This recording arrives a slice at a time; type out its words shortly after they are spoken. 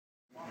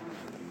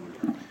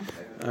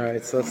All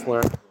right, so let's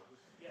learn.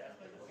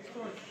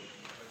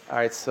 All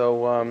right,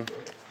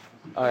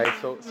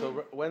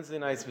 Wednesday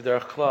nights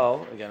v'derech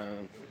klal.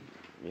 Again,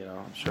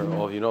 I'm sure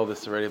all of you know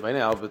this already by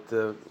now.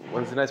 But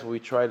Wednesday nights,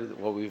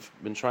 what we've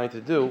been trying to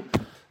do,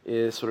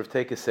 is sort of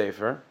take a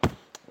sefer,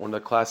 one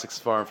of the classic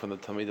svarim from the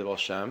Talmid of Baal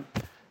Shem,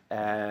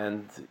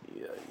 and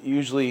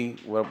usually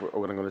what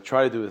I'm going to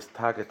try to do is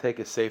take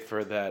a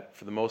sefer that,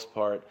 for the most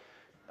part,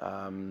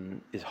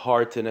 is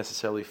hard to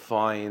necessarily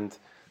find,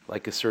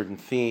 like a certain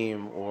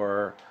theme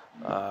or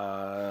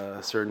a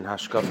certain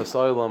hashkafas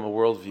olam, a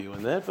worldview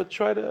in that, but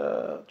try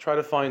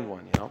to find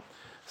one.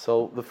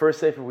 So the first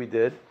sefer we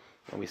did,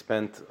 and we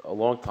spent a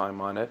long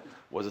time on it,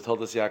 was the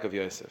Toldos Yaakov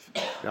Yosef.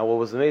 Now, what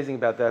was amazing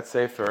about that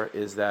sefer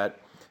is that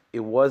it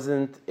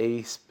wasn't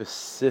a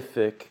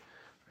specific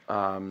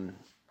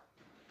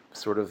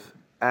sort of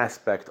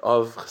aspect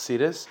of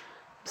Chassidus,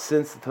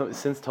 since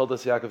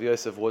Toldos Yaakov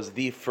Yosef was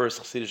the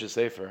first Chassidish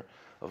sefer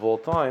of all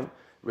time,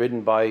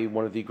 written by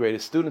one of the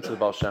greatest students of the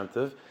Baal Shem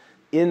Tov.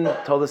 In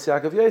Toldos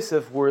Yaakov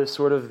Yosef were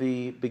sort of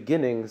the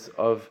beginnings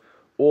of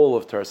all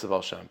of Toras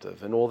Baal Shem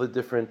Tov, and all the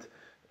different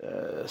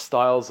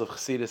styles of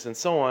Chassidus and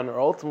so on are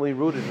ultimately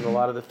rooted in a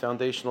lot of the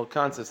foundational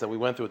concepts that we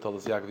went through with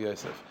Toldos Yaakov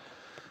Yosef.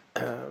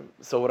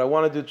 So what I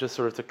want to do, just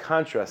sort of to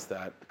contrast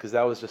that, because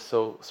that was just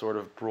so sort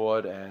of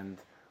broad and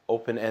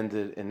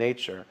open-ended in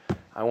nature,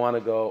 I want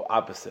to go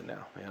opposite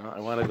now. I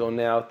want to go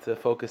now to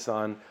focus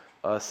on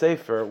a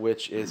sefer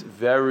which is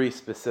very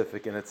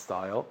specific in its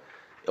style.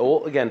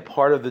 Again,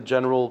 part of the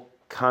general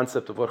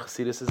concept of what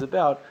Chassidus is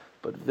about,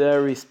 but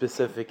very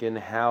specific in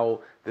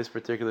how this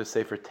particular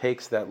sefer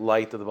takes that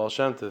light of the Baal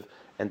Shem Tov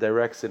and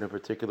directs it in a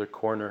particular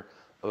corner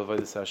of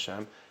Avodas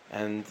Hashem.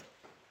 And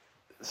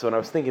so when I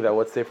was thinking about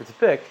what sefer to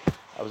pick,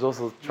 I was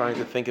also trying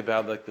to think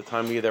about like the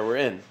time of year that we're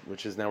in,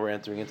 which is now we're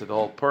entering into the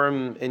whole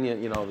Purim,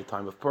 the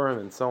time of Purim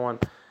and so on.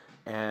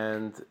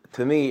 And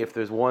to me, if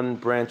there's one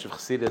branch of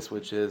Chassidus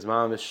which is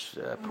mamish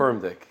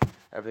Purimdik,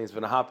 everything's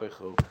been a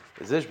hapechu,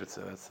 is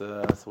Ishbitzer.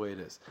 That's the way it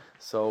is.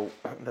 So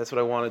that's what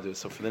I want to do.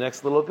 So for the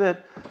next little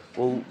bit,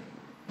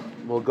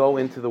 we'll go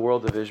into the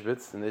world of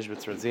Ishbitz and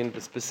Ishbitz Razin,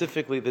 but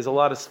specifically, there's a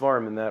lot of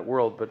svarim in that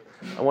world, but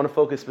I want to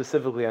focus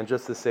specifically on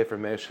just the Sefer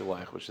Meir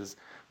Shiloach, which is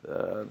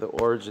the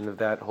origin of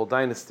that whole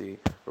dynasty,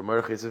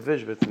 Ramarches of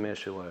Ishbitz and Meir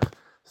Shiloach.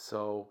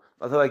 So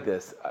I'll tell you like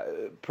this.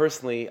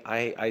 Personally,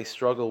 I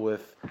struggle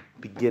with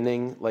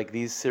beginning like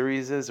these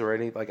series or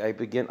any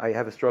I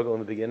have a struggle in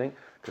the beginning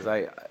because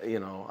I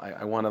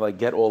want to like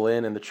get all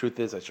in, and the truth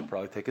is I should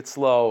probably take it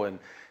slow and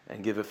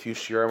give a few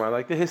shiurim. I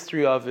like the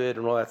history of it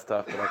and all that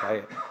stuff, but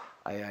I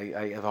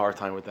have a hard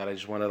time with that. I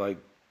just want to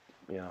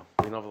we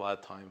don't have a lot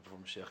of time before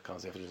Mashiach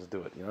comes. You have to just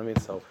do it. You know what I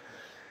mean?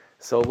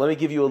 So let me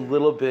give you a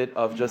little bit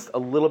of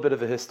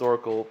a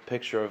historical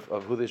picture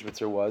of who the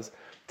Ishbitzer was.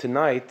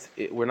 Tonight,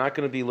 we're not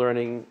going to be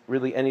learning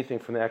really anything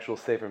from the actual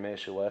Sefer Meir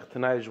Shiloach.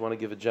 Tonight, I just want to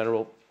give a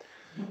general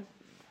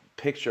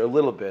picture, a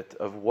little bit,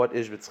 of what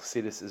Ishbitz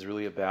Chassidus is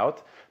really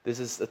about. This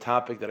is a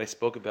topic that I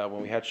spoke about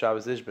when we had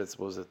Shabbos Ishbitz,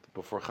 was it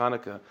before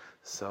Hanukkah?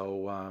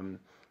 So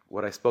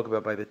what I spoke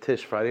about by the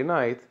Tish Friday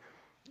night,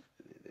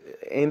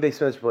 there's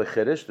going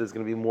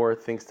to be more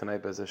things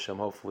tonight, Bez Hashem,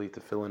 hopefully,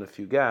 to fill in a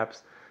few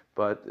gaps.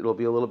 But it'll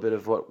be a little bit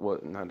of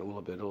not a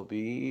little bit, it'll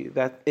be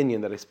that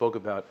Inyan that I spoke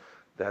about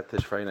that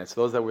Tish Friday night.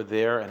 So those that were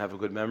there and have a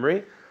good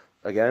memory,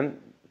 again,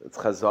 it's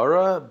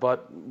Chazara,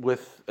 but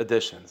with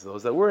additions.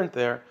 Those that weren't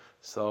there,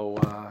 so,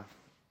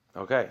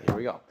 okay, here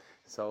we go.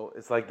 So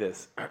it's like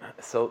this.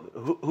 So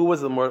who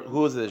was the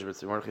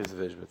Ishbitz? Marchis of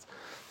Ishbitz.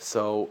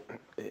 So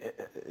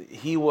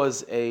he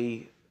was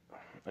again,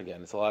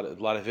 it's a lot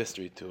of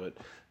history to it,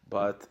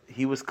 but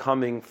he was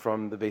coming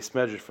from the Beis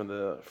Medrash,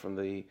 from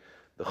the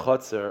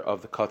Chotzer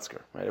of the Kotzker,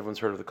 right? Everyone's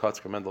heard of the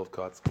Kotzker, Mendel of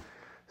Kotzk.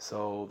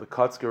 So the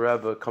Kotzker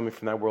Rebbe, coming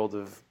from that world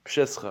of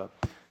Pshischa,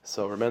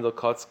 so Mendel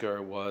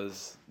Kotzker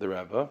was the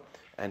Rebbe,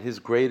 and his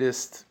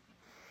greatest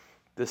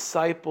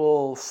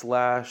disciple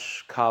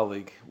 /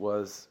 colleague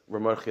was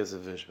Ramarches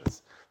of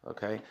Ishbitz.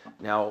 Okay,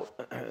 now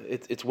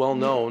it's well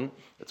known.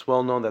 It's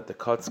well known that the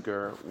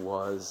Kotzker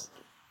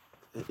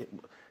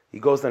he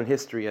goes down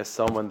history as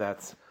someone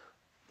that's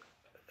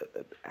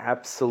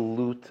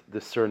absolute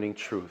discerning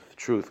truth,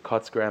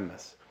 Kotzker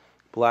emes,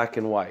 black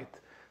and white.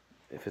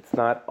 If it's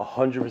not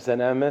 100%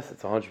 emes,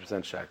 it's 100%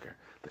 sheker.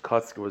 The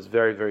Kotzker was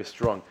very, very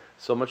strong,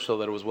 so much so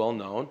that it was well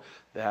known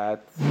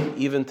that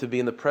even to be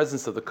in the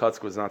presence of the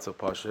Kotzker was not so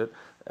pashut.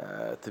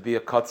 To be a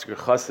Kotzker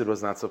chassid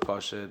was not so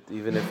pashut.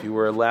 Even if you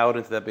were allowed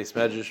into that Beis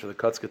Medrash for the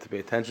Kotzker to pay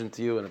attention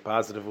to you in a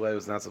positive way, it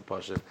was not so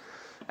pashut.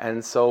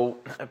 And so,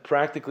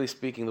 practically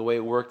speaking, the way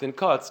it worked in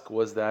Kotzk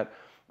was that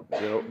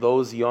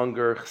those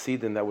younger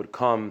chassidim that would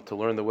come to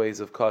learn the ways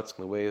of Kotzk,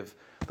 the way of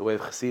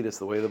Chassidus,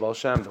 the way of the Baal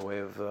Shem, the way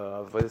of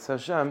Avodas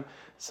Hashem,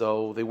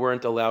 so they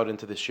weren't allowed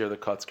into the Shir the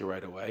Kotzker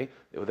right away.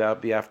 It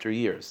would be after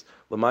years.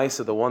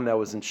 Lamaisa, the one that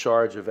was in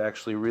charge of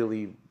actually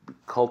really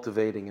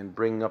cultivating and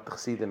bringing up the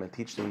Chassidim and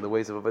teaching them the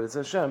ways of Avodas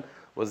Hashem,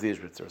 was the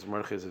Ishbitzer, was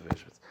Marchis of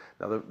Ishbitz.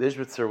 Now the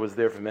Ishbitzer was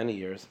there for many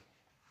years,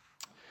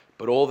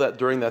 but all that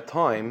during that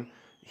time,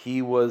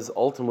 he was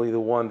ultimately the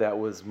one that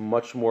was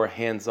much more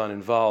hands-on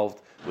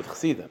involved with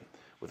Chassidim.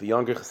 With the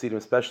younger Chassidim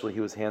especially, he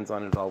was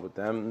hands-on involved with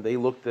them. And they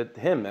looked at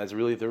him as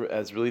really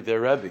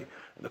their Rebbe.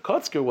 And the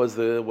Kotzker was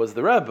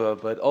the Rebbe,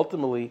 but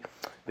ultimately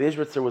the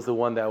Ishbitzer was the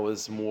one that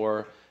was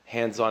more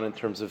hands-on in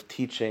terms of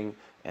teaching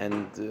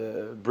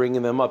and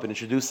bringing them up and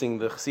introducing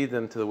the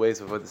Chassidim to the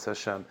ways of Avodas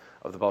Hashem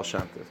of the Baal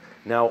Shem Tov.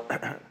 Now,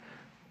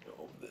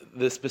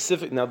 the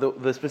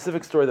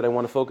specific story that I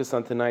want to focus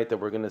on tonight, that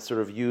we're going to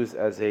sort of use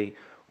as a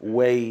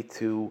way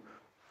to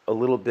a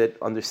little bit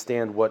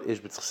understand what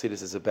Ishbitz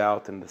Chassidus is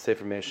about, and the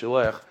Sefer Meir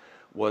Shilech,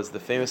 was the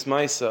famous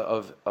Maisa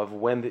of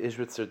when the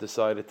Ishbitzer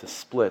decided to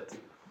split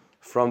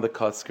from the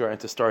Kotzker and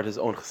to start his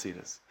own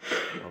Chassidus.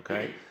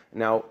 Okay?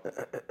 Now,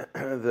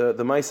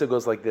 the Maisa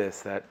goes like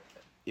this, that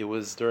it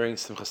was during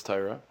Simchas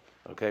Torah.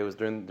 Okay, it was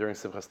during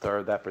Simchas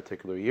Torah that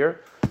particular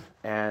year.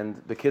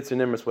 And the Kitzur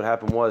Nimrus, what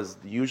happened was,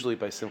 usually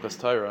by Simchas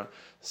Torah,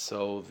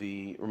 so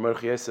the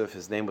Mordechai Yosef,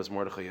 his name was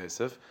Mordechai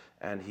Yosef,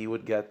 and he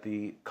would get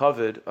the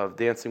kavod of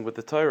dancing with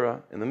the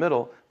Torah in the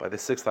middle by the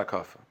sixth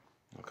hakafa.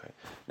 Okay.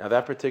 Now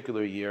that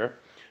particular year,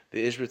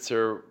 the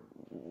Ishbitzer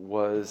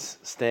was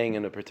staying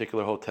in a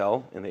particular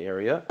hotel in the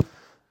area,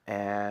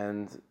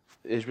 and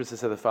Ishbitzer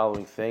said the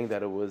following thing,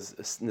 that it was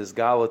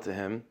nizgala to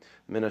him,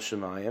 min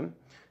hashemayim.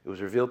 It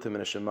was revealed to him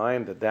min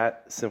hashemayim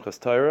that Simchas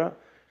Torah,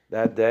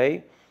 that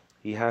day,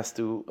 he has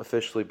to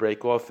officially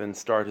break off and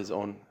start his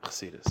own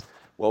chassidus.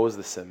 What was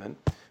the siman?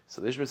 So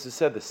the Ishbitzer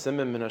said the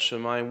siman min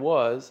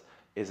hashemayim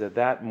is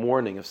that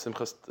morning of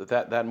Simchas,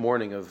 that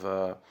morning of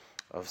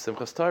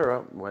Simchas Torah,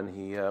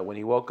 when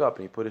he woke up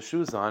and he put his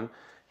shoes on,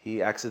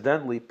 he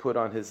accidentally put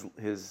on his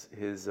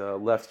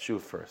left shoe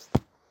first.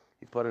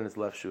 He put on his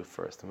left shoe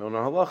first. And on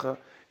halacha,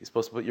 you're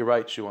supposed to put your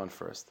right shoe on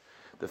first.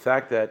 The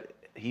fact that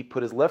he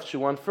put his left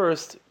shoe on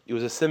first, it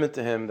was a siman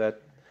to him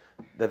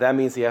that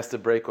means he has to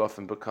break off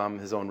and become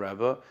his own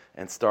Rebbe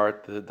and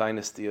start the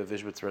dynasty of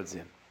Ishbitz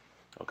Radzin.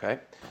 Okay?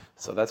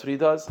 So that's what he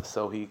does.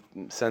 So he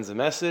sends a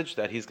message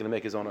that he's going to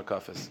make his own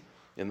akafis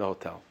in the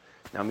hotel.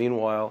 Now,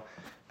 meanwhile,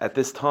 at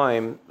this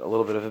time, a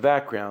little bit of a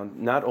background,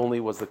 not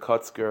only was the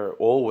Kotzker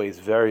always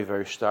very,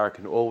 very stark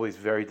and always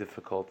very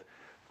difficult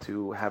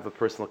to have a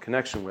personal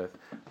connection with,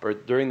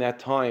 but during that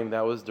time,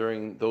 that was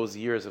during those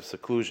years of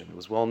seclusion. It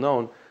was well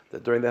known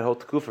that during that whole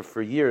Tekufa,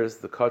 for years,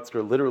 the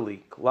Kotzker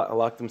literally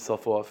locked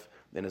himself off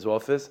in his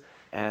office,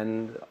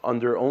 and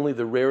under only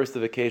the rarest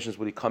of occasions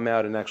would he come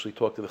out and actually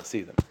talk to the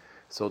Chassidim.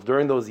 So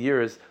during those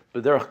years,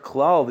 B'derech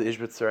Klal, the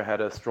Ishbitzer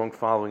had a strong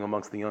following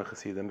amongst the young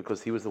Chassidim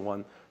because he was the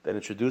one that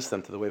introduced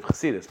them to the way of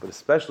Chassidus. But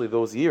especially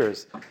those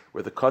years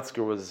where the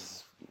Kotzker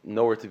was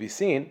nowhere to be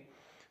seen,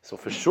 so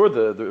for sure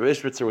the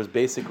Ishbitzer was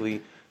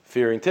basically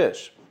fearing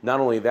Tish. Not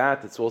only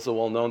that, it's also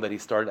well known that he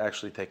started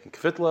actually taking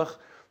kvitlach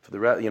for the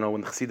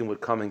when the Chassidim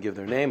would come and give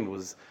their name. It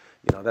was,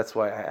 that's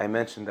why I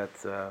mentioned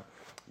that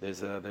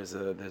there's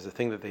a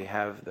thing that they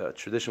have, the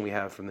tradition we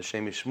have from the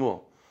Shemi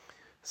Shmuel.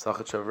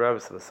 Sachat Shav Rebbe,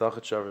 so the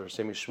Sachat Shav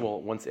Shemi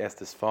Shmuel once asked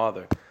his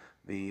father,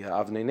 the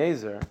Avnei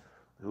Nezer,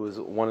 who was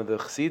one of the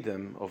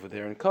Chassidim over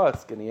there in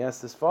Kotsk, and he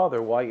asked his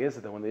father, why is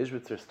it that when the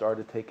Ishbitzer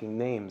started taking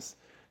names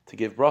to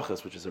give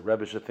brachas, which is a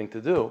Rebbish thing to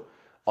do,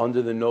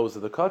 under the nose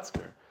of the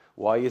Kotzker,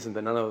 why isn't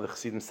that none of the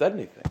Chassidim said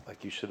anything?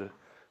 Like you should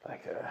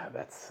have,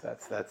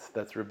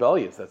 that's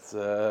rebellious.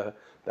 That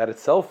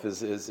itself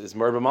is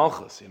Merba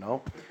Malchus,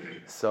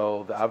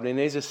 So the Avnei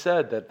Nezer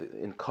said that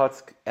in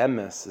Kotsk,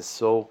 emes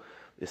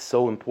is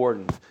so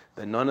important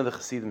that none of the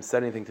Chassidim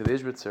said anything to the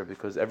Ishbitzer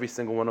because every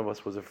single one of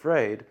us was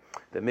afraid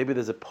that maybe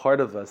there's a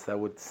part of us that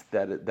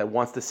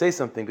wants to say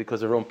something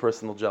because of our own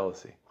personal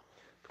jealousy.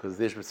 Because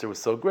the Ishbitzer was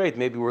so great,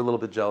 maybe we're a little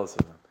bit jealous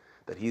of him.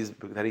 That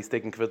he's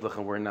taking kvitlach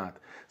and we're not.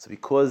 So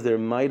because there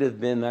might have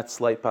been that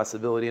slight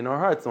possibility in our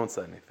hearts, don't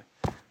say anything.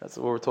 That's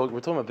what we're talking.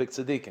 We're talking about big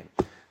tzaddikim.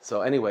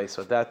 So anyway,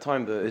 at that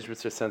time the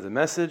Ishbitzer sends a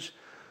message.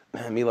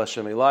 Mila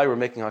Shem Elai, we're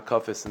making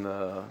hakafis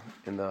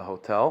in the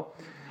hotel.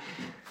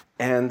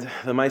 And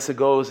the Maisa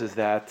goes is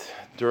that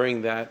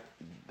during that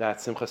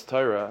Simchas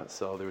Torah,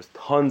 so there was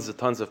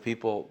tons of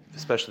people,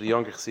 especially the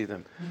younger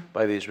Chassidim,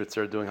 by the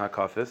Ishbitzer doing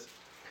hakafis.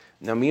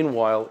 Now,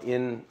 meanwhile,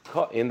 in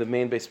the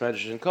main base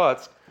medrash in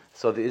Kotsk,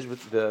 so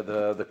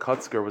the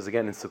Kotzker was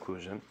again in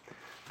seclusion,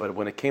 but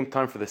when it came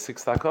time for the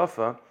sixth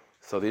hakafa,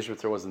 so the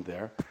Ishbitzer wasn't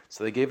there,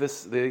 so they gave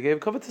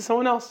kavod to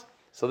someone else.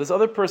 So this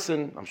other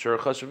person, I'm sure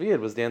Chashaviyad,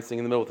 was dancing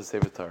in the middle with the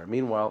Sefer Torah.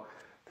 Meanwhile,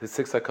 the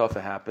sixth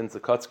hakafa happens. The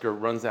Kotzker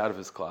runs out of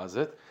his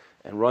closet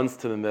and runs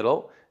to the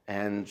middle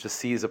and just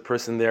sees a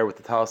person there with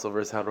the talis over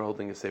his head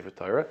holding a Sefer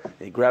Torah, and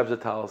he grabs the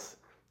talis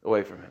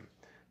away from him.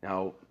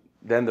 Now,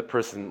 then the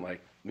person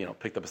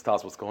picked up his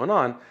talis, what's going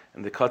on,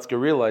 and the Kotzker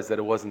realized that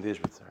it wasn't the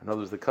Ishbitzer. In other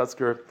words, the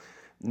Kotzker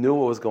knew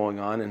what was going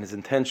on, and his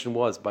intention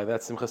was, by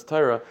that Simchas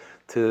Torah,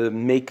 to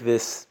make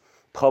this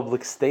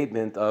public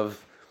statement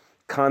of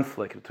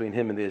conflict between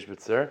him and the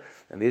Ishbitzer,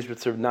 and the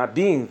Ishbitzer not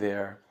being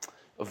there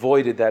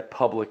avoided that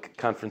public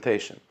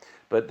confrontation.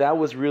 But that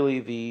was really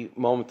the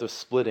moment of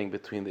splitting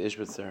between the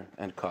Ishbitzer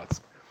and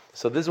Kotsk.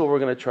 So this is what we're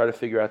going to try to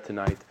figure out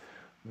tonight.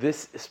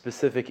 This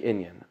specific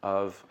inyan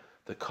of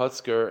the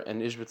Kotzker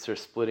and Ishbitzer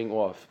splitting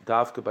off,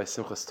 Davka by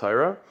Simchas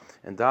Torah,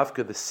 and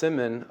Davka the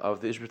siman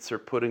of the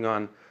Ishbitzer putting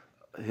on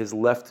his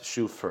left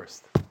shoe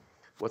first.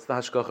 What's the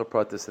Hashgacha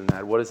Pratis in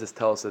that? What does this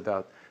tell us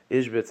about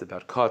Ishbitz,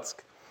 about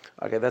Kotzk?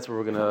 Okay, that's what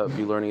we're going to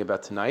be learning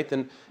about tonight.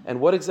 And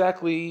what is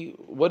Ishbitz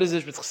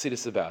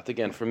Chassidus about?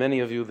 Again, for many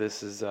of you,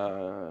 this is,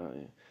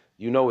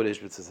 you know what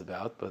Ishbitz is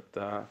about,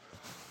 but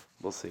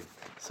we'll see.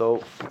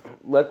 So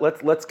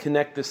let's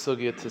connect this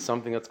sugya to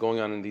something that's going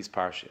on in these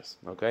parshas.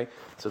 Okay,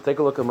 so take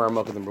a look at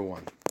Maramaka number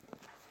 1.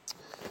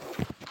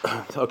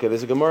 Okay,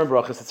 there's a Gemara in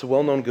Brachas. It's a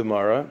well-known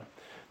Gemara,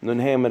 Nun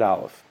Hey Amid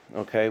Aleph.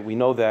 Okay, we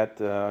know that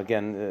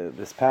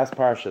this past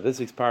parsha, this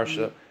week's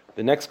parsha,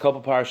 the next couple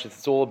parshas,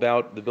 it's all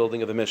about the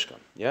building of the Mishkan.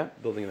 Yeah,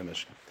 building of the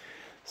Mishkan.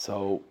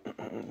 So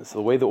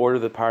the way the order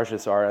of the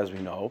parshas are, as we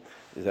know,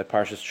 is that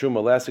Parshas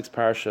Truma, last week's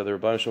parsha, the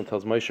Rebbeinu Shalom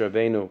tells Moshe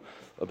Rabbeinu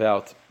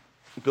about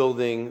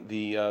building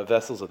the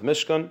vessels of the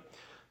Mishkan,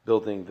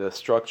 building the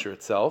structure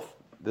itself.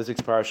 This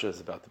week's parsha is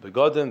about the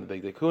Begodim, the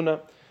Begdei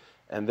Kuna,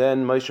 and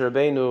then Moshe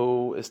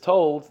Rabbeinu is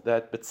told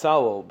that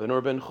Betzalel, Ben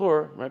Ur Ben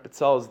Chur, right?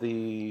 Betzalel is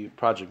the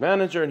project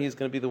manager, and he's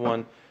going to be the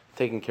one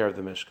taking care of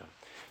the Mishkan.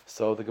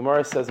 So the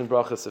Gemara says in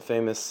Brachas a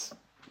famous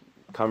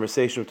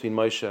conversation between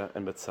Moshe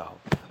and Betzalel.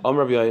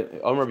 Rabbi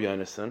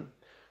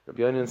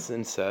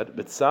Yonason said,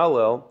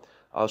 Betzalel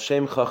al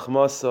Shem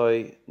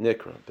Chachmasoi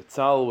Nikra.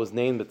 Betzalel was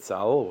named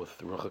Betzalel with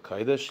Ruach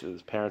HaKodesh,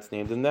 his parents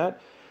named him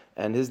that,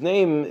 and his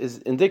name is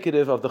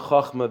indicative of the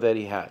Chachma that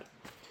he had.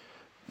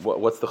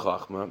 What's the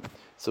Chachma?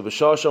 So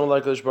B'shah Shalom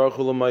L'Kadosh Baruch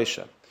Hu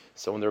L'Moshe.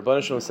 So when the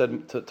Rebbeinu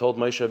Shalom told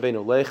Moshe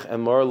Rabbeinu, Lech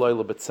Emor Loi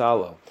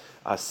L'Betzalel,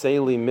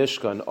 Aseli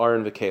Mishkan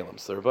Aron V'Kelim.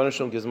 So the Rebbeinu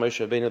Shalom gives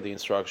Moshe Rabbeinu the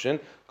instruction,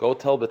 go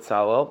tell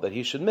Betzalel that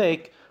he should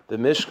make the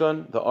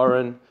Mishkan, the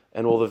Aron,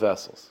 and all the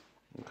vessels.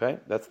 Okay,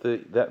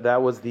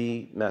 that was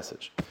the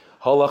message.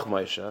 Halach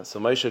Moshe. So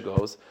Moshe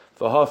goes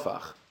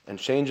v'hafach and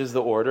changes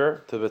the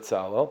order to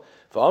Betzalel.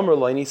 V'amar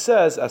Loi, and he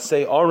says,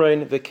 Asei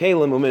Aron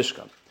V'Kelim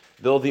u'Mishkan.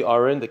 Build the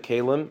Aron, the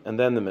Kelim, and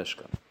then the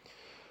Mishkan.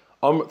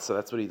 So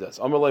that's what he does.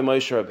 Amar Loi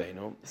Moshe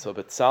Rabbeinu. So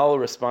Betzalel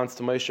responds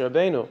to Moshe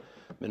Rabbeinu.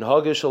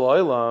 Minhagah shel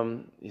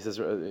olam. He says,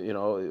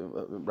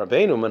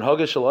 Rabbeinu,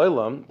 Minhagah shel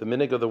olam. The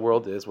minig of the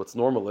world is, what's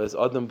normal is,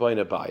 Adam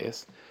b'nei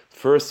bayis.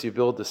 First you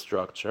build the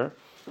structure,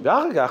 and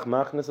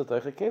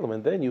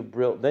then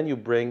you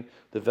bring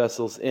the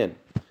vessels in.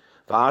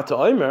 But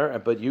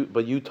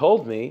you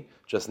told me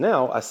just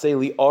now,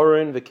 Aseli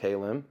Aron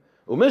v'Kelim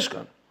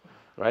u'Mishkan.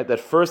 Right? That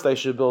first I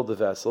should build the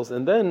vessels,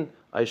 and then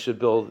I should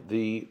build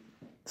the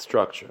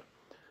structure.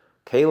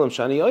 Kalim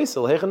shani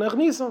oisel hechan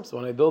achnisam. So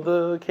when I build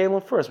the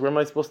kalim first, where am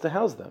I supposed to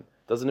house them?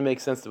 Doesn't it make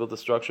sense to build the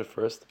structure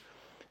first,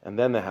 and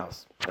then the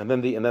house, and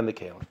then the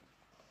kalim?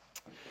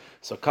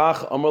 So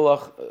kach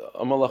amalach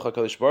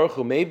Hakadosh Baruch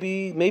Hu.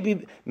 Maybe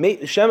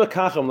shema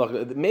kach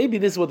amalach. Maybe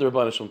this is what the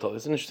Rebbeinu Shalom told.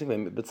 It's an interesting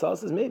thing. But Tzal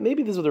says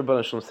maybe this is what the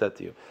Rebbeinu Shalom said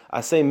to you.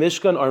 I say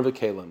Mishkan Arva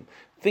Kalim.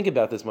 Think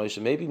about this,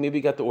 Moshe. Maybe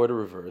you got the order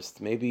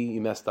reversed. Maybe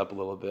you messed up a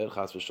little bit.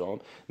 Chas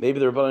v'shalom. Maybe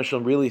the Rebbeinu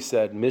Shalom really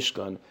said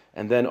Mishkan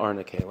and then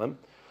Arna Kalim.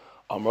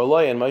 Amar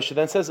Loi, and Moshe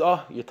then says,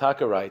 "Oh, you're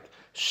taka right.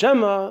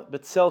 Shema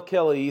b'tzel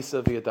keli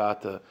yisa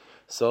v'yadata."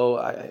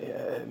 So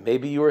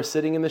maybe you were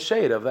sitting in the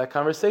shade of that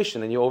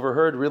conversation and you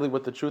overheard really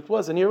what the truth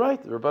was, and you're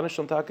right. The Rebbeinu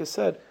Shalom taka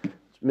said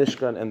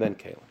Mishkan and then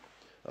Kalim.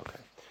 Okay.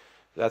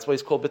 That's why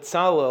he's called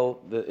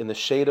Betzalel, in the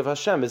shade of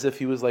Hashem, as if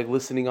he was like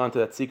listening on to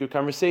that secret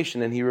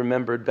conversation and he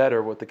remembered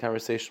better what the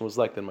conversation was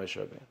like than Moshe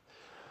Rabbeinu.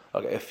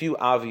 Okay, a few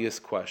obvious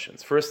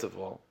questions. First of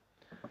all,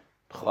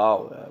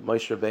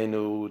 Moshe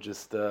Rabbeinu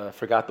just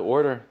forgot the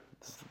order.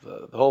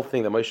 The whole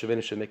thing that Moshe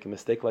Rabbeinu should make a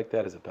mistake like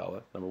that is a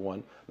pella, number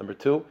one. Number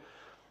two,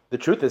 the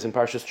truth is in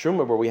Parshas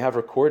Truma, where we have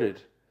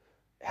recorded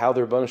how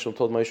the Rebbeinu Shalom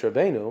told Moshe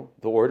Rabbeinu,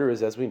 the order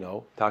is, as we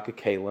know, Taka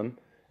Kalim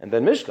and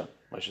then Mishkan.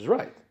 Moshe is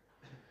right.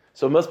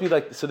 So it must be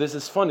like, so there's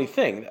this funny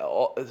thing.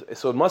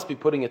 So it must be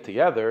putting it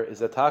together, is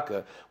that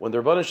Taka, when the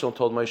Rebbeinu Shalom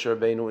told Moshe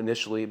Rabbeinu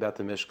initially about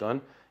the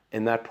Mishkan,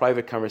 in that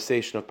private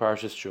conversation of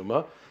Parashas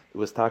Truma, it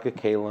was Taka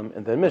Kalim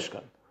and then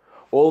Mishkan.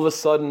 All of a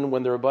sudden,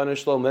 when the Rebbeinu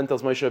Shalom then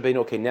tells Moshe Rabbeinu,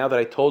 okay, now that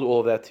I told all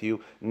of that to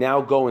you,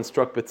 now go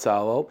instruct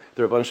Betzalel,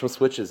 the Rebbeinu Shalom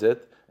switches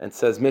it and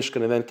says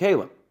Mishkan and then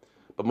Kalim.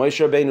 But Moshe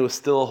Rabbeinu is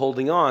still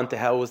holding on to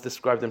how it was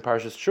described in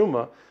Parashas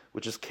Truma,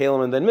 which is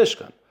Kalim and then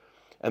Mishkan.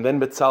 And then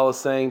Betzalel is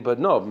saying, but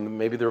no,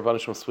 maybe the Rebbeinu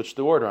Shalom switched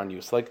the order on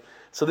you.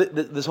 So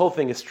this whole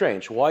thing is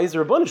strange. Why is the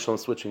Rebbeinu Shalom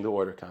switching the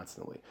order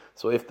constantly?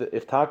 So if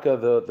Taka,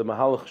 the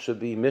Mahalach should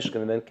be Mishkan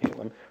and then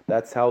Kalim,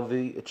 that's how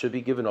it should be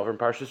given over in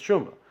Parashas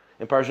Truma.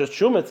 In Parashas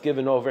Truma, it's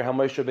given over how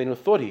Moshe Rabbeinu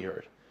thought he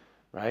heard,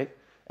 right?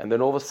 And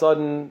then all of a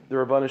sudden, the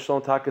Rebbeinu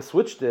Shalom Taka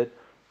switched it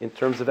in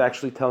terms of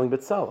actually telling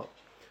Betzalel.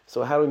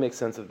 So how do we make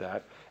sense of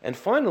that? And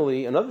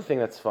finally, another thing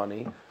that's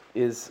funny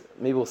is,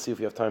 maybe we'll see if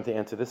we have time to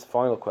answer this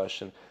final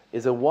question,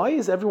 is that why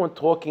is everyone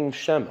talking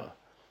Shema?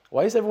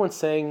 Why is everyone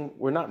saying,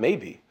 we're not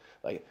maybe?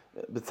 Like,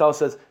 Betzalel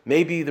says,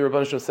 maybe the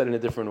Rebbeinu Shalom said in a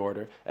different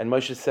order, and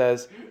Moshe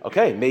says,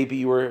 okay, maybe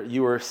you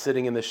were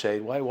sitting in the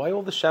shade. Why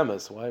all the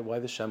Shemas? Why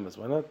the Shemas?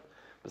 Why not?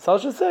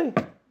 Betzalel should say,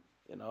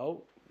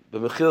 The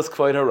Mechilas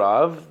Kvoid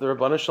Harav, the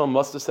Rabbanah Shalom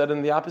must have said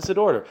in the opposite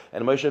order,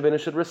 and Moshe Rabbeinu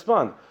should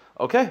respond.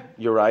 Okay,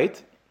 you're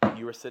right.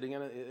 You were sitting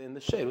in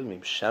the shade. What do you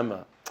mean,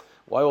 Shema?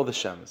 Why all the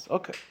Shemas?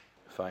 Okay,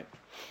 fine.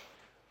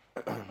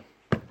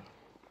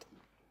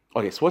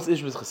 Okay, so what's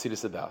Ishbitz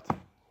Chassidus about?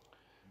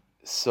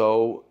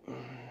 So,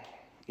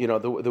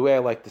 the way I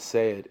like to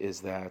say it is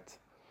that,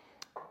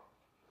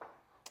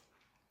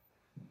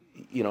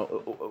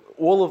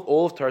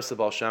 all of Tarsa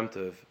Baal Shem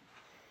Tov,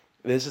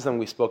 this is something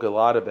we spoke a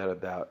lot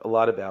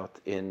about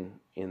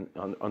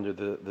under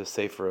the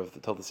Sefer of the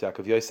Toldos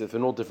Yaakov Yosef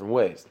in all different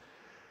ways.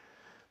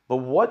 But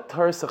what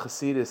Tarsa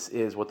Chassidus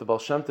is, what the Baal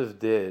Shem Tov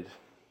did,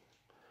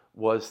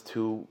 was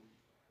to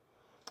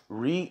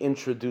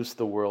reintroduce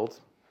the world.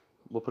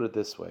 We'll put it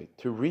this way: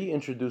 to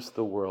reintroduce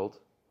the world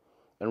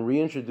and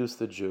reintroduce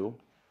the Jew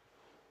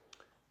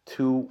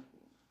to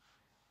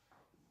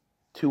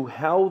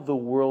how the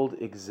world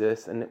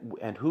exists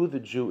and who the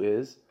Jew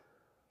is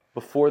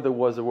before there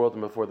was a world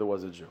and before there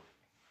was a Jew.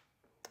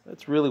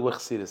 That's really what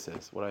Chassidus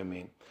is, what I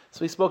mean.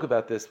 So we spoke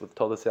about this with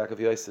Toldos Yaakov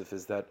Yosef,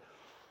 is that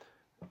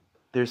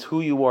there's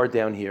who you are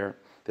down here,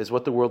 there's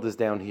what the world is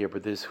down here,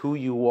 but there's who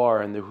you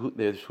are and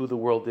there's who the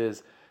world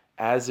is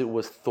as it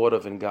was thought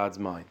of in God's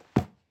mind.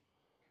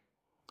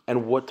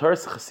 And what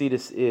Tarsa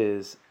Chassidus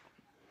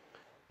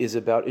is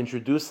about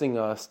introducing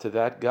us to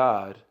that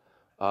God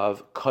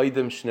of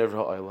Kaidem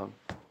Shnevra Olam,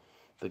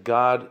 the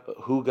God,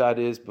 who God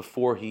is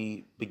before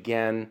he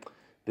began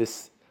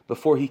this,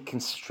 before he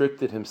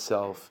constricted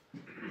himself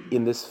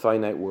in this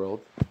finite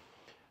world.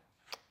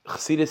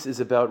 Chassidus is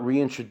about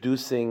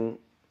reintroducing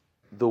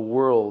the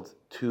world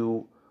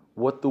to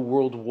what the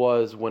world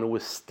was when it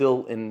was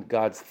still in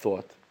God's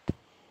thought.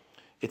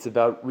 It's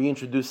about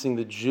reintroducing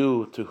the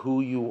Jew to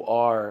who you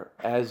are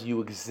as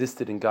you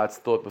existed in God's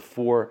thought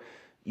before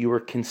you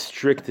were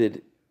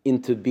constricted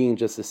into being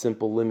just a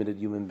simple, limited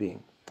human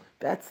being.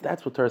 That's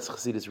what Tarsa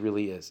Chassidus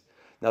really is.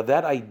 Now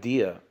that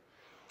idea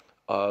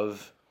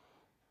of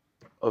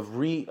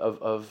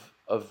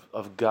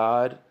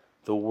God,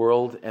 the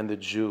world, and the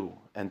Jew,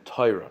 and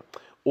Torah,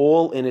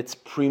 all in its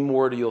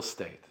primordial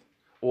state,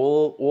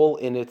 all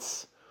in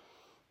its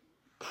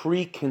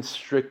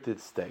pre-constricted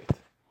state.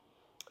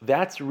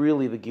 That's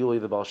really the Gilui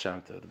of the Baal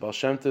Shem Tov. The Baal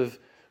Shem Tov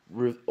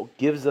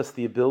gives us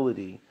the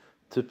ability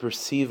to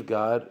perceive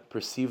God,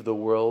 perceive the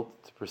world,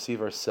 to perceive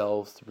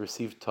ourselves, to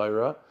perceive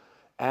Torah,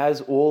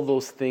 as all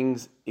those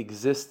things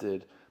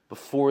existed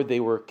before they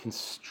were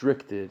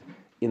constricted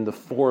in the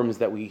forms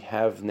that we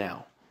have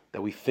now,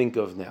 that we think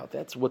of now.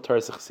 That's what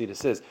Tarsa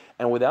Chassidus is.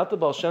 And without the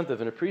Baal Shem Tov,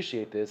 and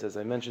appreciate this, as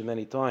I mentioned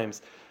many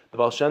times, the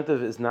Baal Shem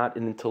Tov is not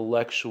an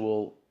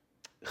intellectual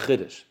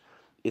chiddush.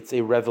 It's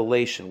a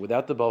revelation.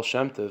 Without the Baal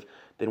Shem Tov,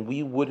 then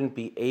we wouldn't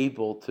be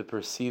able to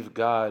perceive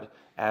God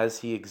as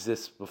he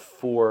exists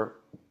before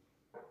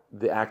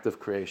the act of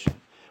creation.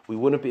 We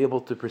wouldn't be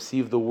able to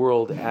perceive the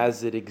world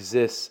as it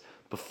exists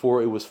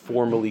before it was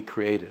formally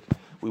created.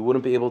 We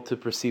wouldn't be able to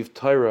perceive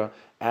Torah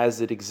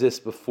as it exists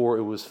before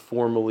it was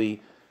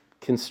formally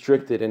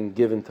constricted and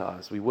given to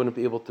us. We wouldn't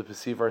be able to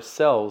perceive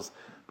ourselves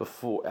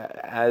before,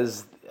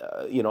 as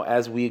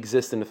we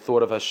exist in the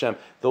thought of Hashem.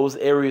 Those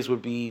areas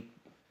would be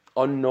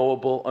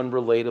unknowable,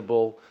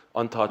 unrelatable,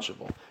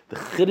 untouchable. The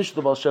chiddush of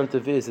the Baal Shem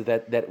Tov is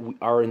that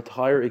our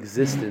entire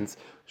existence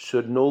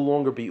should no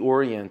longer be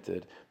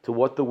oriented to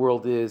what the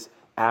world is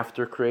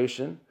after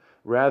creation.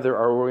 Rather,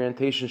 our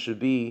orientation should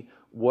be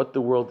what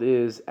the world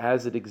is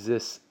as it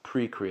exists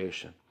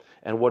pre-creation,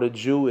 and what a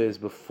Jew is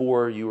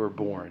before you were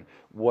born,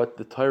 what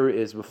the Torah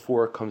is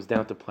before it comes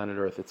down to planet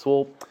Earth. It's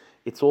all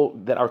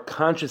that our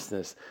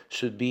consciousness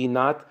should be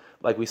not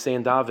like we say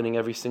in davening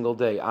every single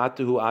day.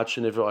 Atuhu ad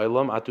shenivra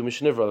olam, atu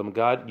mishenivra olam.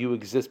 God, you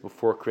exist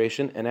before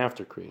creation and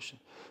after creation.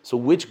 So,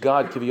 which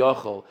God,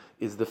 Kiviyachol,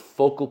 is the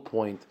focal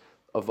point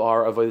of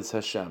our avodas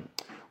Hashem?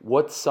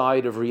 What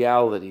side of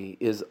reality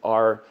is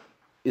our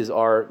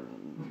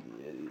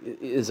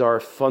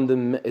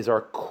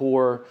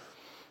core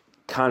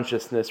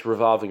consciousness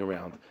revolving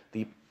around?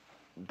 The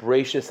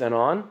Bereshis and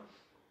on,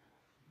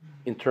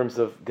 in terms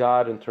of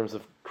God, in terms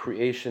of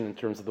creation, in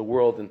terms of the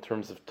world, in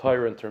terms of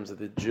Torah, in terms of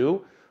the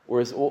Jew, or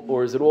is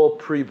it all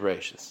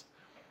pre-Bereshis?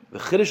 The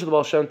chiddush of the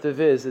Baal Shem Tov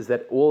is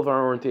that all of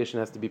our orientation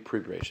has to be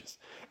pre-Bereshis.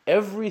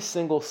 Every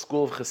single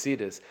school of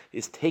Chassidus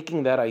is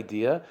taking that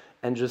idea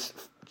and just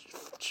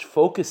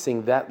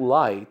focusing that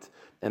light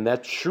and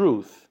that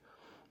truth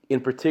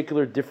in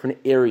particular different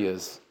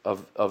areas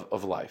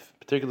of life,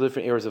 particular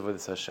different areas of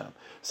Avodas Hashem.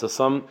 So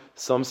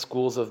some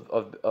schools of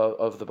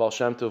the Baal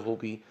Shem Tov will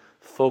be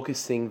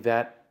focusing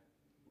that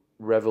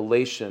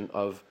revelation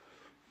of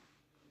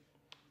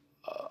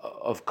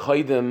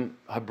Kaidem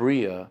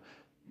Habriya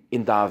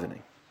in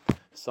davening.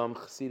 Some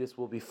Chassidus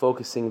will be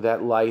focusing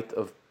that light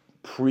of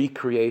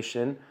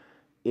pre-creation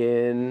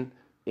in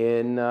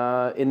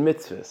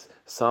mitzvahs.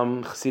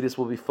 Some Chassidus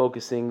will be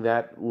focusing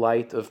that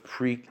light of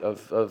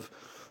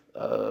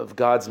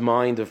God's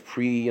mind of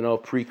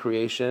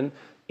pre-creation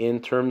in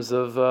terms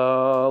of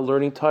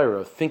learning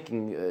Torah,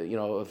 thinking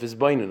of his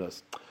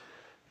beinunus.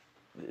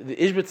 The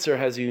Ishbitzer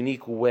has a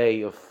unique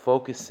way of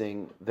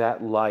focusing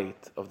that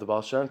light of the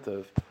Baal Shem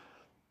Tov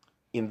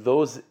in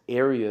those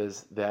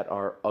areas that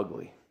are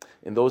ugly,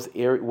 in those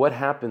areas, what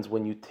happens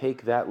when you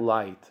take that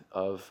light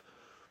of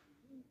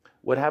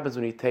the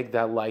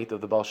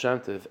Baal Shem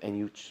Tov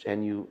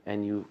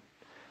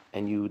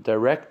and you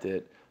direct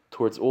it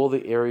towards all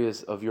the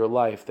areas of your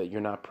life that you're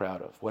not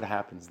proud of? What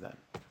happens then?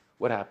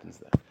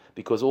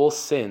 Because all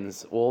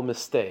sins, all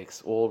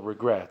mistakes, all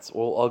regrets,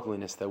 all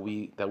ugliness that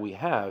we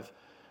have,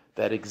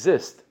 that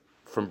exist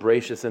from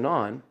Bereshis and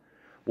on,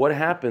 what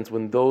happens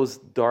when those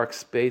dark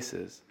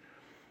spaces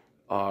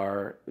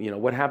are,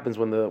 what happens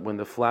when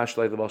the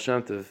flashlight of the Baal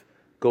Shem Tov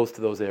goes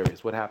to those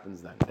areas? What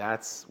happens then?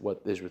 That's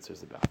what the Ishbitzer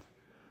is about.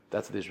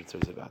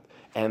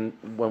 And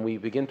when we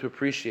begin to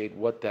appreciate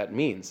what that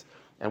means,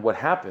 and what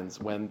happens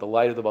when the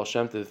light of the Baal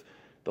Shem Tov,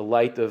 the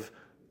light of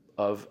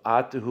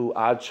Atuhu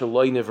Ad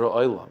Shaloi Nivra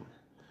Olam,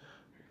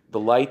 the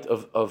light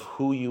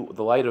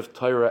the light of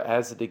Torah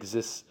as it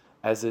exists,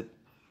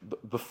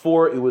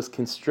 before it was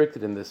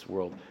constricted in this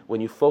world,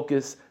 when you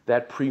focus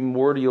that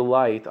primordial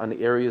light on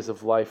areas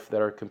of life that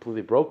are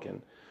completely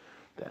broken,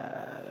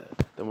 then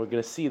we're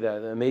going to see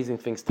that amazing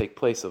things take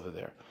place over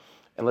there.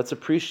 And let's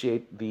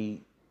appreciate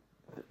the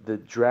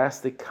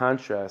drastic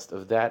contrast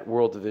of that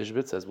world of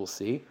Ishbitz, as we'll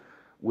see,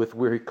 with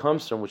where he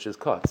comes from, which is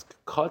Kotsk.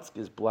 Kotsk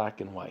is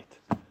black and white,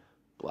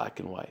 right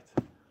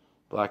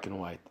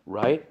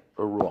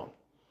or wrong.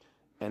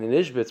 And in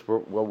Ishbitz,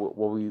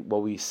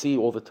 what we see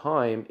all the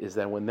time is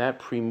that when that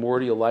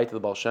primordial light of the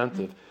Baal Shem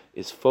Tov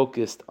is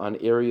focused on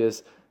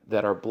areas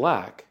that are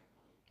black,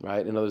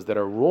 right, in others that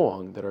are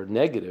wrong, that are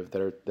negative,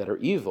 that are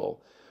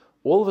evil,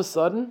 all of a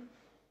sudden,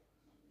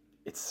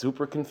 it's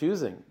super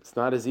confusing. It's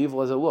not as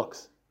evil as it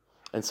looks.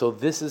 And so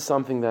this is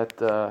something that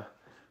we're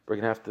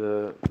going to have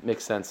to make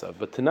sense of.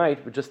 But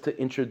tonight, just to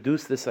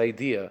introduce this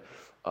idea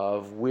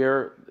of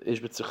where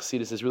Ishbitzer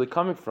Chassidus is really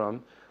coming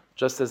from,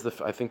 just as we're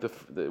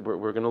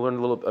going to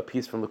learn a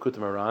piece from Likutei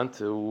Moharan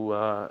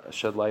to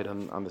shed light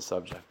on the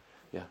subject.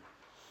 Yeah.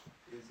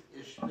 Is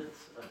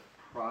Ishbitz a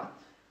prat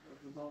of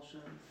the Baal Shem?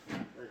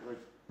 Like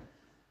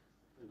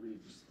we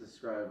just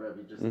described,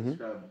 Rebbe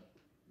described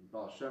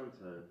Baal Shem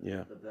Tov,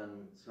 yeah. But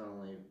then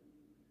suddenly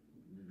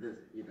this,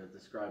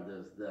 described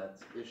as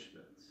that's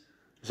Ishbitz.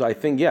 So I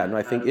think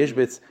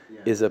Ishbitz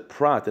is a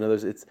prat. In other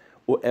words,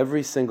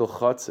 every single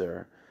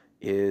chotzer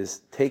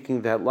is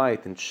taking that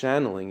light and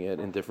channeling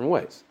it in different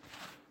ways.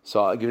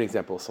 So I'll give you an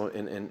example. So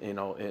in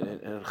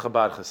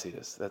Chabad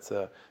Hasidus, that's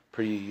a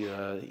pretty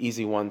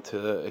easy one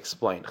to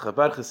explain.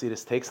 Chabad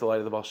Hasidus takes the light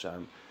of the Baal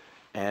Shem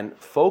and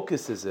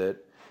focuses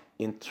it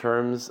in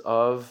terms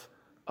of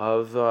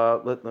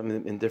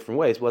in different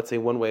ways. Let's say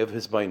one way of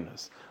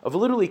hisbonenus, of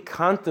literally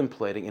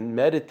contemplating and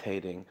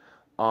meditating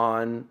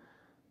on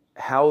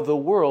how the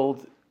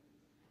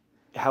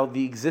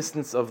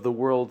existence of the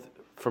world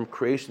from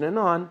creation and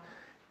on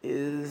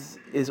is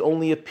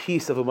only a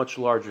piece of a much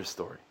larger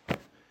story.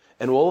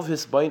 And all of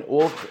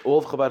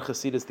Chabad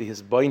Hasidus, the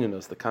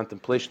hisbonenus, the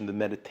contemplation, the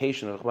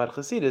meditation of Chabad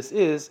Hasidus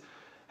is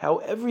how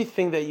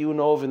everything that you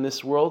know of in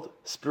this world,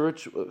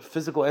 spiritual,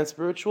 physical and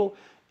spiritual,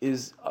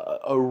 is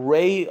a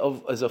ray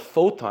as a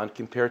photon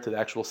compared to the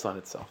actual sun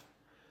itself.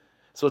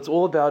 So it's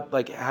all about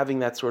like having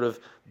that sort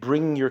of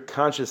bringing your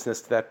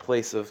consciousness to that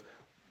place of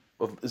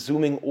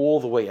zooming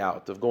all the way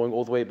out, of going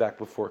all the way back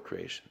before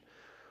creation.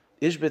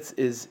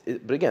 Ishbitz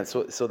but again,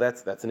 so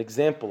that's an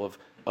example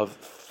of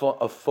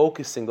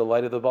focusing the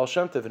light of the Baal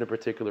Shem Tov in a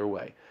particular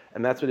way,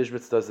 and that's what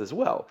Ishbitz does as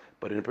well,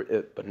 but in a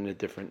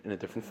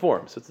different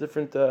form. So it's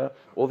different,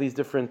 all these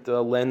different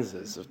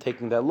lenses of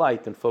taking that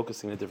light and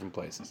focusing in different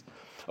places.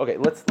 Okay,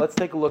 let's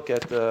take a look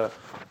at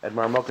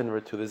Marmukah number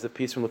 2. There's a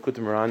piece from Likutei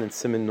Moharan in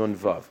Siman Nun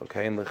Vav.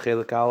 Okay, in the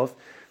Chelik Aleph,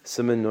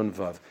 Siman Nun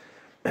Vav,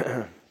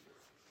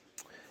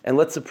 and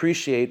let's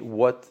appreciate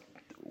what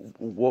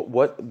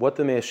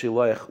the Mei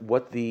Shiloach,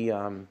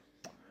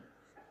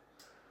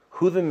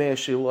 who the Mei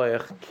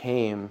Shiloach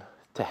came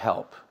to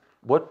help.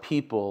 What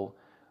people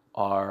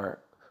are,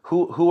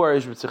 who are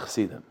Ishbitzer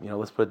Chassidim?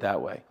 Let's put it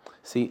that way.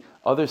 See,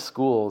 other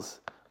schools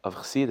of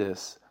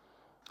Chassidus,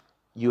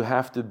 you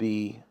have to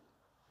be.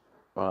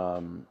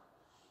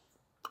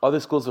 Other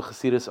schools of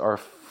Chassidus are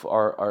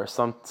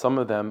some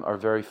of them are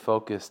very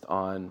focused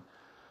on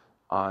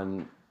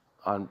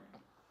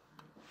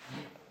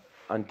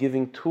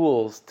giving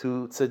tools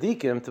to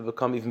tzaddikim to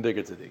become even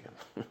bigger tzaddikim,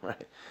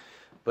 right?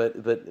 But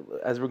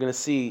as we're going to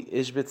see,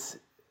 Ishbitz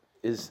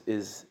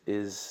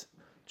is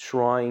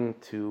trying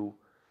to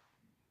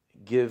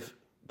give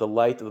the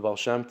light of the Baal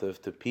Shem Tov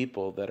to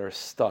people that are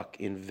stuck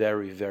in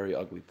very, very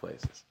ugly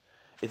places.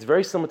 It's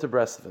very similar to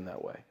Breslov in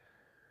that way.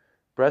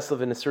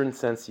 Breslov, in a certain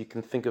sense, you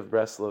can think of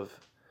Breslov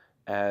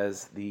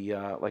as the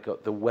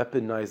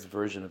weaponized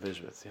version of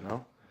Ishbitz.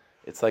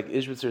 It's like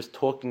Ishbitzer is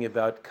talking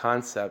about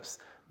concepts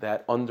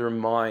that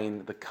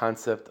undermine the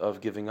concept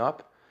of giving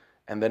up,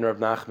 and then Reb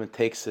Nachman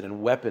takes it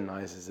and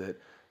weaponizes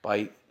it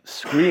by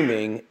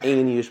screaming,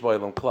 Ein Yish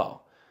B'Olam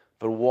Klal.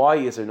 But why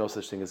is there no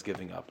such thing as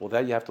giving up? Well,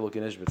 that you have to look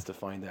in Ishbitz to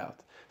find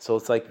out. So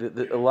it's like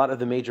a lot of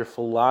the major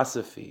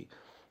philosophy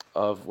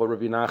of what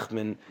Rabbi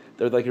Nachman,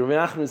 Rabbi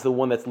Nachman is the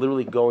one that's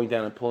literally going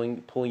down and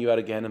pulling you out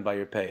again and by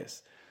your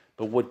payas.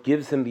 But what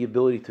gives him the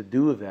ability to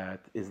do that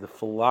is the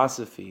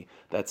philosophy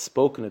that's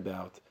spoken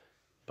about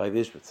by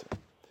the Ishbitzer.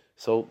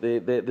 So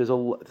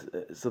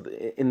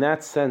in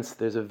that sense,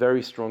 there's a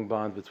very strong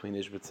bond between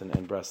Ishbitz and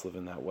Breslov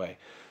in that way.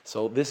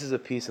 So this is a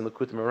piece in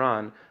Likutei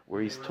Moharan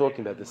where he's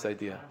talking about this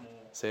idea.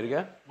 Say it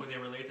again? Were they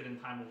related in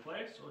time or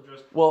place, or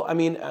just? Well, I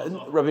mean,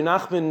 Rabbi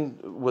Nachman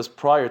was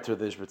prior to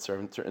the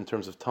Ishbitzer in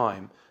terms of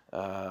time.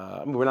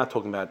 I mean, we're not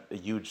talking about a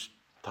huge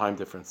time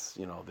difference.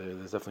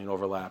 There's definitely an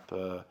overlap.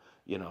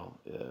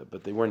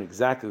 But they weren't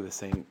exactly the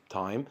same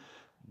time.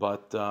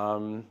 But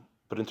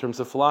in terms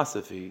of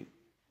philosophy,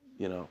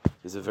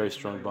 there's a very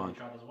strong bond.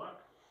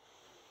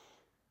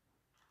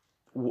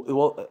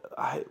 Well,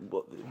 I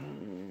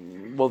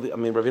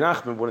mean, Rabbi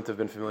Nachman wouldn't have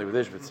been familiar with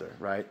Ishbitzer,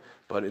 right?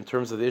 But in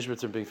terms of the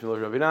Ishbitzer being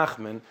familiar with Rabbi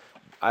Nachman,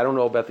 I don't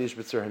know about the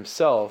Ishbitzer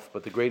himself,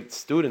 but the great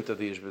student of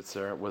the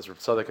Ishbitzer was Rav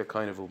Tzadok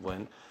HaKohen of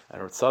Lublin,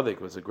 and Rav Tzadok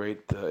was a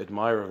great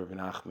admirer of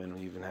Rabbi Nachman.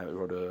 He even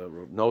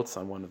wrote notes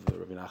on one of the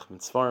Rabbi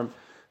Nachman's farm.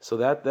 So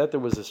that there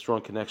was a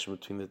strong connection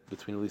between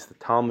at least the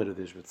Talmud of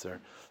the Ishbitzer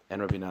and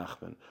Rabbi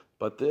Nachman.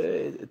 But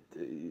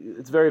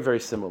it's very, very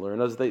similar.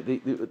 And as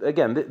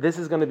again, this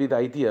is going to be the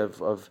idea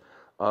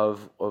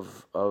of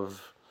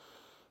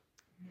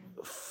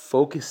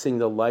focusing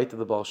the light of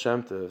the Baal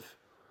Shem Tov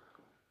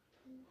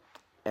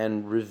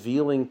and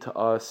revealing to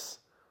us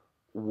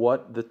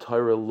what the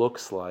Torah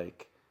looks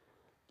like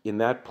in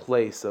that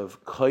place of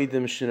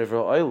Kaidim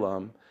Shinevra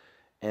Olam,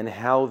 and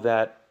how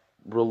that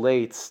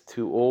relates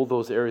to all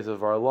those areas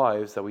of our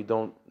lives that we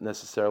don't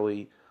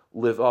necessarily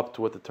live up to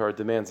what the Torah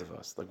demands of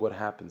us. Like what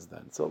happens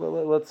then? So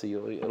let's see.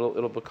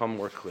 It'll become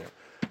more clear.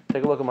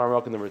 Take a look at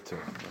Marmuk number 2.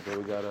 Okay,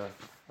 we gotta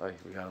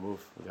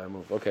move.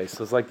 Okay,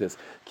 so it's like this.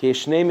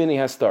 Ki'eshnei mini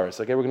hastaris.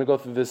 Okay, we're going to go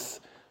through this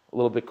a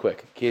little bit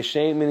quick.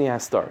 Ki'eshnei mini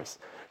hastaris.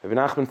 Rabbi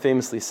Nachman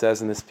famously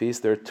says in this piece,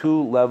 there are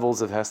 2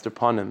 levels of Hester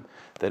Panim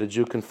that a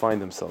Jew can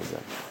find themselves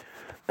in.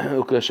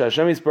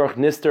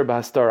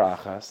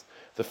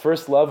 The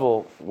first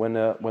level, when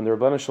the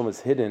Rebbeinu Shalom is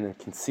hidden and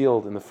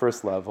concealed in the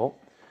first level,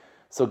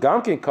 so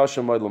Gamkin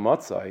Kashem Moed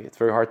L'Matzai, it's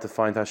very hard to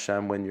find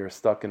Hashem when you're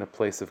stuck in a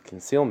place of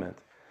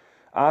concealment.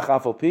 Ach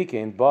Afal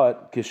Pikein,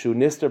 but Kishu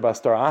Nister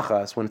Bastar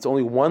Achas, when it's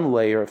only one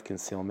layer of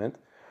concealment,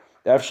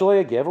 so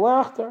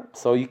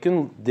you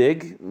can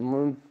dig,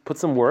 put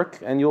some work,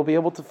 and you'll be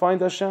able to find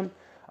Hashem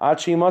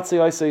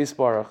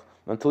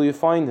until you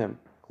find Him.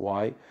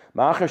 Why?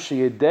 Because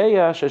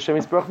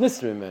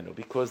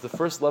the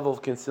first level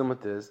of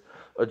concealment is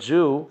a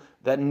Jew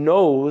that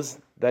knows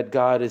that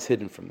God is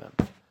hidden from them.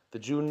 The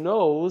Jew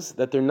knows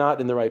that they're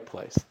not in the right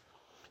place.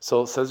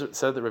 So said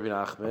the Rabbi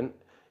Nachman.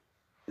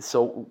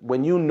 So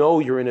when you know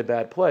you're in a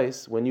bad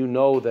place, when you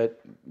know that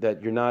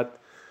you're not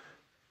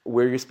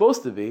where you're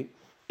supposed to be,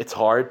 it's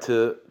hard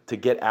to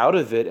get out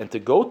of it and to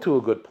go to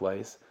a good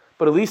place.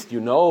 But at least you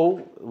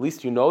know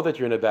that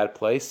you're in a bad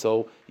place.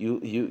 So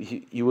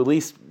you at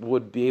least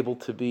would be able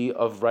to be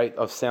of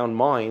sound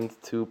mind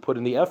to put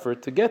in the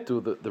effort to get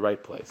to the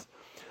right place.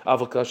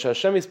 But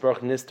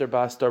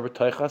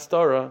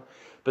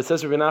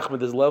says Rabbi Nachman,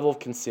 there's a level of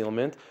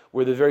concealment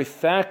where the very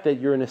fact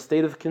that you're in a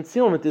state of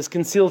concealment is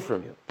concealed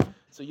from you.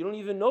 So you don't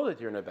even know that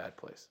you're in a bad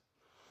place.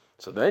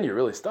 So then you're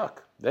really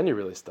stuck.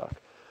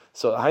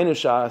 So what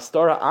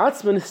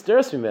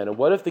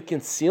if the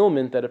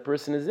concealment that a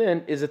person is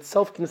in is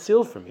itself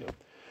concealed from you?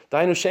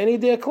 Where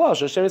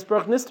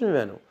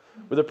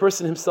the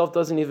person himself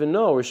doesn't even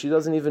know, or she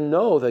doesn't even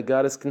know that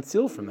God is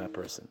concealed from that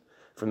person,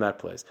 from that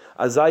place.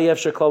 Then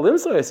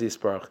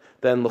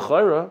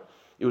l'chayra,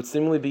 it would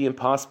seemingly be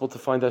impossible to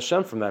find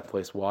Hashem from that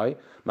place. Why?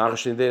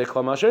 Because you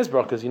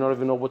don't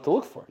even know what to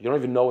look for. You don't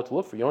even know what to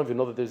look for. You don't even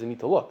know that there's a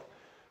need to look.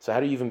 So how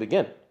do you even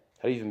begin?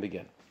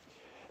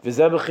 This is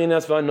why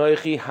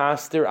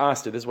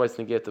it's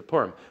negate to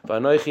Purim.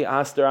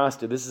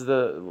 This is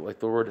the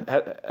word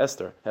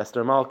Esther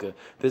Malka.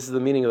 This is the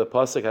meaning of the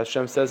pasuk.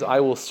 Hashem says, "I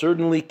will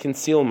certainly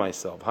conceal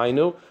myself."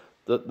 Hainu,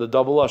 the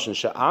double lashon.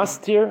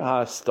 She'astir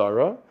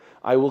ha'astara.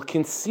 I will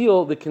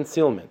conceal the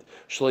concealment.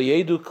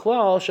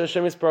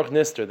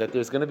 That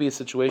there's going to be a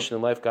situation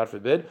in life, God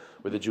forbid,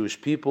 where the Jewish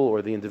people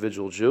or the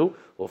individual Jew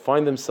will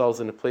find themselves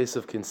in a place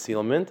of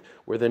concealment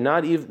where they're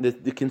not even,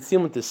 the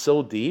concealment is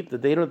so deep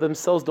that they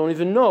themselves don't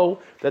even know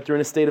that they're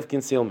in a state of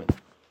concealment.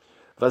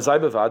 So he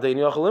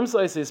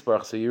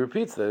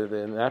repeats that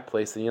in that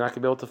place that you're not going to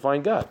be able to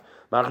find God.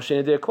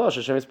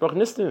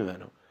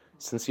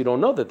 Since you don't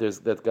know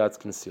that God's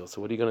concealed,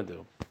 so what are you going to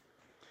do?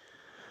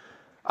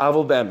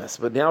 Avol bemes.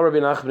 But now Rabbi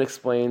Nachman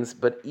explains.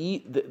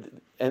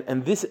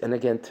 And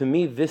again, to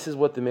me, this is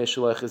what the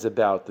Meshulach is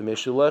about. The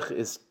Meshulach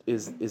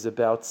is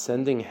about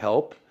sending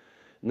help,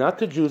 not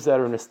to Jews that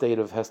are in a state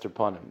of Hester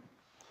Panim.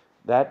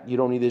 That you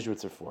don't need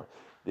Ishbitzer for.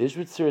 The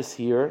Ishbitzer is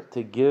here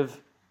to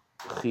give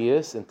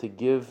chiyas and to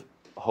give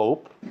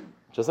hope,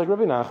 just like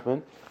Rabbi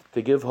Nachman,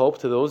 to give hope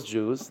to those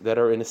Jews that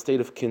are in a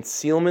state of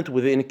concealment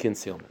within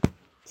concealment.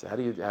 So how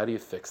do you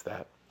fix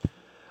that?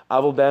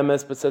 Avol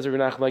bemes, but says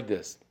Rabbi Nachman like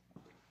this.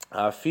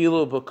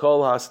 Filu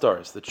b'kol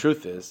ha'stars. The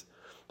truth is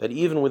that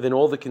even within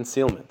all the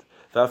concealment,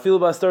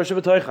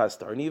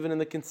 And even in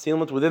the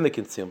concealment within the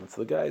concealment.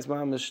 So the guy's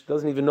mamish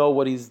doesn't even know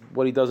what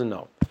he doesn't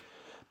know.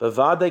 It's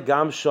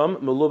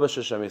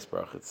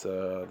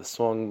the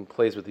song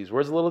plays with these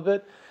words a little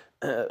bit.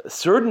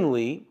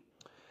 Certainly,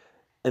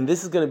 and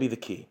this is going to be the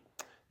key.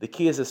 The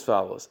key is as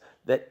follows: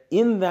 that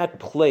in that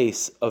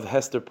place of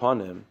Hester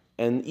Panim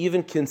and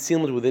even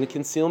concealment within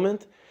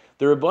concealment,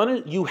 the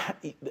Rabbanan,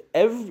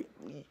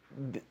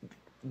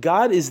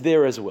 God is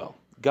there as well.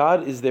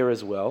 God is there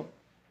as well,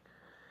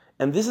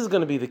 and this is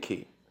going to be the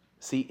key.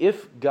 See,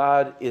 if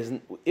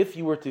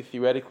you were to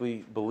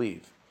theoretically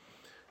believe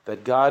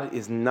that God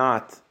is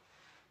not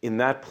in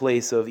that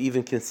place of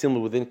even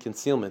concealment within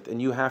concealment,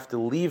 and you have to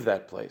leave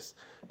that place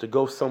to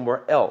go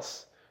somewhere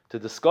else to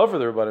discover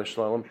the Rebbeinu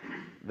Shalom,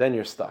 then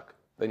you're stuck.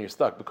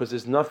 Because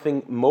there's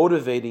nothing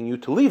motivating you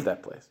to leave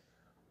that place.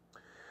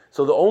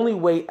 So the only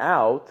way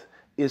out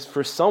is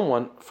for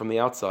someone from the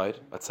outside,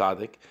 a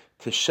tzaddik,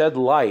 to shed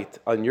light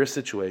on your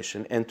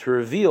situation and to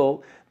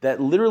reveal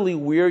that literally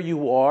where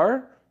you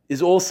are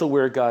is also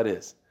where God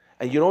is.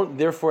 And you don't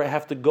therefore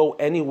have to go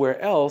anywhere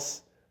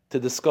else to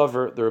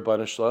discover the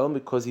Rebbeinu Shalom,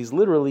 because he's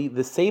literally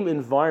the same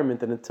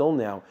environment that until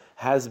now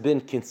has been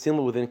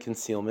concealment within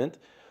concealment.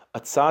 A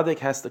tzaddik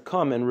has to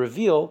come and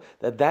reveal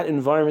that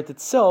environment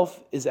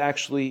itself is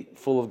actually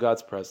full of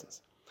God's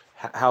presence.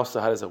 How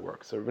does it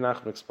work? So Rabbi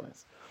Nachman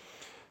explains.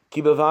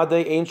 Because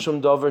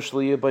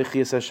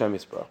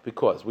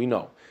we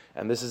know,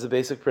 and this is a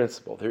basic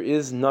principle, there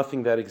is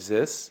nothing that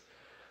exists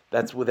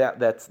that's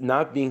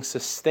not being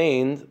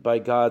sustained by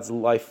God's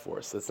life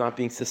force, that's not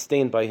being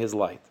sustained by His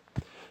light.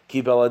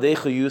 Without the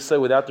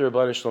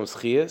Rebbeinu Shalom's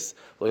chiyas,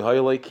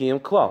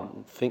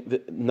 think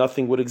that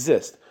nothing would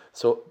exist.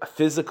 So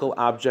physical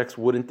objects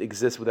wouldn't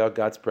exist without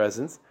God's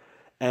presence,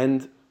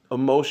 and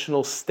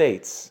emotional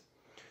states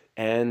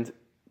and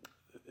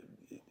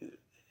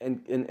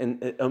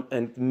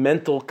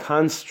mental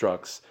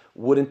constructs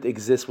wouldn't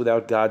exist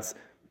without God's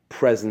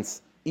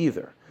presence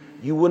either.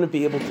 You wouldn't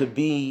be able to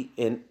be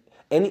in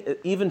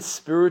even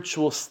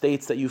spiritual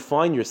states that you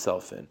find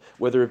yourself in,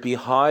 whether it be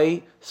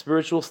high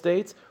spiritual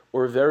states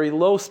or very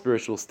low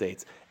spiritual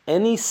states.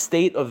 Any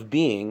state of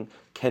being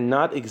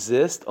cannot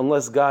exist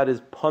unless God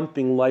is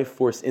pumping life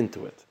force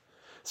into it.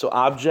 So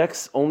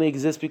objects only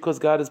exist because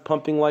God is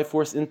pumping life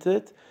force into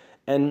it,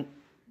 and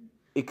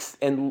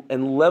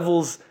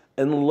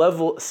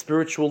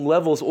spiritual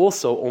levels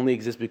also only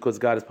exist because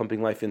God is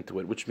pumping life into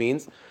it, which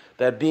means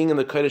that being in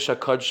the Kodesh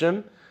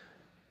HaKodshim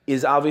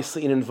is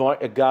obviously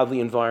a godly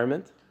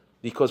environment,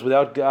 because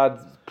without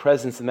God's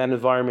presence in that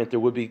environment, there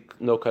would be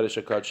no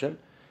Kodesh HaKodshim.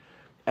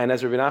 And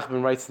as Rabbi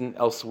Nachman writes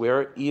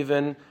elsewhere,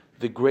 even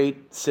the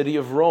great city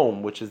of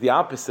Rome, which is the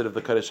opposite of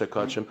the Kodesh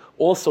HaKodshim,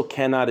 also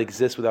cannot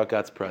exist without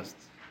God's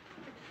presence.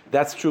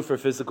 That's true for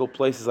physical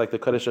places like the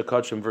Kodesh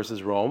HaKodshim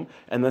versus Rome,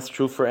 and that's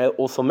true for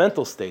also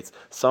mental states.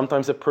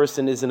 Sometimes a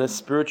person is in a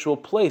spiritual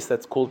place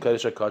that's called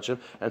Kodesh HaKodshim,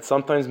 and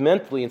sometimes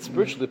mentally and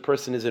spiritually the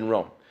person is in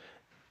Rome.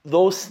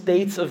 Those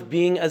states of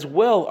being as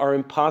well are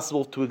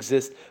impossible to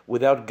exist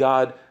without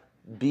God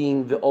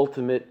being the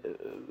ultimate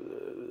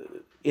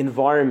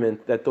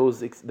environment that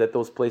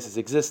those places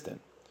exist in.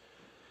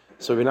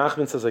 So Rabbi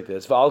Nachman says like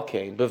this: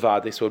 V'alkein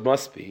bevade. So it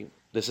must be.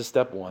 This is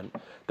step one.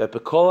 That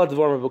b'kol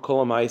advarim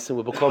b'kol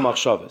ha'maisim v'b'kol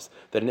machshavas.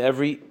 That in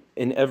every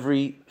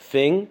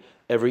thing,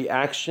 every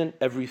action,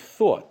 every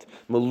thought,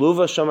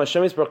 meluva sham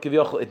Hashem yisbarach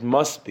kivyochel. It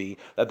must be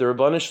that the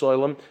Rebbeinu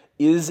Shalom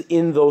is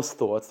in those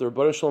thoughts. The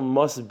Rebbeinu Shalom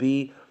must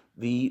be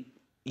the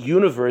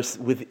universe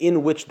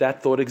within which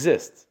that thought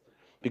exists,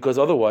 because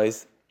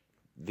otherwise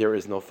there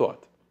is no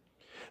thought.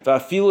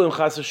 V'afilu im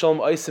chas v'shalom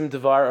oisim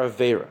devar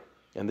avera.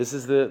 And this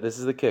is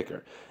the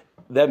kicker.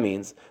 That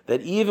means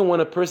that even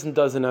when a person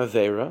does an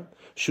avera,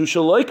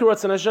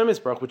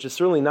 which is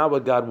certainly not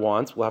what God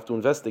wants, we'll have to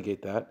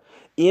investigate that.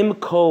 Im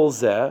kol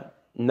zeh,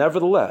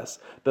 nevertheless,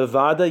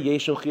 bevada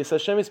yeshu chiyas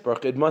Hashem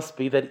yisbarach. It must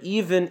be that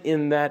even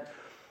in that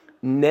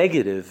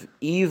negative,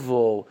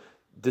 evil,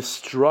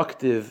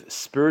 destructive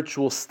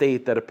spiritual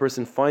state that a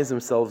person finds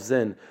themselves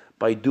in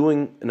by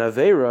doing an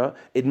avera,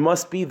 it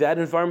must be that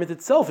environment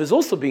itself is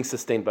also being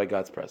sustained by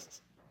God's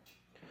presence.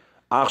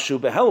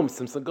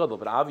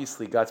 But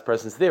obviously God's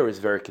presence there is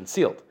very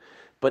concealed.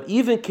 But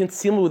even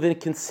concealment within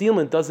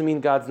concealment doesn't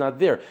mean God's not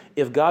there.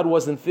 If God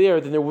wasn't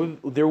there, then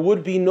there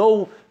would be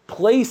no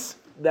place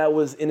that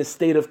was in a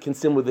state of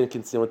concealment within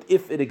concealment.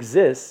 If it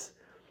exists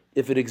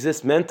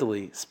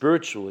mentally,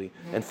 spiritually,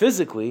 and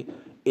physically,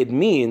 it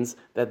means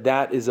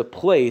that is a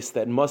place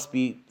that must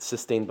be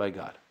sustained by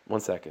God.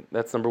 1 second.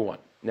 That's number one.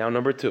 Now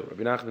number two,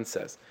 Rabbi Nachman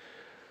says,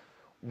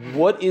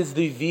 what is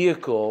the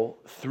vehicle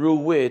through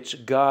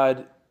which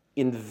God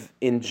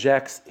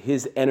injects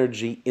His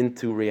energy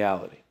into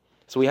reality?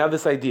 So we have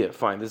this idea,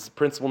 fine, this is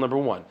principle number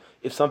one.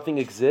 If something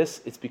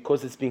exists, it's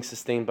because it's being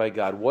sustained by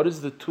God. What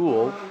is the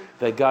tool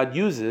that God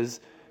uses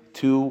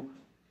to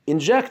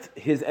inject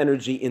His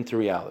energy into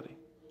reality?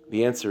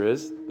 The answer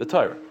is the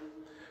Torah.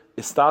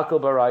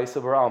 Istakel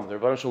baraisa baralm. The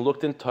Rebbeinu Shalom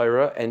looked in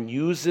Torah and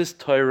uses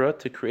Torah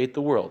to create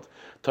the world.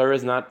 Torah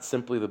is not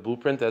simply the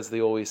blueprint, as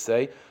they always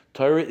say.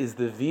 Torah is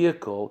the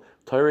vehicle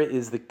Torah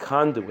is the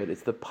conduit,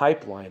 it's the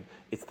pipeline,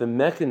 it's the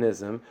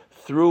mechanism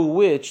through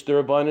which the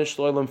Rabbeinu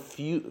Shalom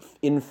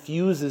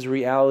infuses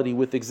reality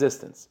with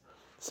existence.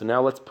 So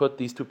now let's put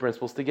these two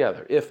principles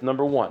together. If,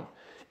 number one,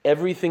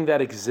 everything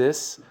that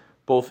exists,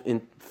 both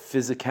in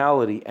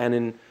physicality and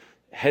in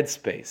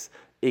headspace,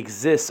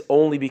 exists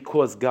only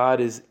because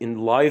God is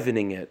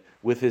enlivening it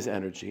with His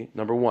energy,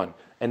 number one.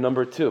 And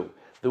number two,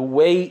 the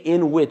way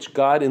in which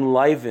God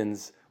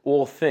enlivens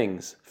all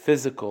things,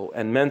 physical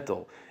and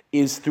mental,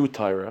 is through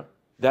Torah.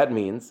 That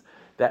means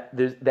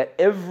that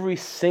every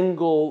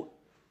single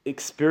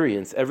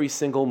experience, every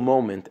single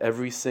moment,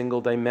 every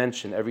single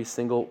dimension, every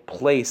single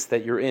place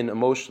that you're in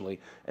emotionally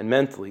and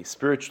mentally,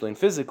 spiritually and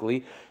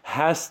physically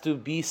has to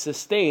be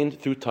sustained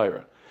through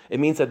Torah. It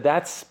means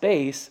that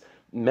space,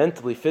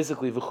 mentally,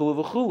 physically,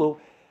 v'chulu v'chulu,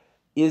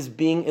 is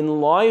being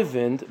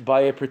enlivened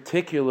by a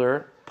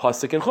particular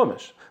pasuk in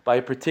Chumash, by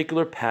a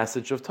particular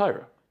passage of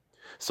Torah.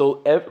 So,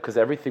 because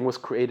everything was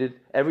created,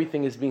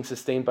 everything is being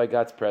sustained by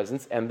God's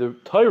presence, and the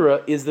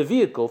Torah is the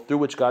vehicle through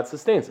which God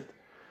sustains it.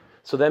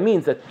 So that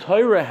means that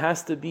Torah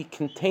has to be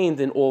contained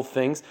in all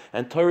things,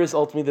 and Torah is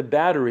ultimately the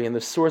battery and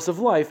the source of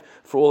life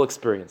for all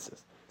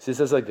experiences. So he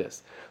says like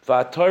this: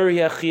 the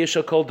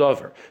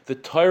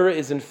Torah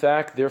is in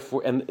fact,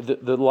 therefore, and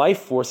the life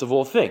force of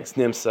all things.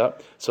 Nimsa,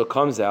 so it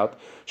comes out,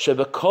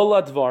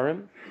 shebekol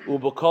advarim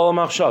ubekol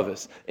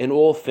machshavos, in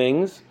all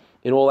things,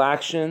 in all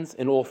actions,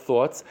 in all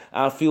thoughts,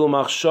 afilu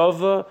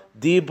machshava,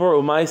 dibur,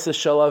 umaisa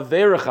shel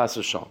avera chas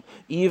v'shalom,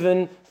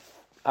 even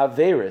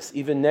averis,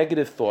 even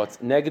negative thoughts,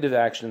 negative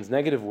actions,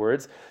 negative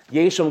words.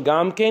 Yesham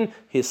gamken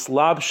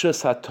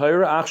hislabshus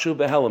haTorah achshu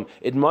behelim.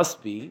 It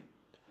must be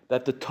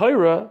that the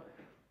Torah,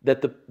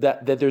 that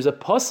there's a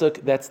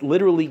pasuk that's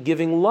literally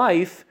giving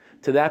life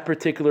to that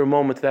particular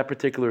moment, to that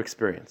particular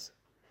experience.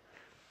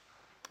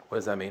 What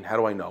does that mean? How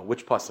do I know?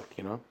 Which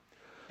pasuk,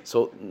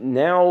 So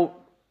now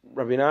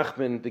Rabbi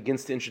Nachman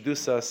begins to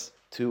introduce us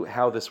to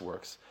how this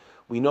works.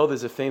 We know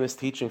there's a famous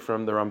teaching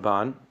from the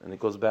Ramban, and it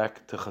goes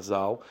back to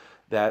Chazal,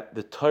 that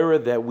the Torah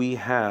that we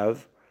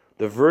have,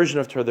 the version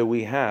of Torah that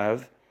we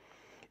have,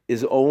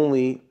 is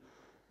only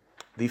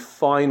the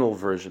final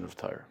version of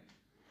Torah.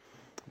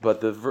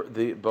 But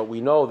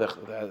we know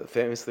that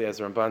famously, as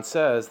the Ramban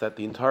says, that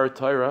the entire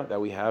Torah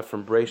that we have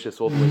from Bereshis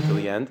all the way to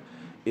the end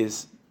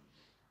is,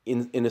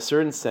 in a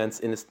certain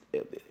sense,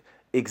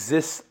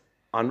 exists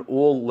on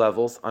all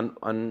levels,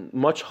 on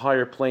much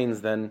higher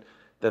planes than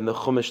the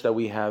Chumash that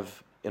we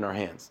have in our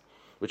hands.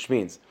 Which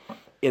means,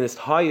 in its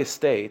highest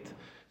state,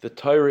 the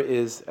Torah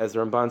is, as the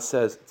Ramban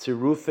says,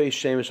 Tzirufei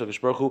Shemesh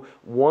HaKadosh Baruch Hu,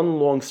 one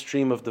long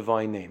stream of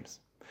divine names.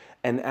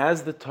 And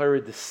as the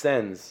Torah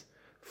descends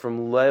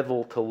from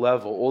level to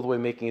level, all the way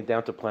making it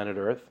down to planet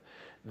Earth,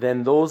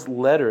 then those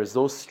letters,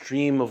 those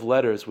stream of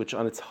letters, which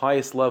on its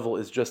highest level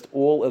is just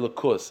all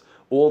Elokus,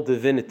 all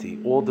divinity,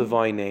 all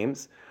divine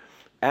names,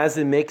 as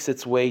it makes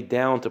its way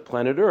down to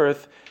planet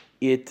Earth,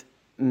 it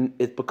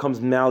becomes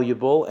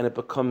malleable and it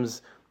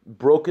becomes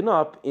broken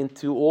up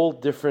into all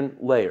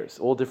different layers,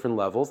 all different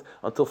levels,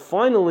 until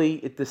finally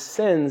it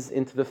descends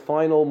into the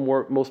final,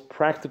 most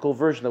practical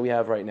version that we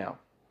have right now.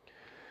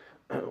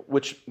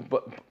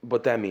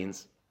 But that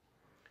means,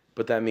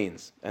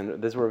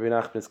 and this is where Rabbi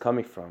Nachman is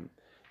coming from,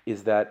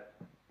 is that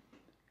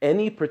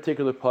any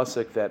particular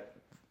pasuk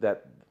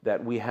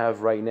that we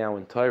have right now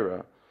in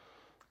Torah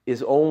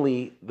is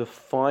only the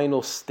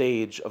final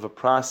stage of a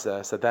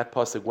process that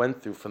pasuk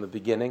went through from the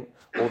beginning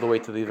all the way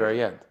to the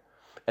very end.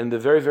 And in the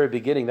very, very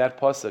beginning, that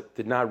pasuk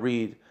did not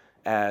read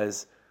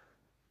as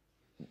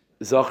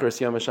Zachar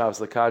Siyam Shabbos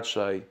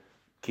Lakadshay,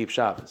 keep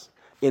Shabbos.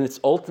 In its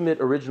ultimate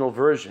original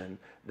version,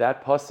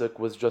 that pasuk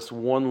was just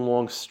one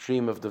long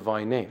stream of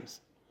divine names.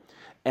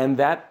 And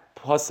that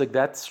pasuk,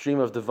 that stream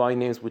of divine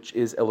names, which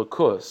is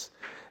Elokus,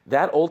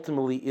 that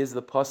ultimately is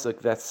the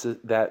pasuk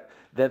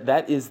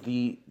that is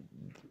the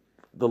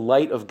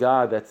light of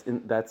God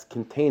that's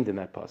contained in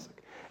that pasuk.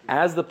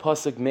 As the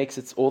pasuk makes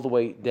it all the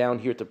way down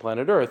here to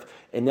planet Earth,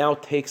 it now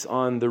takes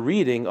on the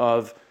reading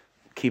of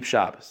Keep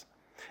Shabbos.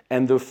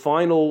 And the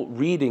final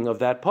reading of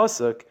that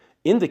pasuk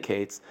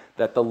indicates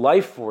that the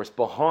life force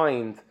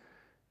behind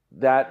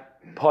that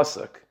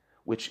pasuk,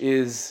 which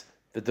is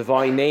the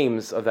divine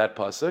names of that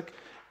pasuk,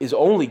 is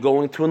only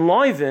going to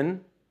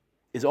enliven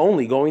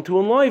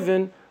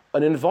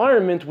an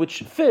environment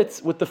which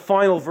fits with the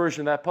final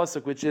version of that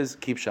pasuk, which is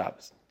Keep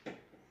Shabbos.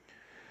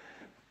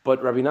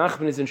 But Rabbi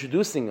Nachman is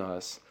introducing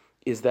us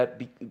is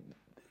that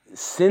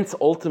since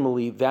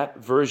ultimately that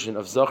version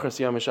of Zachar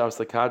Siyam Shabbos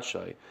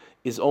Lakadshay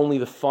is only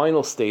the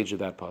final stage of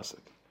that pasuk,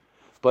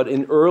 but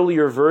in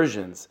earlier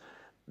versions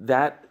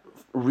that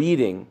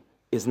reading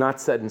is not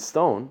set in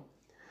stone,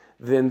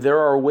 then there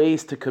are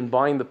ways to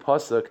combine the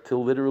pasuk to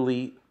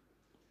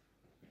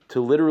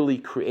literally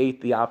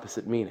create the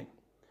opposite meaning,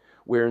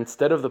 where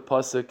instead of the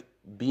pasuk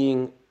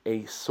being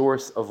a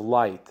source of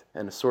light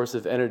and a source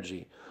of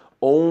energy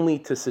only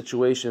to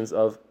situations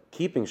of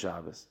keeping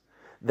Shabbos,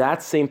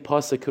 that same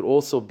pasuk could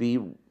also be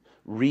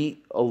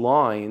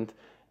realigned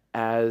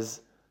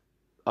as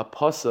a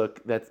pasuk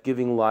that's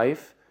giving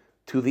life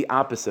to the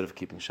opposite of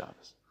keeping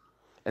Shabbos.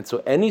 And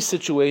so any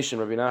situation,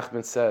 Rabbi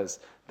Nachman says,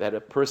 that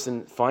a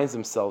person finds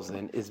themselves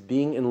in is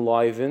being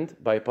enlivened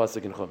by a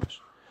pasuk in Chumash.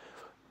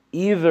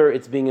 Either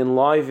it's being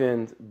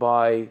enlivened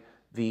by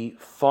the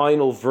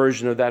final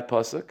version of that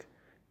pasuk,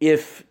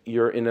 if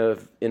you're in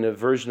a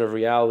version of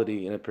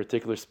reality, in a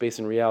particular space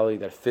in reality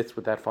that fits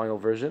with that final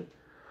version,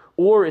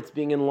 or it's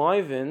being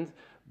enlivened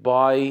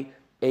by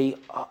a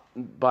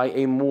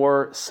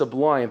more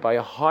sublime, by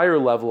a higher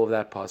level of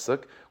that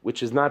pasuk,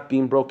 which is not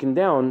being broken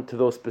down to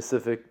those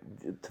specific,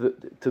 to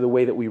the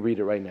way that we read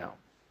it right now.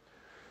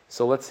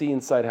 So let's see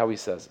inside how he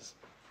says this.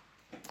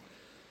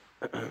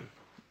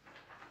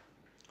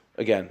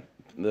 Again,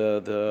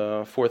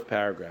 the fourth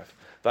paragraph.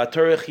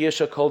 V'atorech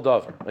yesha kol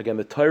davar. Again,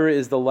 the Torah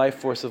is the life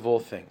force of all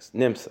things.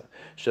 Nimsa.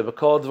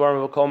 Shebekol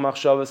dvar v'kol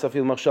machshava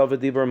safil machshava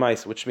dibur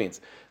ma'is, which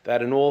means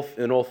that in all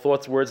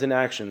thoughts, words, and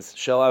actions,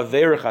 shel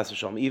averech chas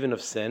v'shalom, even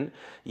of sin,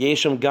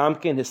 yesham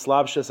gamkin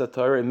hislabshas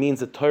Torah. It means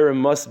the Torah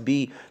must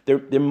be there.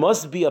 There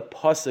must be a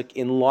pasuk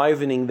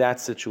enlivening that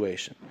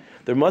situation.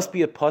 There must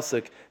be a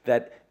pasuk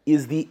that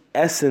is the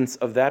essence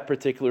of that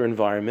particular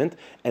environment,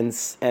 and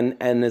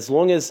as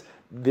long as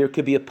there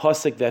could be a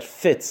pasuk that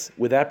fits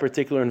with that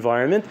particular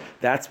environment,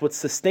 that's what's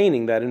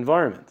sustaining that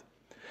environment.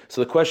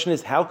 So the question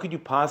is, how could you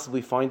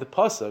possibly find a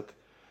pasuk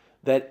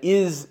that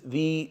is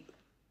the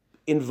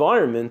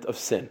environment of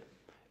sin?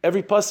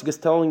 Every pasuk is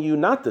telling you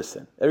not to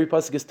sin. Every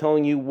pasuk is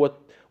telling you what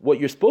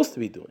you're supposed to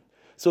be doing.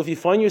 So if you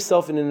find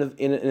yourself in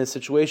a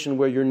situation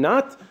where you're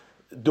not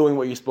doing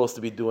what you're supposed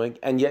to be doing,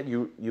 and yet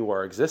you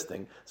are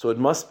existing, so it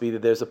must be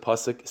that there's a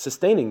pasuk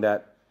sustaining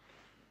that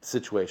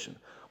situation.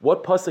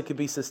 What pasuk could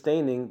be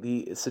sustaining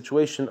the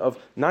situation of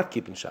not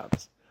keeping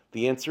Shabbos?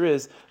 The answer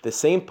is the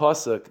same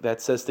pasuk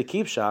that says to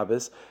keep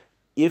Shabbos.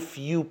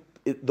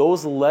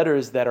 Those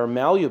letters that are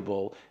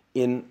malleable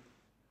in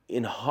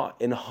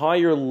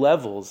higher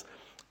levels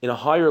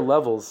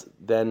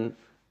than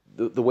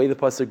the way the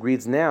pasuk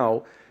reads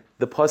now,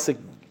 the pasuk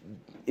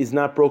is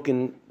not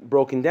broken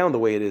down the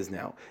way it is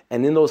now.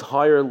 And in those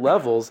higher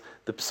levels,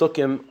 the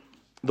psukim,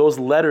 those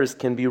letters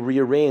can be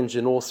rearranged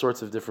in all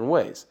sorts of different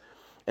ways.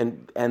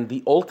 And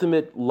the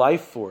ultimate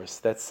life force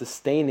that's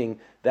sustaining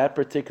that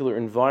particular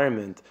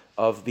environment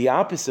of the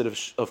opposite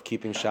of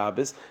keeping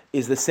Shabbos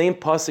is the same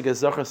pasuk as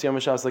Zachar Yom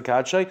Shabbos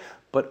L'Kadshay,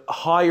 but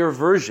higher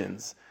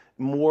versions,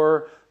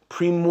 more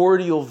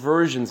primordial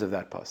versions of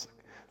that pasuk.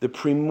 The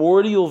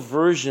primordial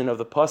version of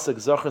the pasuk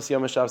Zachar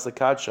Yom Shabbos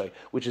L'Kadshay,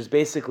 which is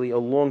basically a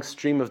long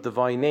stream of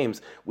divine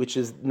names, which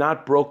is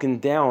not broken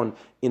down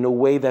in a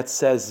way that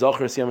says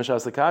Zachar Yom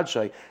Shabbos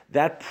L'Kadshay.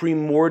 That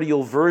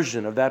primordial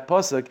version of that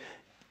pasuk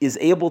is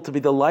able to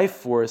be the life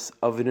force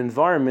of an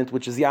environment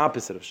which is the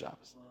opposite of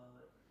Shabbos.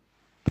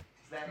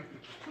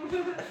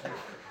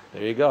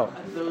 There you go.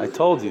 I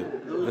told you.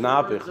 Those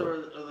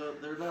words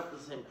they're not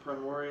the same,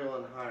 primordial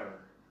and higher.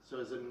 So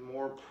is it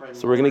more primordial?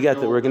 So we're going to get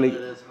that. We're going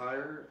to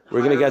higher. We're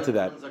going to get to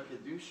that.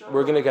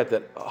 We're going to get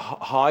that.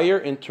 Higher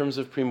in terms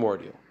of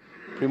primordial,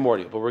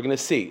 but we're going to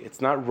see. It's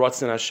not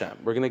Ratzon Hashem.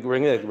 We're going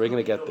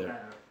to get there.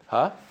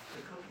 Huh?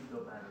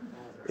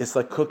 It's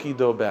like cookie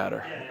dough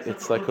batter.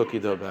 It's like cookie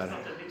dough batter.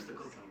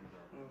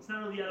 It's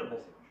not really edible.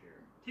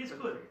 Tastes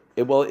good.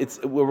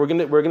 We're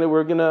gonna.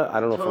 I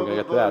don't know if we're gonna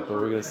get to that, but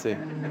we're gonna see.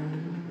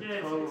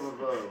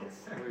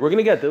 We're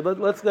gonna get there.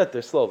 Let's get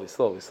there slowly.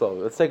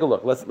 Let's take a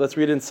look. Let's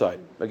read inside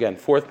again.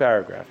 Fourth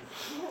paragraph.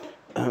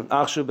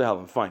 Achshu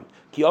behelim. Fine.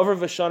 Ki over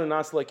v'shana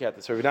nas like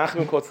heter. So Rabbi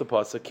Nachman quotes the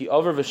pasuk. Ki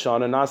over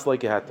v'shana nas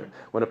like heter.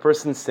 When a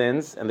person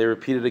sins and they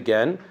repeat it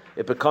again,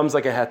 it becomes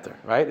like a heter,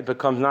 right? It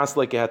becomes nas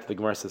like a heter. The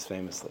Gemara says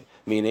famously,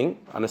 meaning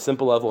on a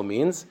simple level, it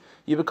means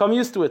you become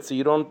used to it, so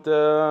you don't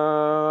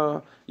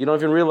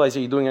even realize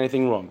that you're doing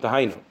anything wrong.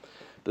 Tahainu.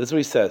 But this is what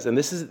he says, and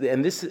this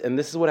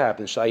is what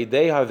happens.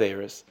 Sha'idei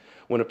haveris,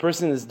 when a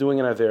person is doing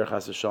an aver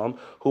chas v'shalom,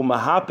 hu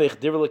mahapech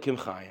divrei l'kim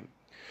chayim,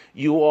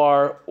 you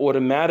are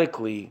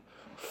automatically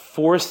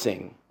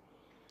forcing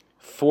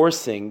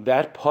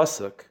that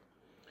pasuk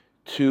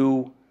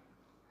to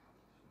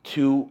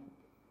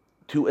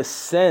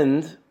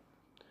ascend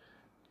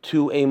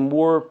to a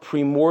more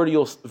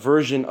primordial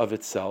version of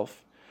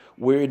itself,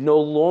 where it no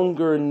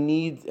longer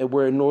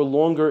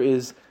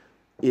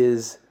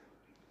is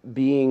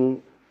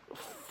being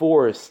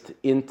forced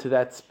into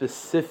that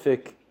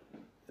specific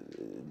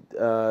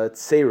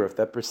tseruf,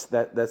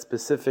 that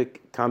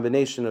specific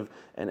combination of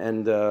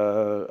and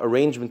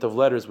arrangement of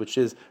letters, which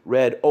is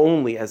read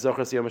only as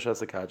Zachar Yom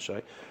Shabbos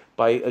L'Kadshay,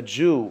 by a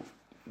Jew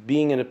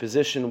being in a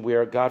position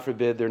where, God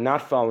forbid, they're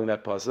not following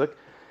that pasuk.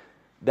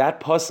 That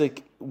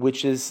pasuk,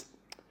 which is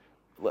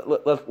let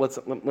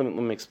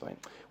me explain.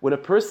 When a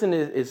person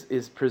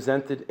is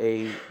presented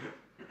a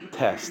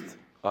test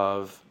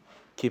of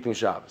keeping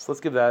Shabbos, let's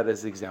give that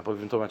as the example.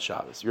 We've been talking about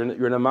Shabbos. You're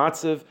in a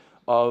matzav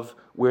of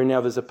where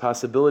now there's a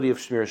possibility of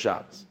Shmir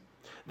Shabbos.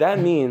 That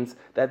means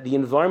that the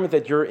environment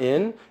that you're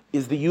in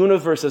is the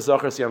universe of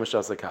Zachar Yom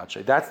Shabbos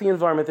L'Kadshay. That's the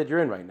environment that you're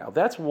in right now.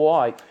 That's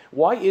why.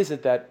 Why is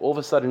it that all of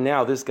a sudden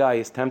now this guy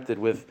is tempted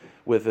with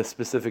a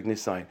specific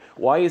nisayin?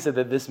 Why is it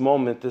that this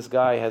moment this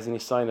guy has a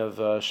nisayin of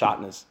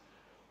shatnez?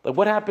 Like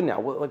what happened now?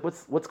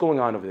 What's going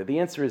on over there? The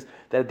answer is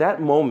that at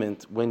that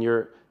moment when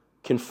you're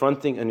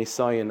confronting a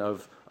nisayon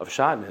of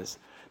shatnez,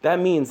 that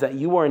means that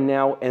you are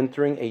now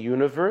entering a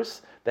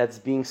universe that's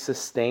being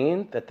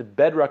sustained, that the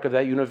bedrock of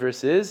that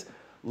universe is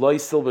loy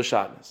sil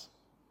b'shatnez.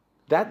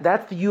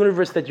 That's the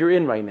universe that you're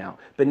in right now.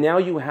 But now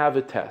you have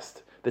a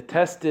test. The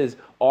test is,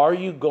 are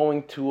you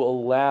going to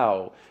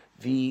allow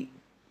the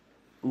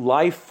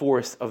life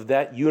force of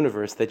that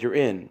universe that you're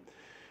in,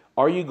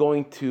 are you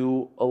going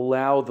to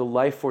allow the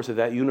life force of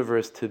that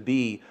universe to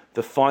be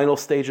the final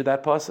stage of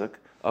that pasuk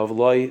of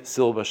loy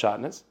sil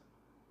b'shatnez?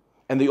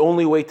 And the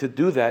only way to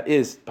do that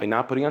is by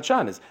not putting on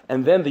shatnez.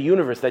 And then the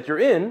universe that you're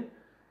in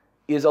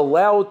is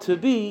allowed to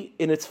be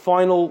in its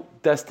final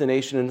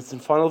destination, in its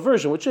final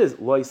version, which is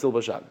loy sil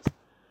b'shatnez.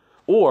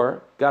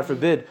 Or, God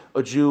forbid,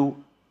 a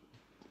Jew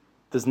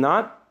does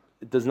not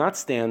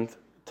stand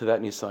to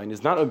that nisayon,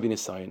 is not a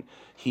nisayon.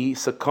 He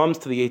succumbs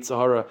to the Yetzer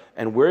Hara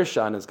and wears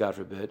shatnez, God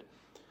forbid.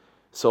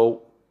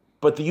 So,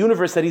 but the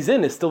universe that he's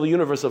in is still the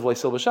universe of loy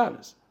sil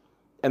b'shatnez.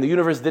 And the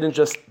universe didn't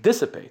just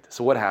dissipate.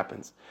 So what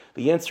happens?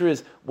 The answer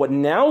is, what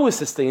now is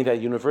sustaining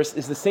that universe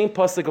is the same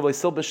pasuk of loy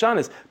sil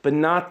b'shatnez, but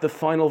not the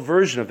final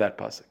version of that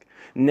pasuk.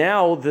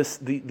 Now the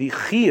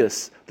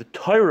chiyus, the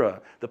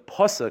Torah, the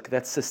pasuk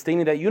that's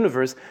sustaining that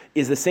universe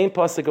is the same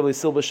pasuk of loy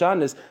sil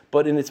b'shatnez,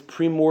 but in its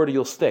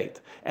primordial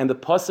state. And the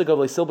pasuk of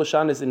loy sil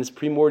b'shatnez in its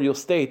primordial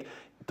state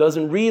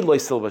doesn't read loy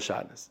sil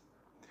b'shatnez.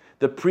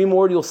 The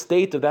primordial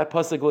state of that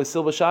pasuk of loy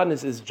sil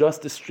b'shatnez is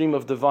just a stream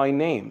of divine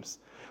names,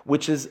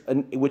 which is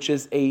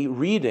a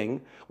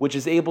reading which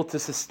is able to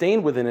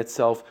sustain within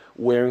itself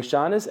wearing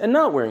shatnez and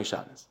not wearing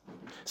shatnez.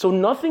 So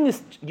nothing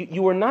is,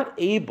 you are not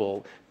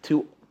able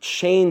to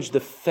change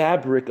the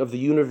fabric of the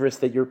universe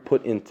that you're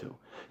put into.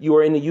 You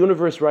are in a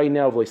universe right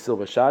now of loy sil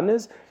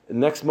b'shatnez. The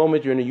next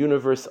moment you're in a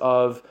universe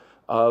of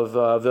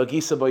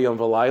v'agisa b'yom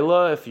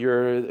v'layla,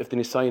 if the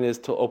nisayon is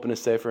to open a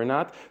sefer or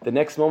not. The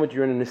next moment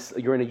you're in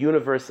a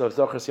universe of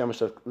zachar siyam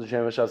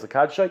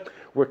shaz.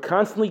 We're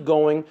constantly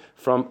going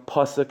from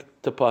pasuk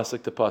to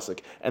pasuk to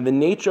pasuk, and the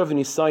nature of the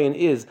nisayon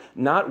is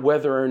not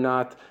whether or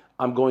not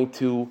I'm going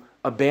to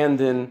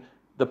abandon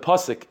the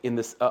pasuk in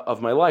this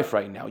of my life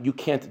right now. You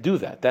can't do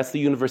that. That's the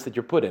universe that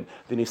you're put in.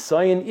 The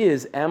nisayon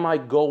is, am I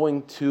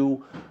going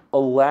to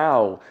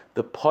allow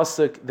the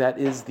pasuk that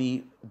is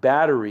the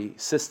battery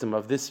system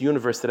of this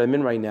universe that I'm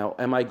in right now,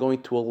 am I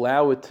going to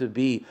allow it to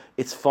be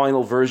its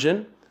final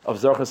version of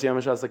Zarchas Yam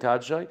Shas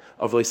L'Kadshai,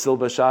 of loy sil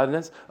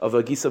b'shatnez, of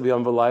Agisa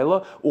B'yom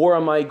V'layla, or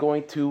am I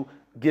going to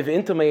give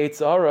into my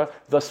Yetzer Hara,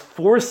 thus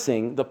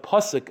forcing the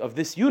pasuk of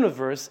this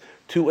universe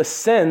to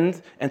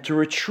ascend and to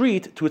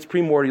retreat to its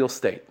primordial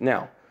state?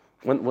 Now,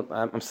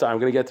 I'm sorry, I'm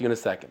going to get to you in a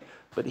second,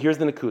 but here's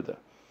the Nakuda.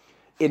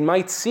 It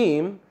might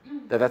seem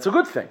that that's a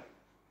good thing.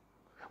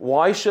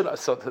 Why should I?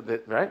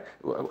 Right?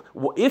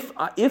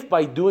 If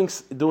by doing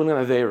an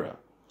avera,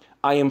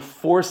 I am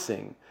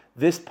forcing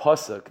this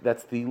pasuk,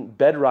 that's the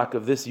bedrock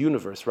of this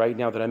universe right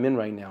now that I'm in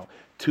right now,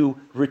 to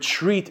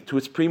retreat to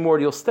its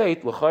primordial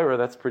state, l'chayra,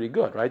 that's pretty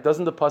good, right?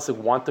 Doesn't the pasuk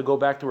want to go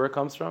back to where it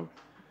comes from?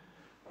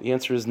 The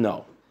answer is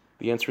no.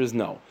 The answer is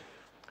no.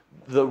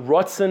 The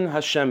Ratzon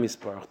Hashem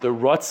Yisparach, the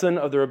Ratzon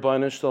of the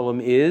Rabbeinu Shalom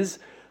is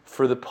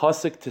for the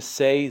pasuk to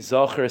say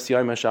Zachar es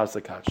Yom Hashavs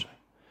L'Kadshai.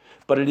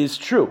 But it is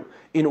true.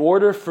 In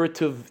order for it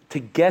to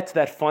get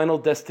that final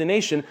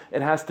destination,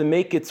 it has to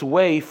make its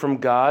way from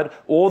God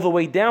all the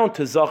way down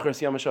to Zachar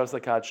es Yom Hashavs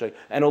L'Kadshai.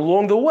 And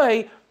along the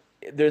way,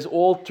 there's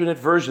alternate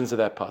versions of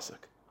that pasuk.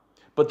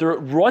 But the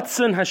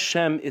Ratzon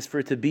Hashem is for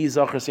it to be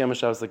Zachar es Yom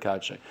Hashavs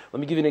L'Kadshai. Let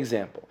me give you an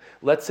example.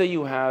 Let's say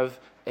you have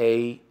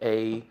a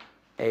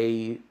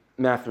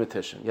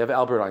mathematician. You have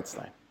Albert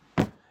Einstein.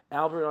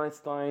 Albert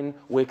Einstein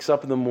wakes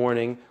up in the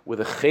morning with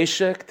a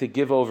cheshek to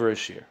give over a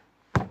shir.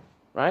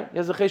 Right? He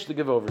has a cheshek to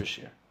give over a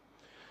shir.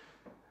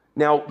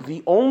 Now,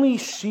 the only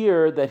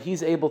shir that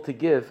he's able to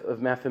give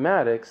of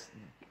mathematics,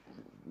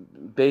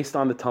 based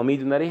on the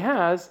Talmidim that he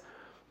has,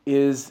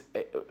 is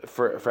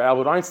for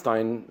Albert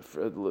Einstein,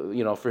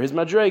 for his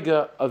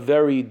madrega, a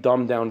very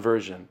dumbed down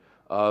version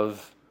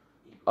of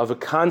a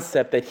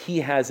concept that he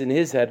has in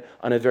his head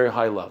on a very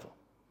high level.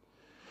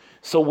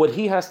 So what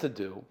he has to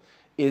do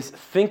is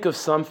think of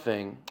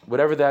something,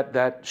 whatever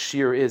that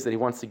shir is that he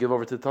wants to give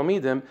over to the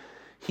Talmidim,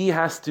 he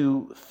has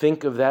to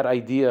think of that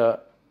idea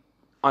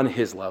on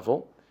his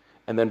level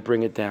and then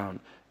bring it down.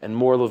 And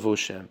more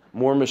levushim,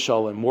 more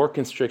mishalim, more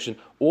constriction,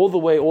 all the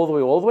way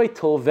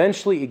till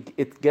eventually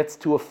it gets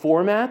to a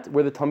format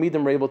where the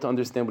Talmidim are able to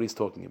understand what he's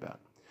talking about.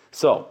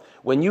 So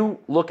when you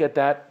look at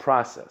that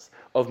process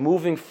of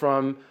moving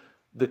from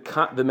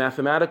the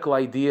mathematical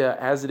idea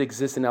as it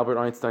exists in Albert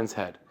Einstein's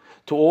head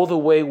to all the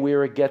way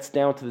where it gets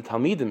down to the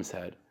Talmidim's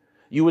head,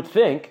 you would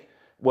think,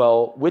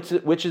 well,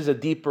 which is a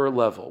deeper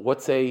level?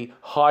 What's a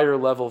higher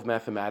level of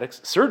mathematics?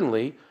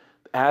 Certainly,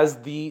 as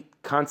the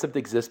concept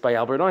exists by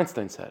Albert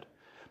Einstein's head.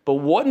 But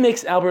what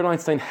makes Albert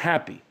Einstein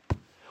happy?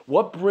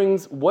 What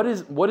is the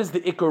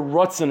Ikar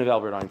Ratzon of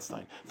Albert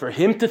Einstein? For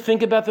him to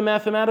think about the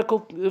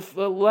mathematical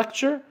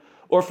lecture,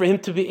 or for him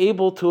to be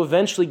able to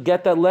eventually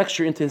get that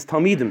lecture into his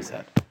Talmidim's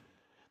head?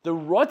 The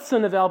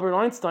Ratzon of Albert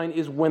Einstein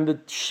is when the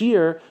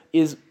shear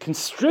is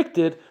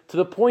constricted to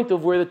the point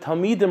of where the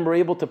Talmidim are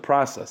able to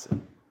process it.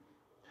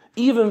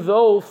 Even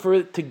though for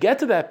it to get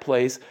to that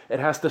place, it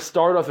has to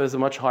start off as a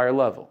much higher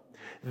level.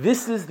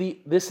 This is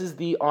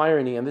the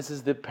irony and this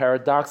is the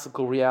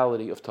paradoxical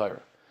reality of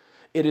Torah.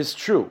 It is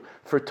true,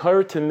 for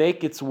Torah to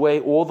make its way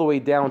all the way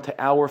down to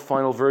our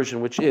final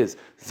version, which is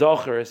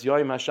Zocher es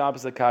Yoim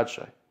HaShabbos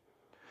HaKadshay,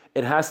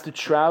 it has to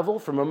travel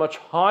from a much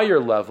higher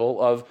level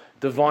of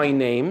divine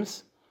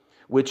names,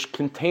 which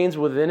contains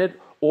within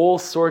it all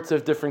sorts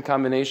of different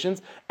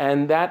combinations,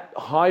 and that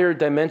higher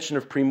dimension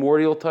of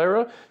primordial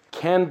Torah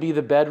can be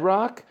the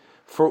bedrock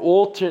for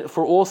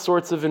all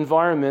sorts of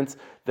environments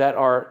that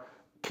are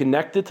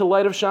connected to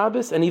light of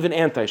Shabbos and even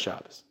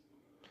anti-Shabbos.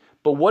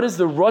 But what is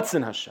the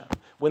Ratzon Hashem?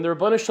 When the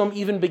Rebbeinu Shalom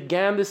even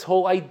began this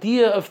whole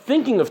idea of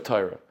thinking of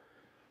Torah,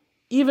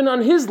 even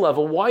on his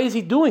level, why is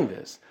he doing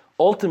this?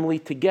 Ultimately,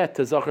 to get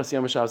to Zachar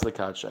Siyam Shabbos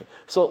L'Kadshay.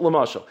 So,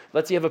 Lamashal,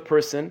 let's say you have a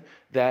person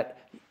that,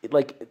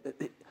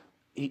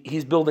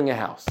 he's building a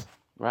house,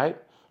 right?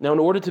 Now, in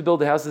order to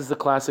build a house, this is a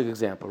classic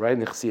example, right? In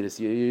the Chassidus,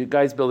 you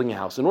guys building a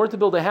house. In order to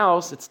build a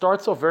house, it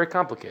starts off very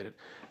complicated.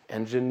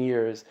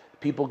 Engineers,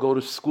 people go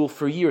to school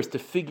for years to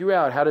figure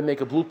out how to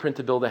make a blueprint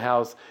to build a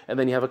house, and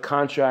then you have a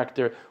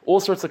contractor, all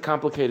sorts of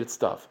complicated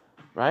stuff,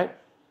 right?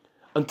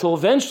 Until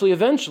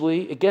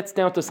eventually, it gets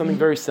down to something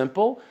very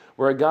simple,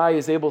 where a guy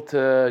is able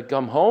to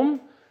come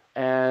home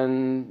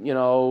and,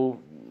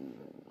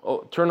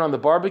 turn on the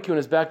barbecue in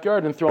his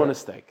backyard and throw in a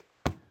steak.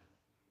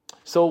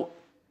 So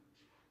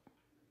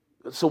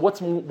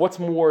what's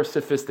more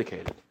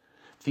sophisticated?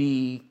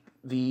 The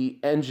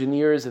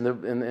engineers and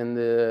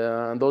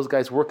those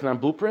guys working on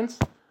blueprints,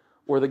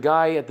 or the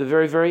guy at the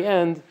very, very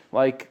end,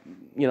 I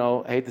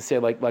hate to say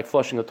it, like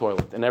flushing a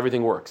toilet and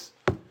everything works.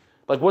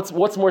 Like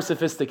what's more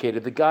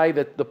sophisticated? The guy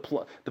the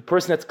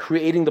person that's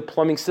creating the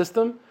plumbing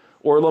system,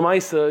 or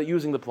Lamaisa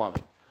using the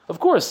plumbing? Of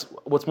course,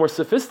 what's more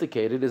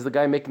sophisticated is the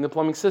guy making the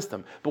plumbing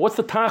system. But what's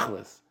the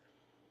tachlis?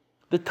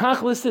 The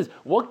tachlis is,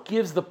 what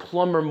gives the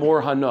plumber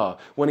more hana?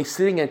 When he's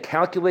sitting and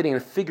calculating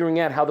and figuring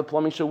out how the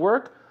plumbing should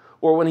work?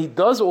 Or when he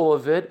does all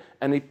of it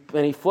and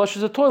he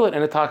flushes a toilet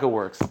and the taka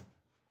works?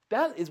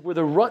 That is where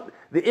the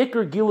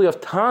Iker Gili of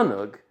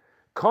Tanug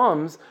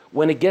comes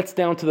when it gets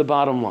down to the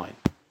bottom line.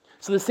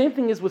 So the same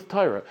thing is with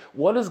Torah.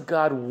 What does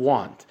God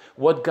want?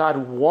 What God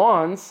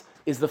wants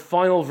is the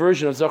final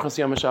version of Zachar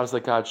Siyam Shabbos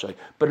L'Kadshay.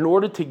 But in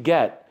order to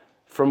get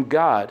from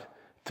God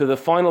to the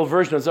final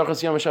version of Zachar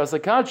Siyam Shabbos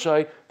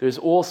L'Kadshay, there's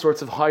all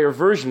sorts of higher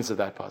versions of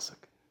that pasuk.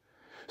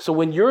 So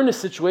when you're in a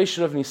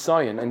situation of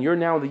Nisayan and you're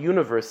now in the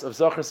universe of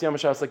Zachar Siyam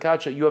Shabbos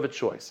L'Kadshay, you have a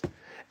choice.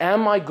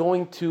 Am I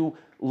going to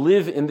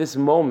live in this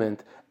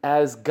moment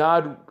as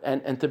God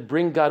and to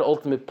bring God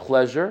ultimate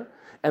pleasure?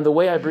 And the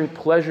way I bring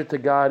pleasure to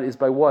God is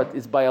by what?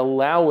 Is by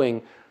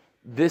allowing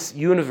this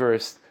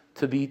universe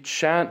to be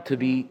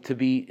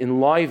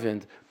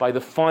enlivened by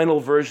the final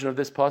version of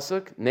this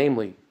pasuk,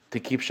 namely to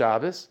keep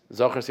Shabbos,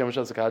 Zachar Siyam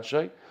Shabbos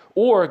L'Kadshay,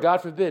 or God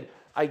forbid,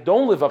 I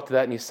don't live up to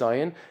that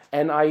Nisayan,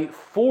 and I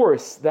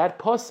force that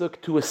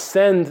pasuk to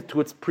ascend to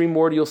its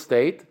primordial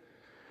state.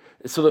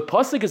 So the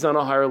pasuk is on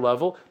a higher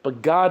level,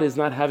 but God is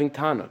not having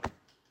tanuk.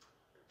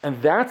 And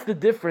that's the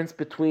difference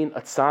between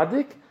a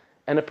tzaddik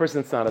and a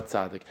person that's not a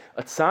tzaddik.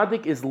 A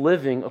tzaddik is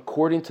living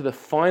according to the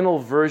final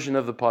version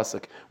of the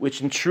pasuk,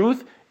 which in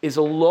truth is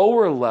a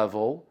lower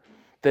level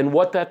than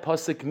what that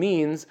pasuk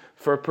means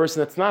for a person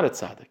that's not a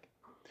tzaddik.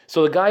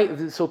 So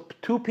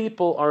two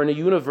people are in a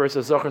universe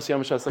of Zachar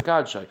Siyam Shabbos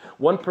L'Kadshay.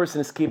 One person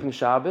is keeping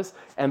Shabbos,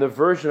 and the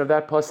version of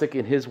that pasuk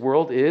in his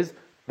world is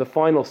the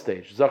final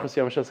stage, Zachar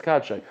Siyam Shabbos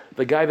L'Kadshay.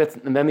 The guy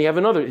and then they have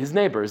another, his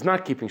neighbor is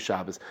not keeping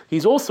Shabbos.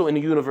 He's also in a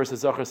universe of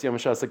Zachar Siyam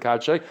Shabbos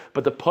L'Kadshay,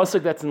 but the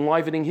pasuk that's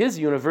enlivening his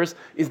universe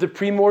is the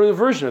primordial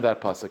version of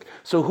that pasuk.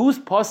 So whose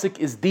pasuk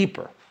is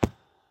deeper?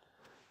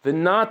 The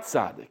not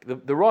tzaddik,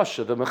 the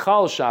Rasha, the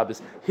Mechal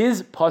Shabbos,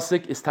 his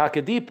pasuk is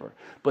taka deeper.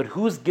 But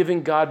who's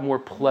giving God more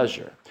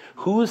pleasure?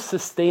 Who's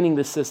sustaining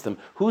the system?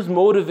 Who's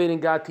motivating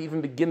God to even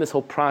begin this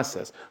whole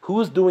process?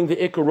 Who's doing the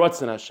Iker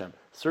Ratzon Hashem?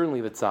 Certainly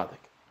the tzaddik.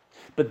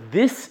 But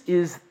this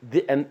is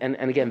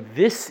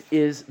this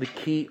is the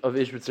key of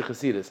Ishbitzer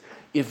Chassidus.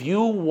 If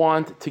you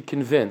want to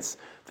convince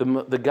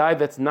the guy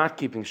that's not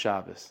keeping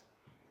Shabbos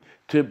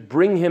to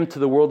bring him to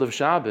the world of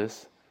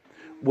Shabbos,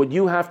 what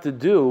you have to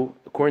do,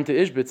 according to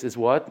Ishbitz, is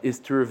what? Is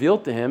to reveal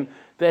to him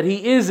that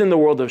he is in the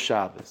world of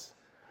Shabbos.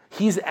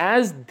 He's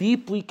as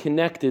deeply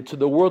connected to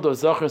the world of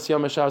Zachar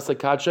Siyam Shabbos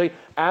L'Kadshay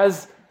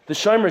as the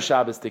Shomer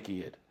Shabbos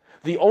Tikiyid.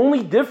 The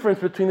only difference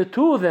between the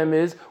two of them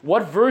is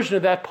what version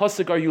of that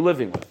pasuk are you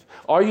living with?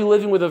 Are you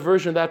living with a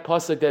version of that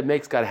pasuk that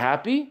makes God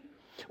happy?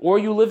 Or are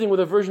you living with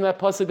a version of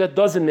that pasuk that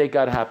doesn't make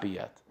God happy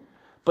yet?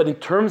 But in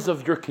terms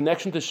of your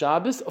connection to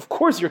Shabbos, of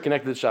course you're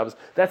connected to Shabbos.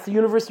 That's the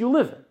universe you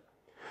live in.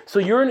 So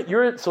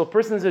so a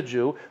person is a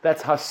Jew,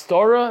 that's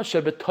hastara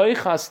shebetoich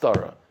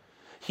hastara.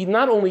 He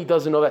not only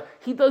doesn't know that,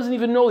 he doesn't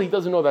even know he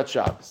doesn't know about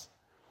Shabbos.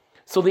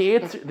 So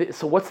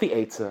what's the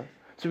Eitzah?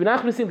 So Rabbi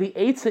Nachman is saying the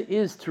Eitzah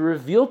is to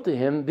reveal to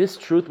him this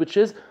truth, which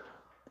is,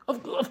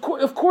 of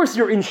course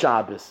you're in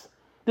Shabbos.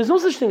 There's no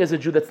such thing as a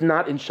Jew that's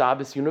not in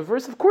Shabbos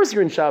universe. Of course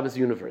you're in Shabbos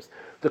universe.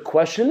 The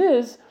question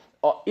is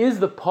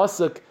the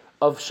pasuk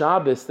of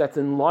Shabbos that's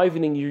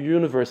enlivening your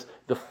universe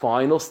the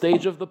final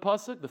stage of the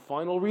pasuk, the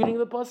final reading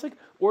of the pasuk,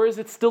 or is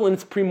it still in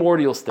its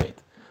primordial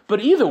state?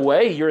 But either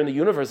way, you're in the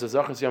universe of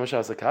Zachas Yom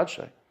Shas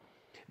HaKadshay.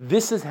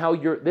 This is how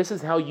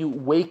you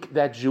wake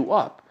that Jew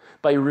up,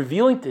 by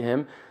revealing to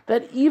him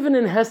that even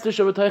in Hester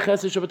Shabbatai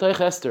Chester Shabbatai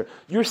Chester,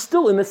 you're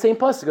still in the same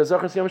pasuk as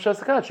Zachas Yom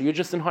Shas HaKadshay. You're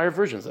just in higher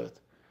versions of it.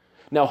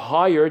 Now,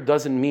 higher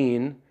doesn't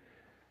mean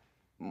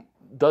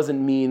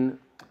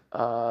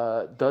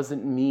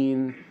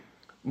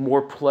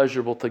more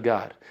pleasurable to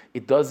God.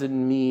 It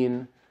doesn't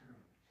mean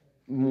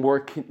more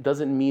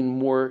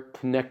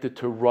connected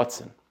to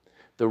Ratzon.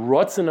 The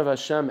Ratzon of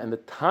Hashem and the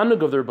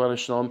Tanug of the Rebbeinu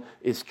Shalom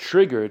is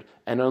triggered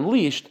and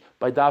unleashed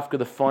by Dafka,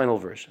 the final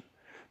version.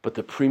 But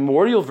the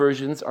primordial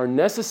versions are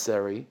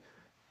necessary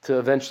to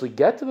eventually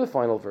get to the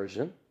final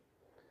version,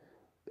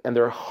 and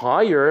they're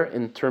higher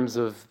in terms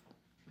of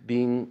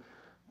being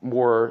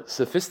more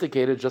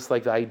sophisticated, just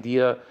like the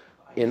idea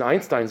in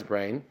Einstein's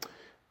brain,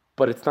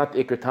 but it's not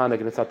the Iker Tanug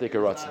and it's not the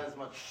Iker Ratzon. It's not as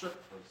much shutfus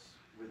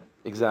with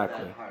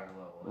Exactly. that higher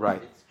level.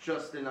 Right. It's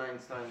just in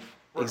Einstein's.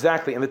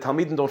 Exactly, and the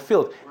Talmidim don't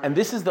feel it. And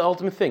this is the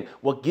ultimate thing.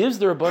 What gives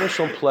the Rebbeinu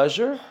Shalom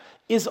pleasure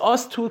is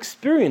us to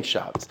experience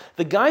Shabbos.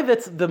 The guy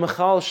that's the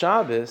Mechal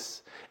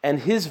Shabbos, and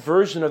his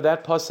version of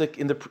that pasuk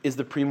is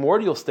the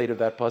primordial state of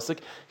that pasuk,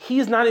 he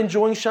is not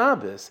enjoying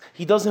Shabbos.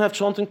 He doesn't have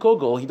Chont and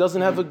Kogel. He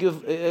doesn't have a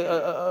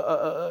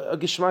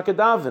Geshmak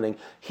davening.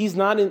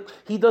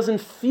 He doesn't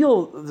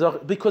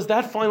feel, because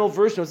that final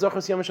version of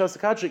Zachas Yom Shas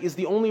HaKadshay is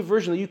the only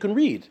version that you can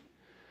read.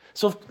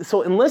 So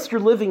unless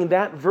you're living in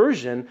that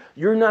version,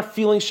 you're not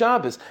feeling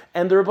Shabbos.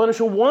 And the Rebbeinu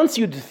Shalom wants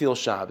you to feel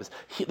Shabbos.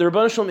 The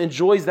Rebbeinu Shalom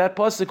enjoys that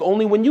pasuk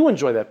only when you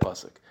enjoy that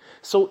pasuk.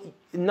 So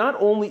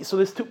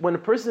there's when a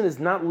person is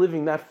not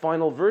living that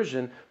final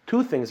version,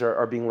 two things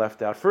are being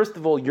left out. First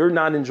of all, you're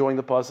not enjoying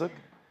the pasuk,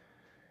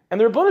 and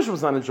the Rebbeinu Shalom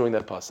is not enjoying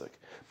that pasuk.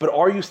 But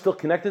are you still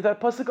connected to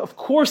that pasuk? Of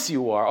course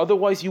you are.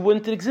 Otherwise, you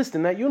wouldn't exist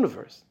in that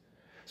universe.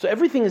 So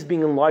everything is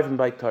being enlivened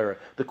by Torah.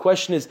 The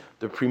question is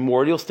the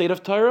primordial state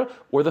of Torah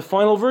or the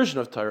final version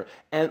of Torah.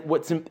 And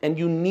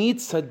you need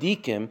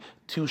tzaddikim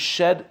to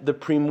shed the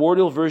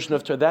primordial version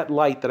of Torah, that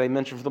light that I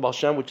mentioned from the Baal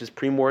Shem, which is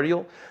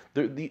primordial.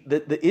 The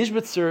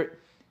Ishbitzer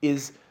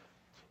is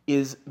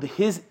his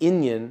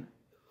inyan.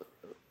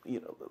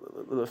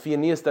 The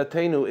Fianias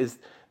Datenu is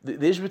the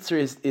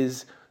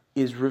Ishbitzer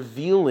is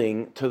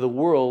revealing to the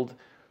world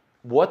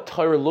what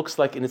Torah looks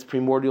like in its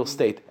primordial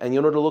state. And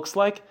you know what it looks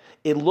like?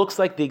 It looks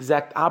like the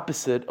exact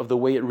opposite of the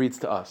way it reads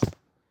to us.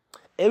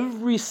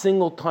 Every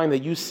single time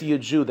that you see a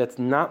Jew that's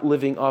not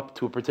living up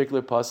to a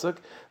particular pasuk,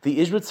 the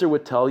Ishbitzer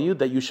would tell you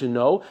that you should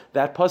know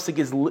that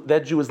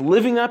that Jew is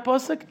living that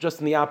pasuk just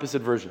in the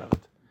opposite version of it.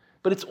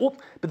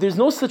 But there's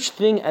no such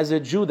thing as a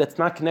Jew that's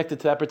not connected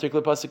to that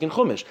particular pasuk in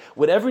Chumash.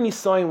 Whatever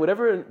Nisayin,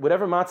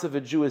 whatever matzav a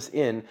Jew is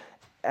in,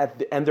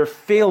 and they're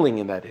failing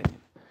in that in,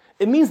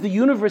 it means the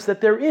universe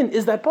that they're in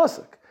is that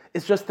pasuk.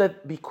 It's just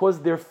that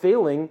because they're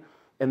failing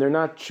and they're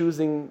not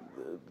choosing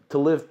to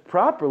live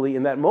properly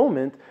in that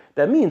moment,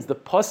 that means the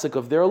pasuk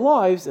of their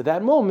lives at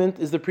that moment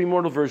is the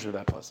primordial version of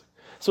that pasuk.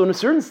 So in a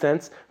certain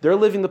sense, they're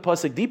living the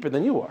pasuk deeper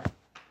than you are,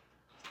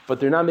 but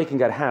they're not making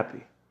God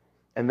happy.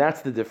 And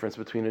that's the difference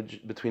between a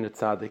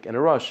tzaddik and a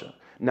rasha.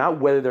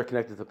 Not whether they're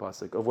connected to the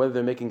pasuk, or whether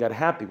they're making God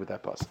happy with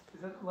that pasuk.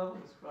 Is that the level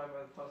described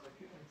by the pasuk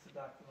in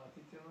Tzedakah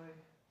Matitile?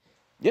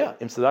 Yeah,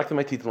 im tzedakta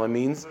ma'titla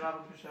means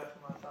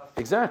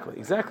exactly,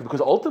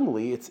 because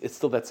ultimately it's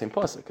still that same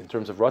pasuk in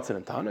terms of Ratzon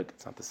and Tanuk.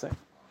 It's not the same.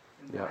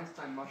 In the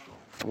Einstein mushal.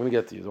 I'm going to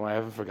get to you. I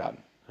haven't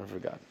forgotten. In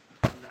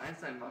the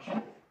Einstein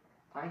mushal,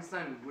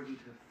 Einstein wouldn't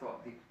have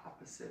thought the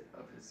opposite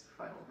of his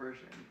final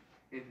version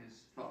in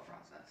his thought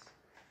process.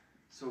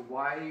 So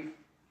why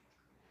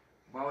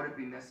would it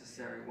be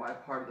necessary? Why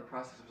part of the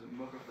process of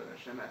the Mukhrach that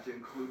Hashem had to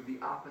include the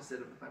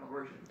opposite of the final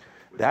version?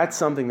 That's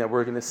something that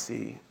we're going to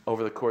see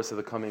over the course of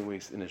the coming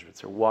weeks in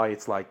Ishbitzer. Why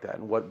it's like that,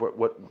 and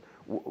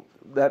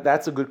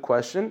that's a good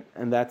question,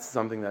 and that's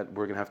something that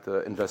we're going to have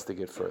to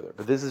investigate further.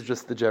 But this is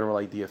just the general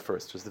idea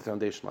first, just the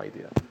foundational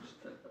idea.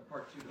 Just a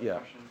part two of the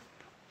question.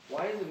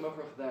 Why is it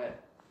Mukhrach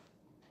that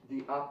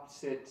the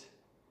opposite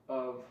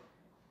of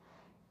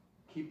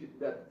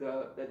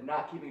that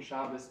not keeping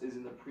Shabbos is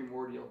in the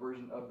primordial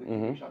version of the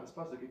keeping Shabbos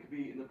pasuk? It could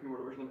be in the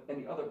primordial version of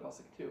any other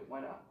pasuk too. Why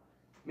not?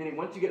 Meaning,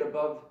 once you get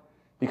above,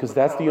 because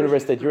that's the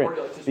universe that you're in.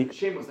 It's just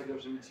shameless, like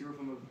there's some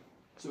tzirufim of,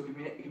 so it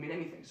can mean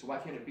anything. So why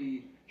can't it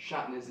be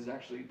shatnez is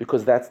actually?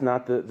 Because that's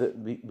not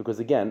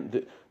because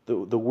again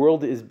the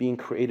world is being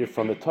created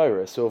from the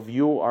Torah. So if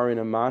you are in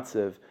a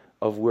matzav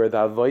of where the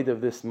avodah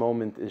of this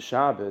moment is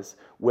Shabbos,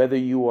 whether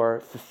you are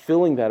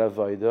fulfilling that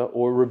avodah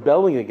or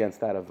rebelling against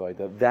that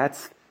avodah,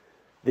 that's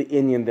the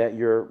inyan that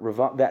you're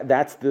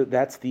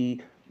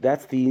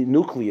that's the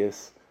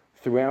nucleus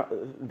throughout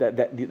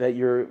that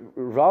you're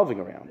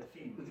revolving around.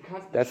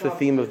 That's the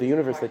theme of the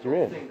universe that you're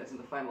in. That's in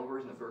the final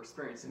version of our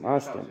experience.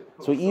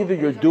 So either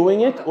you're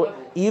doing it, or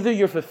either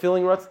you're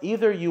fulfilling ruts,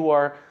 either you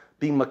are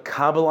being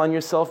makabel on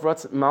yourself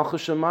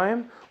Malchus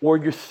Shemayim, or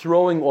you're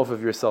throwing off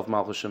of yourself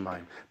Malchus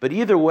Shemayim. But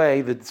either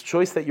way, the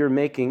choice that you're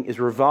making is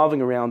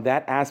revolving around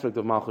that aspect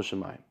of Malchus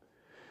Shemayim.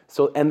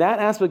 So, and that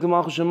aspect of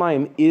Malchus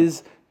Shemayim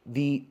is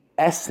the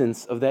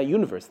essence of that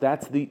universe.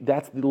 That's the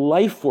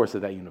life force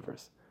of that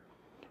universe.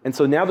 And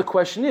so now the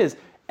question is,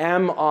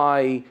 am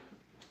I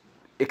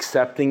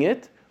accepting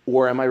it,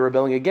 or am I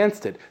rebelling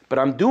against it? But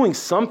I'm doing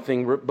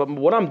something, but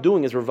what I'm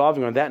doing is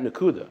revolving around that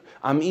Nakuda.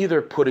 I'm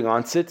either putting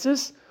on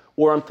tzitzis,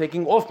 or I'm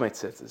taking off my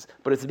tzitzis.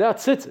 But it's about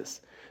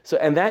tzitzis. So,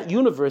 and that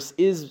universe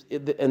is,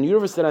 and the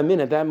universe that I'm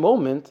in at that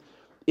moment,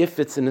 if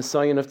it's an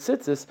Nisayan of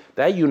tzitzis,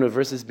 that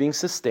universe is being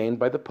sustained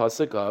by the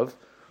pasuk of,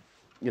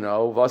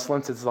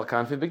 Vaslan tzitzis al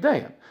kanfi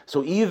b'gdayim.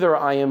 So either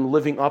I am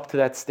living up to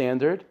that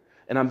standard,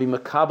 and I'm being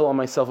makabel on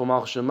myself on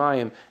Malchus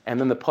Shemayim, and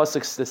then the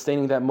pasuk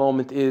sustaining that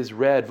moment is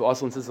read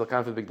v'aslan tzitzis al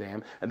kanfi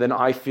b'gdayim, and then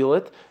I feel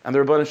it, and the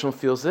Rebbeinu Shalom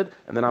feels it,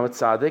 and then I'm a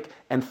tzaddik,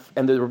 and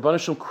the Rebbeinu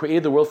Shalom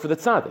created the world for the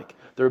tzaddik.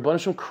 The Rebbeinu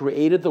Shalom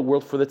created the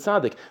world for the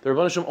tzaddik. The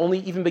Rebbeinu Shalom only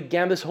even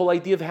began this whole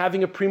idea of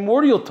having a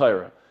primordial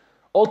Torah,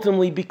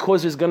 ultimately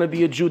because there's going to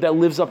be a Jew that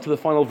lives up to the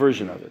final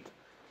version of it.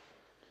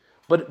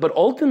 But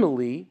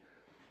ultimately,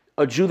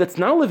 a Jew that's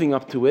not living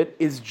up to it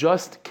is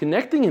just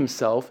connecting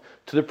himself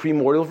to the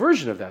primordial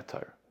version of that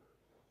Torah.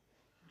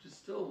 Which is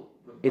still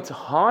it's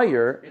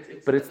higher,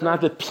 but it's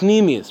not the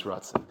pnimius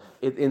ratzon.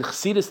 In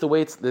Chassidus, the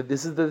way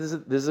this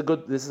is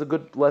a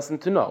good lesson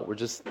to know. We're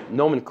just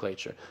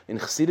nomenclature. In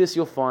Chassidus,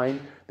 you'll find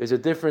there's a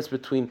difference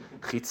between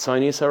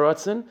chitzonius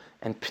haratzon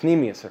and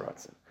pnimius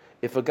haratzon.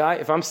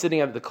 If I'm sitting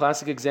at the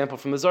classic example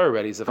from the Zohar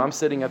already is if I'm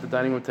sitting at the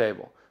dining room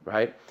table,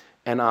 right,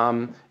 and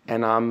I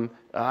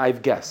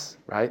have guests,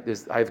 right?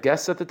 I have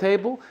guests at the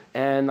table,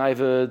 and I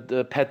have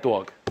a pet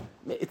dog.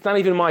 It's not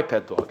even my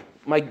pet dog.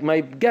 My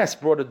guest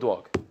brought a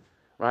dog,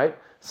 right?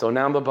 So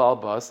now I'm the Baal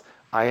Bas.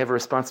 I have a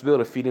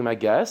responsibility of feeding my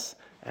guests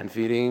and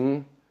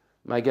feeding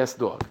my guest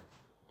dog.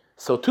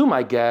 So to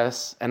my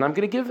guests, and I'm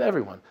going to give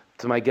everyone.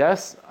 To my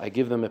guests, I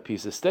give them a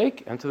piece of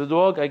steak, and to the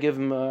dog, I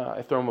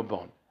throw them a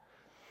bone.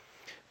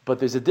 But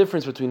there's a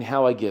difference between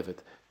how I give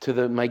it.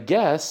 To my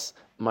guests,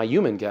 my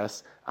human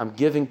guests, I'm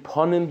giving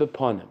panim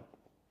b'panim.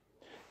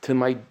 To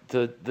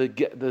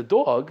the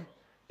dog,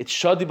 it's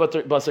shadi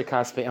basar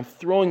kaspe. I'm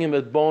throwing him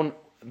a bone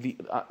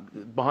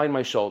behind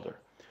my shoulder.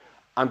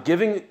 I'm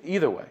giving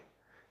either way.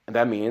 And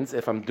that means,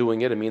 if I'm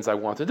doing it, it means I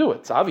want to do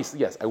it. So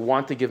obviously, yes, I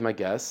want to give my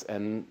guests,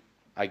 and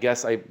I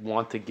guess I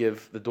want to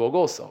give the dog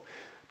also.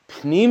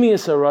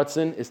 Pnimius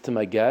haratzon is to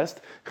my guest,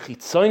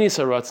 chitzonius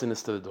haratzon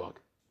is to the dog.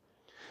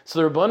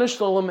 So the Rebbeinu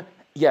Shalom,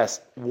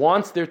 yes,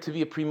 wants there to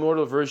be a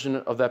primordial version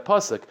of that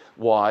pasuk.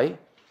 Why?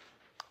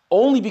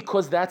 Only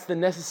because that's the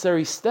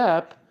necessary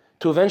step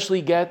to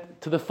eventually get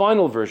to the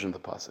final version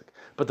of the pasuk.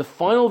 But the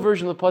final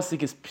version of the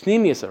pasuk is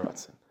pnimius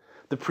haratzon.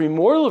 The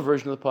primordial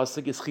version of the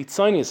pasuk is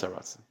chitzonius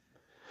haratzon.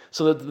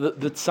 So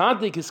the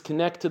tzaddik is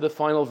connected to the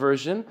final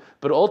version,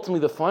 but ultimately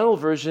the final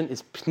version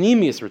is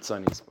pnimius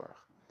ritzonius baruch.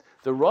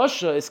 The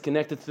Rasha is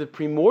connected to the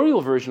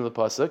primordial version of the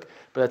pasuk,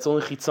 but that's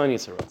only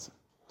chitzonius haratzon.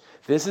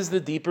 This is the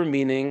deeper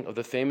meaning of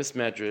the famous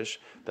medrash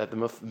that the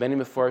many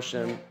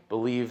mefarshim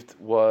believed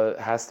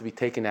has to be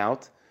taken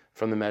out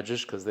from the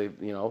medrash, because the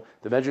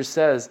medrash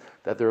says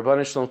that the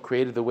Rebbeinu Shalom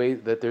created the way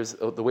that there's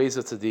the ways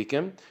of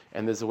tzaddikim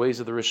and there's the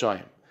ways of the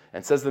rishayim.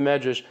 And says the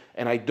medrash,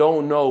 and I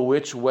don't know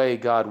which way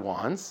God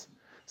wants.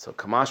 So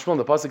Kamashmon,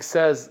 the pasuk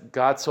says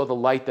God saw the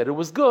light that it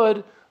was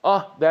good.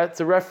 That's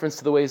a reference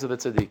to the ways of the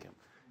tzaddikim.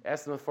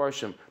 Ask the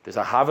mefarshim, there's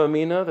a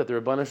havamina that the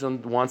Rebbeinu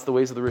Shalom wants the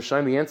ways of the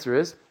rishayim. The answer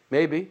is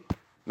maybe,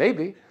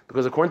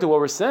 because according to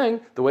what we're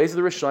saying, the ways of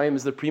the rishayim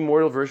is the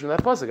primordial version of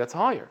that pasuk. That's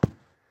higher.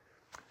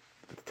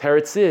 But the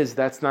teretz is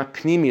that's not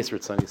pnimius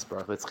ritzonius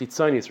baruch. That's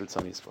chitzonius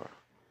ritzonius baruch.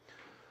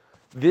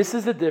 This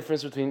is the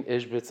difference between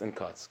Ishbitz and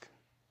Kotzk.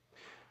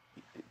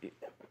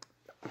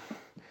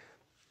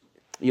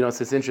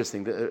 It's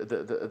interesting.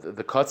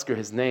 The Kotzker,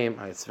 his name.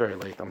 It's very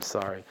late. I'm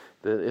sorry.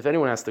 If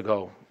anyone has to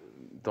go,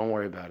 don't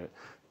worry about it.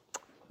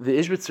 The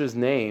Ishbitzer's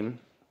name,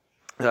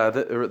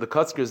 the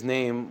Kotzker's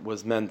name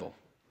was Mendel.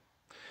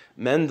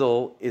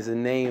 Mendel is a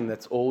name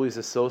that's always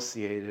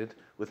associated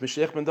with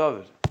Mashiach ben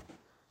David.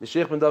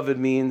 Mashiach ben David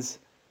means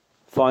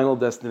final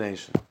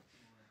destination.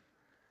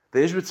 The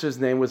Ishbitzer's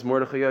name was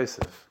Mordechai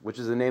Yosef, which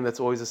is a name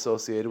that's always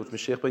associated with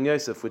Mashiach ben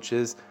Yosef, which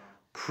is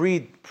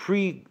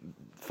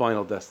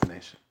pre-final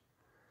destination.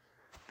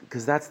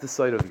 Because that's the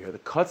site over here. The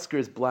Kotzker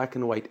is black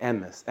and white,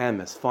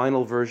 emes,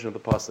 final version of the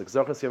pasuk.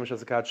 Zachas Yom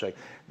Shazakatshai.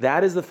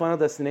 That is the final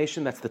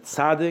destination. That's the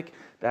tzaddik.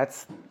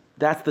 That's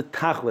the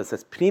tachlis.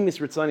 That's pnimis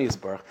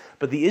ritzonius baruch.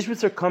 But the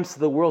Ishbitzer comes to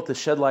the world to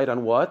shed light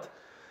on what?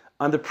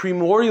 On the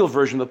primordial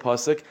version of the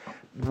pasuk,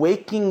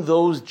 waking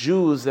those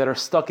Jews that are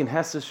stuck in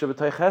Hester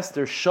Shabbatai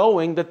Hester,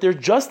 showing that they're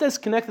just as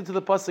connected to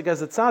the pasuk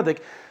as the tzaddik,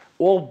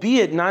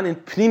 albeit not in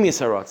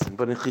pnimis haratzin,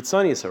 but in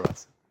chitzonius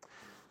haratzin.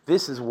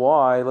 This is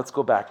why, let's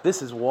go back,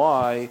 this is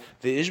why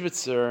the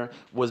Ishbitzer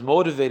was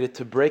motivated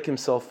to break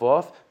himself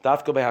off,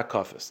 dafka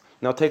behakafis.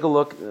 Now take a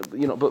look,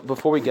 but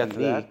before we get to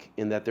that,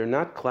 in that they're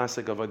not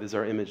classic avodas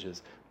are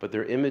images, but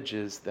they're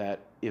images that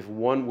if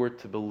one were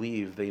to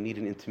believe they need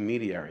an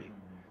intermediary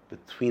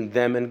between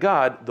them and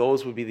God,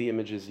 those would be the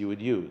images you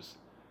would use.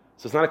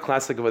 So it's not a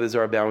classic avodas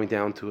are bowing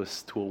down to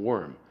a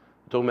worm.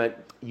 We're talking about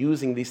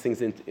using these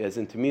things as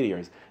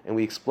intermediaries. And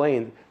we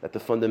explained that the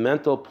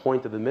fundamental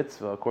point of the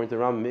mitzvah, according to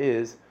Rambam,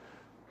 is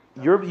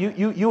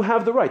you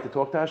have the right to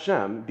talk to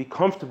Hashem. Be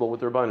comfortable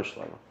with the Rebbeinu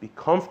Shalom. Be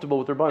comfortable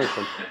with the Rebbeinu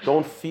Shalom.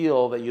 Don't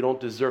feel that you don't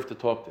deserve to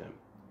talk to him.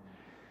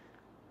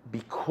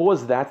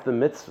 Because that's the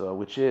mitzvah,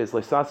 which is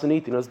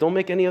don't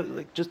make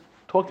any just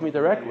talk to me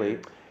directly.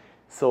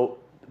 So,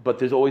 but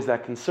there's always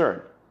that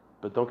concern.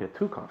 But don't get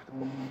too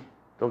comfortable.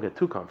 Don't get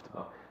too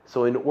comfortable.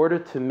 So in order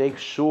to make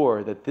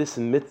sure that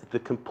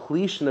the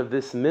completion of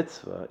this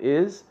mitzvah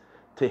is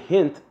to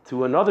hint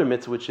to another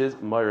mitzvah, which is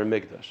Ma'ir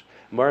Mikdash.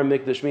 Ma'ir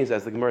Mikdash means,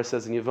 as the Gemara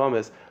says in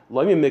Yevamos,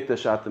 Lo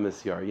Mikdash at the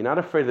Misyar. You're not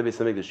afraid of the Beis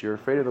HaMikdash, you're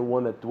afraid of the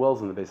one that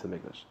dwells in the Beis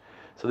HaMikdash.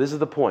 So this is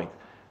the point.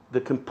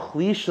 The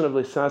completion of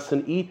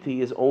Leisasan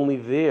Iti is only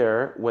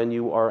there when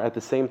you are at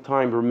the same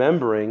time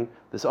remembering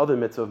this other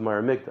mitzvah of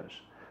Ma'ir Mikdash.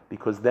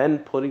 Because then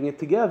putting it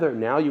together,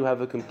 now you have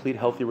a complete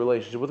healthy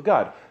relationship with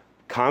God.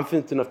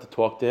 Confident enough to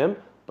talk to him,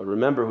 but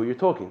remember who you're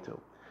talking to.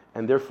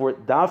 And therefore,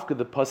 Davka,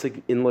 the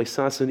pasuk in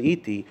Leisasan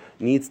Iti,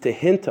 needs to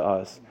hint to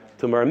us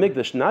to Ma'ir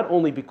Mikdash, not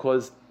only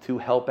because to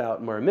help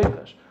out Ma'ir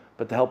Mikdash,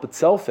 but to help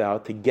itself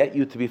out, to get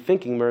you to be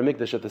thinking Ma'ir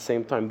Mikdash at the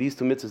same time. These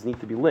two mitzvahs need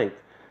to be linked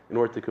in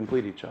order to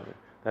complete each other.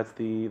 That's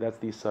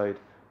the side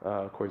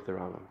according to the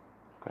Rambam.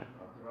 Okay.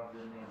 The Rav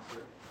didn't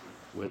answer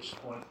Which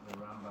point the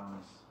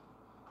Rambam's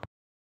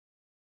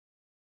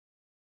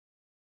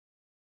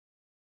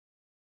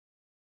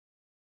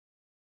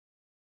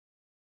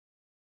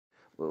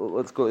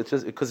let's go. It's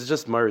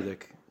just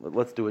Mardik.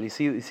 Let's do it.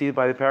 You see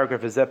by the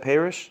paragraph is that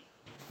Perish?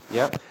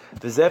 Yeah.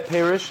 The Zeh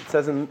Perish, it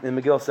says in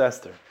Megillah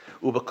Esther.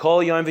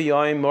 Ubakol Yom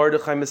v'Yom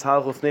Mordechai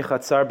Mishal Lufnei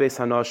Chatzar Beis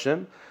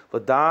Hanoshim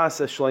L'das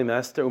Shloim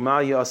Esther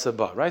Umal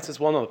Yasaba. Right. So it's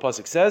well known. The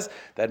pasuk says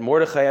that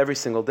Mordechai every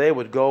single day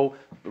would go.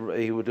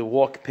 He would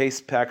walk, pace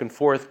back and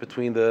forth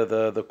between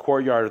the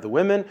courtyard of the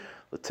women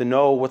to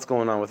know what's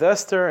going on with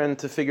Esther and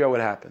to figure out what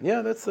happened.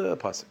 Yeah, that's the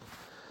pasuk.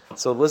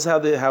 So this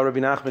is how Rabbi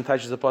Nachman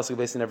touches the pasuk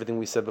based on everything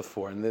we said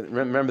before. And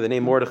remember the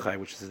name Mordechai,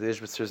 which is the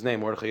Ishbitzer's name,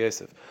 Mordechai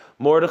Yosef.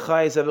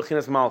 Mordechai is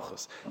Ebechinas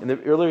Malchus. In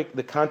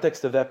the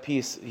context of that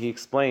piece, he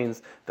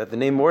explains that the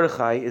name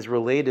Mordechai is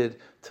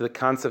related to the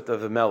concept of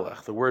the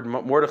Melech. The word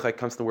Mordechai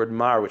comes from the word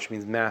Mar, which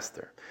means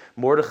master.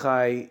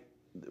 Mordechai,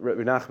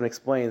 Rabbi Nachman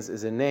explains,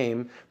 is a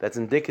name that's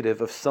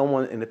indicative of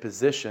someone in a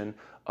position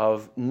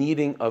of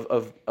needing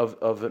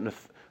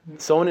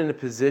someone in a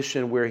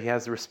position where he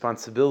has the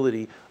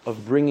responsibility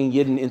of bringing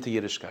Yidden into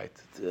Yiddishkeit,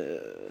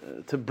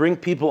 to bring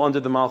people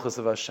under the Malchus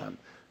of Hashem,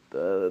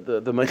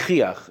 the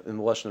Mechiach in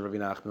the Lashon of Rabbi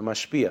Nachman, the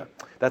Mashpia.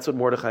 That's what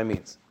Mordechai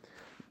means.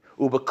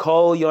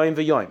 Ubakol Yom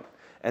v'Yom,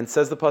 and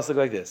says the pasuk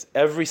like this: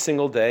 every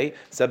single day,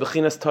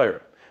 Sebechinas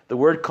Torah. The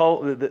word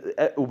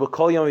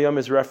Ubakol Yom v'Yom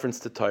is reference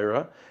to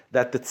Torah,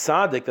 that the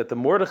tzaddik, that the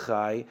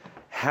Mordechai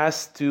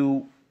has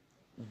to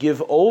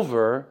give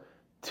over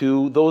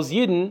to those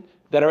Yidden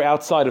that are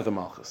outside of the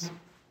Malchus.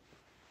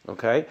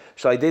 Okay?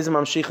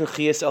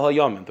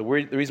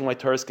 The reason why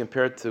Torah is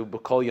compared to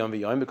B'kol Yom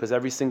v'Yom, because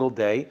every single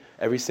day,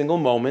 every single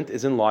moment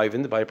is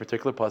enlivened by a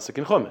particular pasuk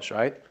in Chumash,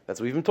 right?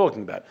 That's what we've been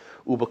talking about.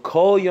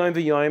 U'B'kol Yom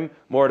v'Yom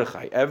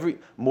Mordechai.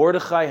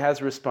 Mordechai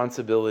has a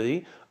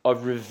responsibility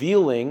of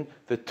revealing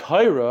the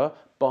Torah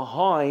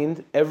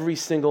behind every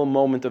single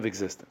moment of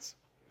existence.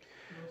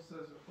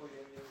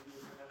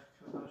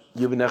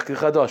 Yibnech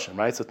Chadoshim,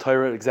 right? So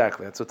Torah,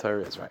 exactly, that's what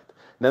Torah is, right?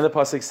 Then the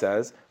pasuk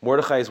says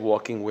Mordechai is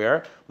walking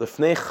where?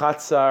 Lefnei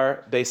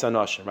Chatzar Beis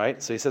Hanoshim,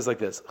 right? So he says like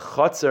this: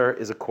 Chatzar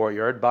is a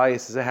courtyard,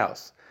 Bayis is a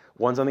house.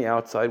 One's on the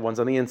outside, one's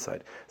on the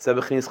inside.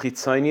 Sebechinis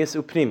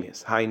Chitzonius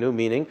Uprimius. Hainu,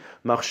 meaning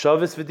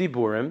Machshavos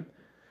v'Diburim.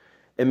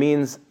 It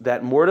means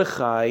that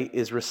Mordechai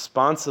is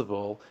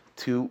responsible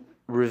to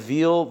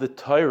reveal the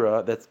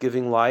Torah that's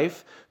giving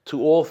life to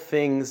all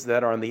things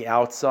that are on the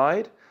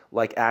outside,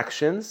 like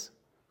actions,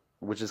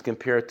 which is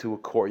compared to a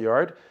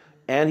courtyard.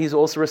 And he's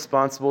also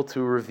responsible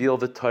to reveal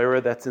the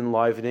Torah that's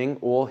enlivening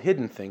all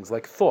hidden things,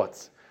 like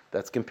thoughts.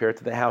 That's compared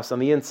to the house on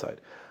the inside.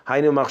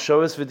 Hainu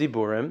machshavos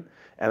v'diburim,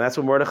 and that's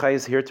what Mordechai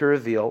is here to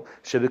reveal.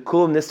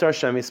 Shebekulam nistar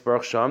Hashem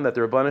yisbarach sham, that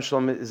the Rebbeinu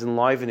Shalom is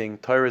enlivening,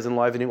 Torah is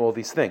enlivening all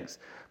these things.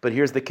 But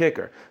here's the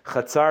kicker: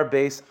 Chatzar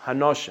Beis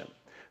Hanoshim.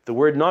 The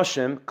word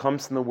Noshim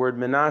comes from the word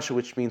Menashe,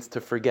 which means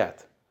to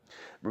forget.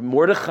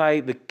 Mordechai,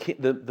 the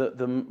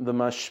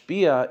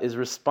Mashpia, is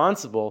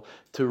responsible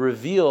to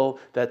reveal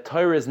that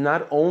Torah is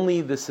not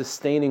only the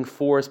sustaining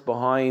force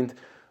behind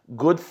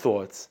good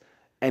thoughts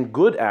and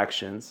good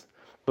actions,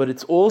 but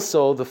it's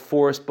also the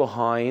force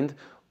behind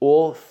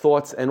all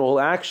thoughts and all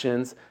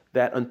actions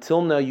that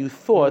until now you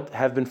thought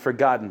have been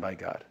forgotten by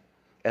God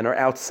and are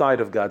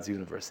outside of God's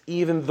universe.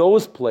 Even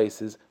those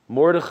places,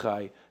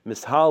 Mordechai,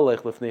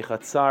 Mishalech, Lefnei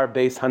Chatzar,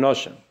 Beis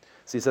Hanoshim.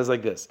 So he says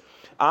like this: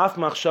 Af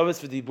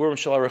machshavos v'diburim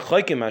shel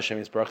harechokim Hashem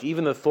Yisbarach,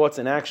 even the thoughts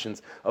and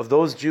actions of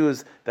those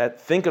Jews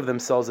that think of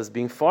themselves as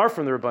being far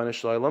from the Rebbeinu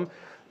Shalom,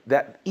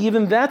 that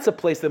even that's a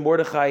place that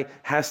Mordechai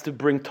has to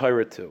bring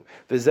Torah to.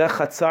 V'zeh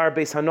chatzar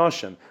beis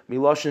hanoshim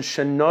miloshin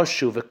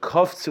shenoshu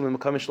v'kofzu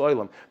v'mekamish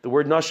lo'olam. The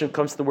word noshim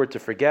comes to the word to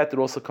forget. It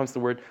also comes to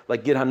the word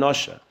like gid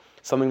hanosha,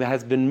 something that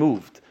has been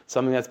moved,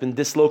 something that's been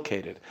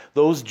dislocated.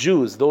 Those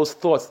Jews, those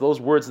thoughts,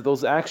 those words,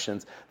 those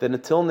actions that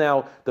until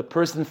now the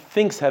person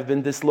thinks have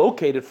been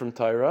dislocated from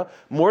Torah,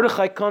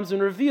 Mordechai comes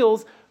and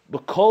reveals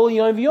that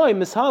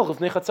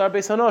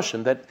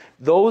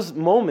those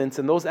moments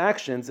and those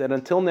actions that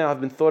until now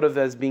have been thought of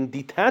as being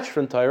detached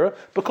from Torah,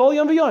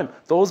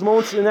 those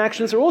moments and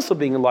actions are also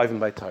being enlivened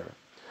by Torah.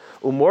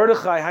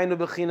 Umordechai hainu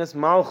bechinas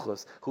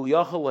malchus hu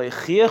yachal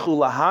leichiach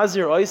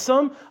ulahazir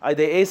oisam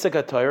aydei esak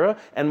haTorah,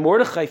 and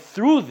Mordechai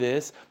through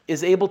this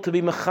is able to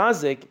be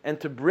mechazik and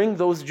to bring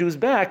those Jews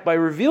back by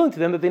revealing to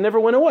them that they never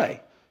went away.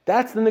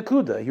 That's the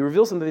nekuda. He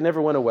reveals them that they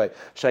never went away.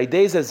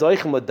 Shaydei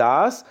zezoichem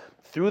ladas.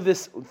 Through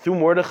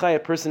Mordechai, a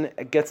person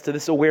gets to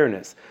this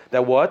awareness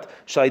that what?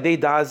 Shaydei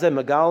da'azeh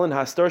megalin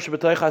hastar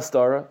shebetoich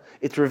hastara.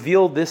 It's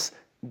revealed this.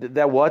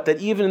 That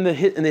even in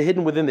the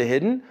hidden within the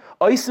hidden,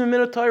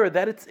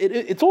 that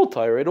it's all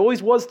Torah. It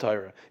always was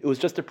Torah. It was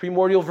just a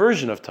primordial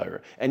version of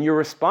Torah. And your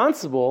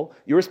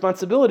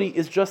responsibility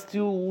is just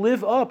to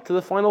live up to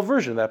the final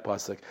version of that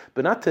pasuk,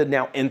 but not to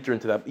now enter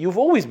into that. You've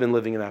always been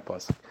living in that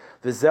pasuk.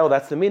 Vizel,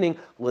 that's the meaning.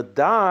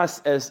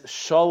 Ladas as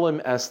Shalom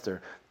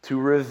Esther, to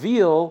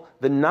reveal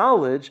the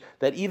knowledge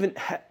that even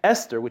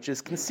Esther, which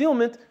is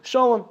concealment,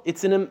 Shalom,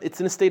 it's in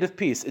a state of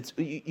peace.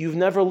 You've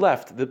never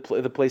left the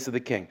place of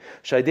the king.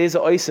 Shaydeza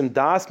oisim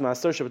das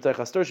master shabbatay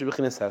chastor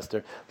shebichinas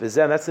Esther.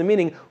 V'zeh, that's the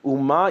meaning.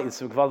 Uma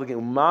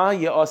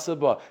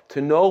ye'asaba, to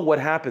know what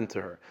happened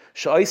to her.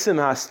 Shaisim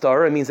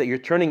hastara means that you're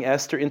turning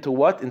Esther into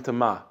what? Into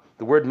ma.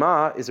 The word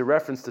ma is a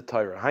reference to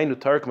Torah. Hainu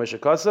Torah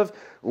k'meshakasav,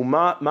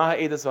 uma ma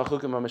ha'edas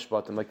v'achukim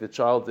ha'mishpatim, like the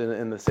child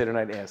in the Seder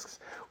night asks.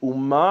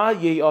 Uma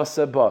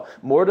ye'asaba.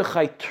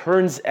 Mordechai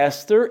turns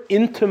Esther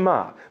into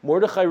ma.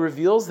 Mordechai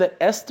reveals that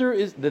Esther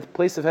is the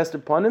place of Esther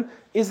Panim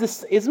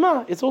is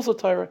ma. It's also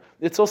Torah.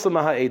 It's also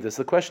ma ha'edas.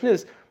 The question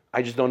is,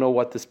 I just don't know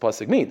what this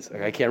pasuk means.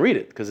 Like, I can't read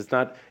it because it's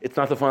not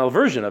the final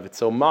version of it.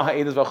 So ma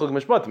ha'edas v'achukim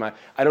ha'mishpatim.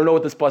 I don't know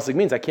what this pasuk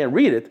means. I can't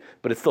read it,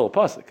 but it's still a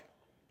pasuk.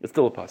 It's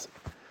still a pasuk.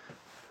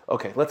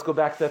 Okay, let's go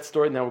back to that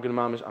story. Now we're going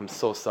to mamish. I'm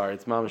so sorry,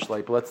 it's mamish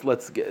late, but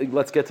let's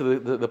get to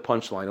the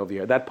punchline over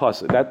here. That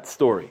pasuk, that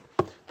story.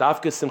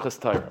 Dafka Simchas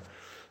Torah.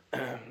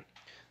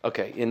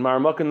 Okay, in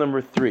Maramaka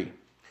number 3,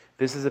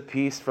 this is a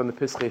piece from the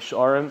Pischei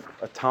Sh'arim,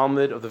 a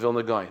Talmud of the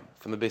Vilna Gaon,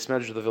 from the Beis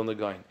Medrash of the Vilna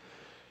Gaon,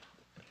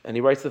 and he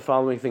writes the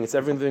following thing. It's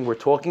everything we're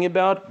talking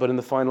about, but in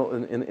the final,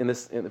 in a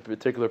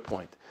particular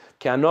point.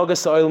 The Rebbeinu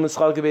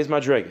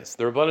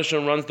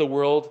Shalom runs the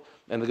world.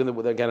 And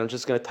again, I'm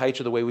just going to teach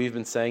you the way we've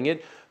been saying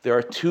it. There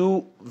are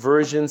 2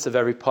 versions of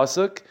every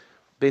pasuk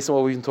based on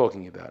what we've been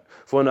talking about.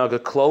 V'anaga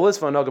klolis,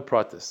 v'anaga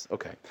pratis.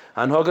 Okay.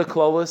 Hanhaga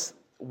klolis,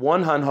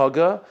 one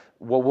hanhaga,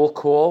 what we'll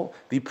call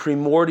the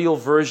primordial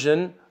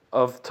version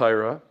of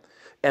Torah.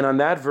 And on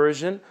that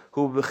version,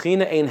 hu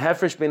b'china ein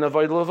hefresh bein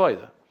avodah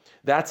l'avodah.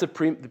 That's the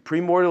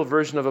primordial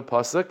version of a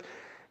pasuk.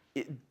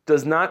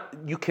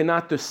 You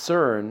cannot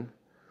discern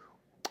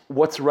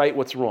what's right,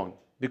 what's wrong.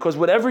 Because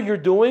whatever you're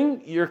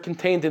doing, you're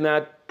contained in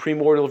that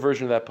primordial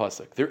version of that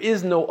pasuk. There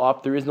is no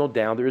up, there is no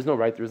down, there is no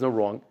right, there is no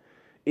wrong.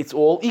 It's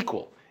all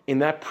equal in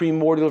that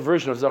primordial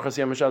version of Zachas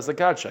Yamashaz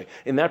Zakadshai.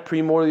 In that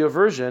primordial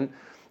version,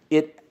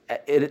 it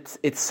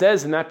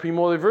says in that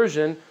primordial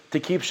version to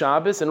keep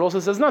Shabbos, and it also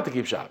says not to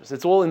keep Shabbos.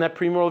 It's all in that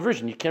primordial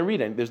version. You can't read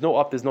it. There's no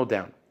up, there's no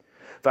down.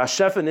 And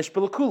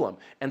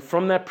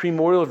from that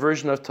primordial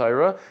version of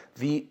Torah,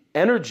 the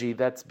energy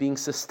that's being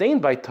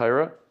sustained by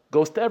Torah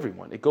goes to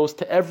everyone. It goes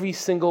to every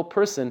single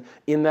person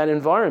in that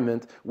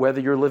environment, whether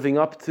you're living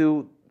up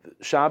to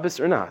Shabbos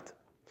or not.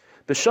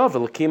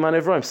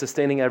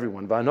 Sustaining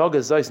everyone.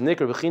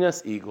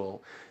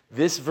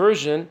 This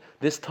version,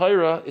 this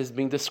Torah, is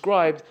being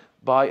described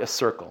by a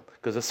circle.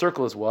 Because a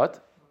circle is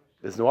what?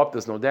 There's no up,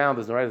 there's no down,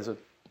 there's no right, there's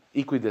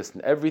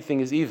equidistant. Everything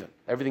is even.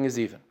 Everything is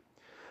even.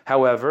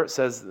 However,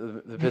 says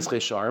the Pischei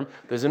Sh'arim,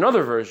 there's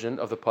another version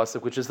of the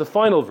pasuk, which is the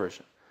final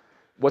version.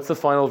 What's the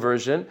final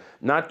version?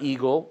 Not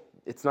eagle.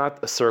 It's not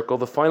a circle.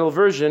 The final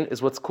version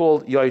is what's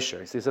called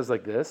Yosher. So he says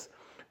like this.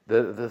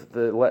 The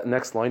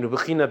next line,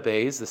 Ubechina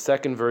Beis, the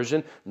second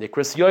version,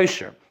 Nikras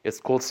Yosher. It's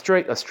called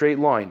a straight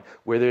line,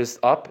 where there's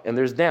up and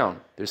there's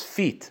down. There's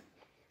feet.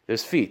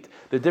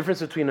 The difference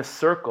between a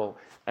circle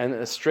and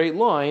a straight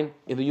line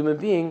in the human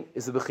being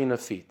is the Bechina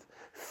feet.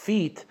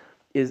 Feet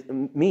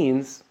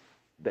means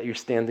that you're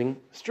standing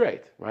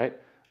straight, right?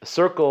 A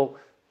circle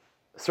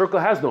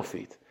has no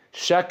feet.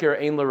 Sheker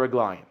ein la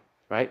raglayim,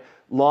 right?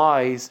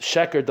 Lies,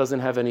 sheker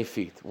doesn't have any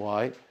feet.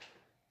 Why?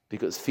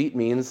 Because feet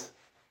means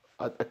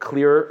a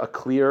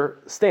clear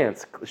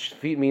stance.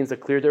 Feet means a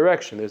clear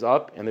direction. There's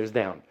up and there's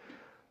down.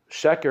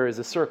 Sheker is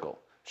a circle.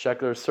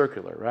 Sheker is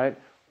circular, right?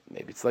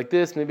 Maybe it's like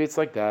this, maybe it's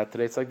like that.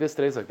 Today it's like this,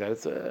 today it's like that.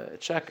 It's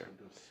sheker.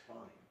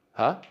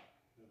 Huh?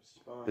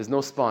 There's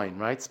no spine,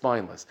 right?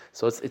 Spineless.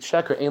 So it's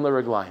sheker ein la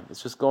reglaim.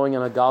 It's just going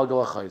on a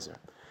galgal achayzer.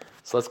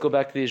 So let's go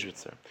back to the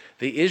Ishbitzer.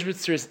 The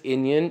Ishbitzer's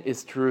inyan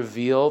is to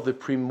reveal the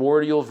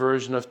primordial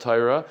version of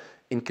Torah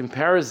in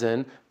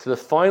comparison to the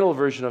final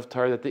version of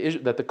Torah that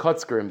the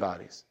Kotzker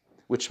embodies.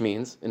 Which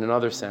means, in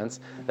another sense,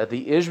 that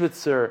the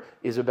Ishbitzer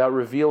is about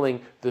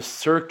revealing the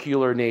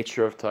circular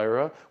nature of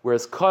Torah,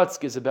 whereas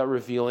Kotzk is about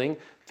revealing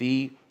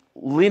the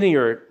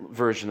linear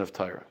version of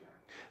Torah.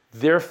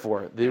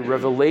 Therefore, the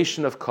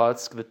revelation of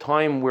Kotzk, the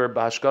time where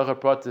B'Hashgacha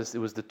Pratis it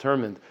was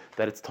determined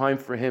that it's time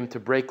for him to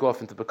break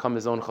off and to become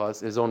his own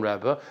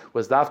Rebbe,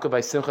 was Dafka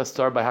by Simchas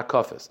Star by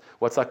Hakafis.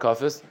 What's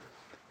Hakafis?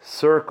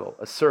 Circle,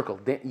 a circle.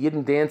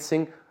 Yidden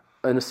dancing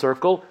in a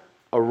circle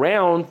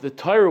around the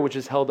Torah which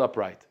is held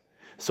upright.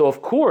 So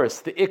of course,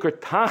 the Iker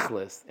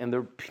Tachlis and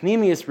the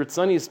Pnimius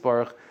Ritzani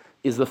Baruch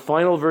is the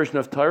final version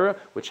of Torah,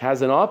 which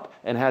has an up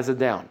and has a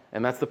down.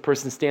 And that's the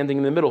person standing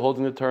in the middle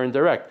holding the Torah in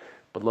direct.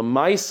 But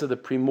Lamaisa, the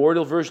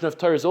primordial version of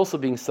Torah, is also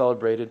being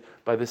celebrated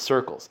by the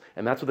circles.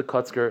 And that's what the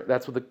Kotzker,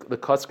 that's what the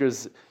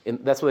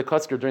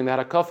Kotzker during the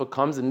Harakafa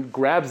comes and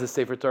grabs the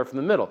Sefer Torah from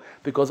the middle.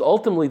 Because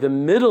ultimately the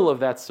middle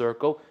of that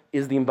circle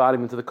is the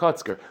embodiment of the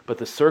Kotzker. But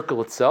the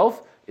circle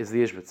itself is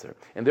the Ishbitzer.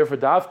 And therefore,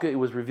 Davka, it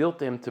was revealed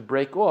to him to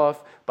break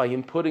off by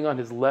him putting on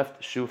his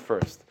left shoe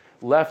first.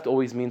 Left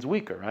always means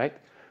weaker, right?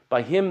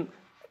 By him,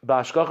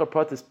 B'Hashgacha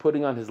Pratis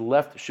putting on his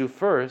left shoe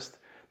first,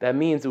 that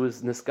means it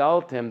was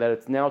niskal to him that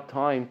it's now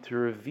time to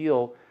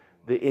reveal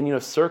the inyan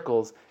of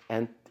circles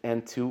and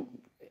to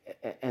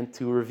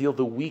reveal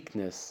the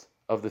weakness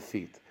of the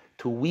feet,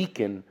 to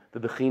weaken the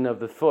bechina of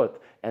the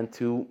foot, and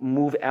to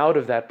move out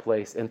of that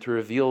place and to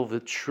reveal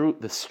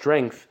the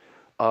strength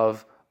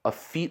of a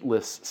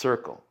feetless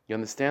circle. You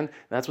understand? And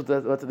that's what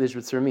the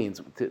Ishbitzer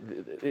means. The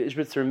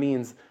Ishbitzer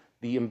means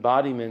the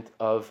embodiment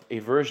of a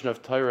version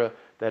of Torah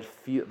that's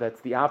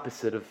the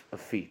opposite of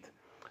feet.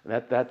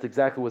 And that's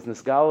exactly what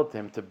was nisgal to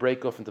him to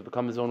break off and to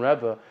become his own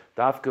Rebbe,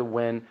 Dafka,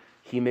 when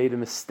he made a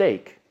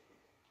mistake.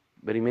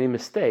 But he made a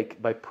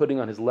mistake by putting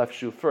on his left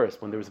shoe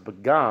first. When there was a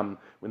begam,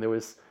 when there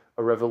was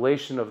a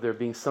revelation of there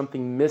being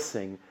something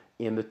missing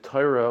in the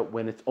Torah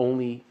when it's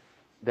only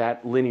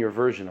that linear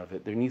version of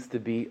it. There needs to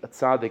be a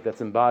tzaddik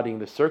that's embodying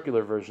the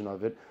circular version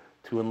of it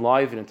to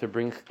enliven and to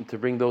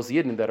bring those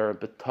yidden that are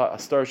a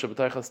star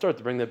shabbatay chastar,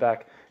 to bring them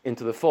back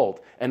into the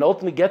fold. And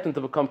ultimately get them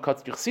to become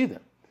Kotzker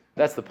Chassidim.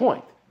 That's the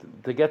point.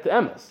 To get to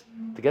emes.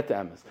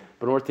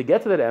 But in order to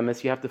get to that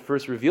emes, you have to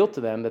first reveal to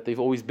them that they've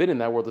always been in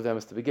that world of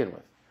emes to begin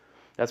with.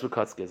 That's what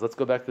Kotzk is. Let's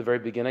go back to the very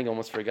beginning. I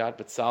almost forgot,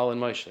 but Sal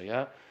and Moshe,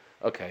 yeah?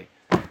 Okay.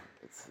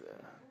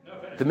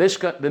 The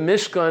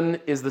Mishkan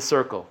is the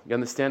circle. You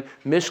understand?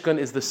 Mishkan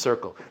is the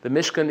circle. The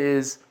Mishkan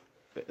is,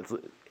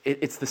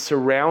 it's the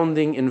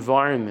surrounding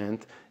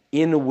environment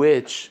in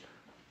which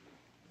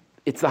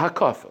it's the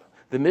Hakafa.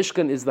 The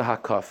Mishkan is the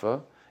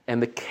Hakafa,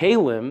 and the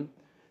Kalim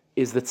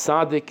is the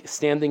tzaddik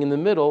standing in the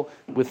middle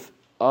with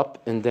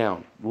up and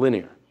down,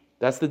 linear.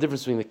 That's the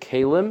difference between the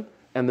Kalim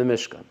and the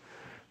Mishkan.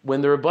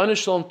 When the Rabbanu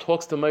Shalom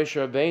talks to Moshe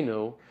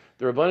Rabbeinu,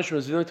 the Rabbanu Shalom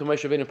is revealing to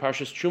Moshe Rabbeinu in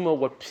Parshas Truma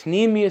what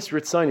Pnimius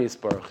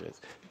Ritzani Baruch is.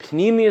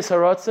 Pnimius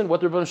Haratzin,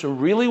 what the Rabbanu Shalom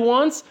really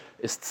wants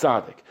is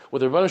tzaddik. What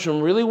the Rabbanu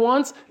Shalom really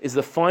wants is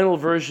the final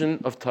version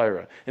of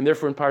Torah. And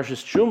therefore in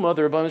Parshas Truma,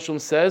 the Rabbanu Shalom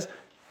says,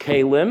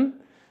 Kalim,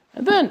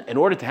 and then, in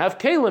order to have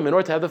Kalim, in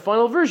order to have the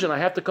final version, I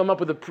have to come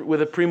up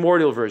with a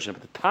primordial version.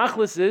 But the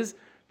Tachlis is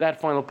that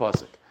final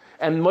pasuk.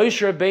 And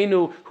Moshe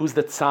Rabbeinu, who's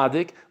the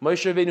tzaddik,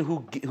 Moshe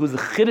Rabbeinu, who's the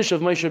chiddush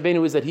of Moshe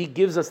Rabbeinu, is that he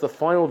gives us the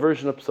final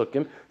version of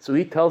psukim. So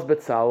he tells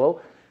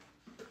Betzalel,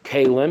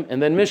 Kalim, and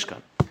then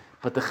Mishkan.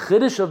 But the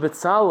chiddush of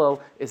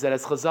Betzalel is that,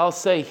 as Chazal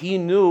say, he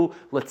knew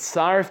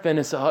Letzaref ben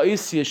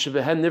Ha'isiyah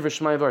shebehen niver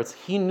shmai v'aretz.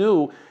 He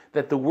knew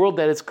that the world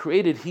that is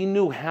created, he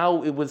knew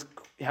how it was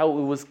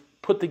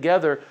put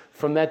together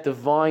from that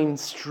divine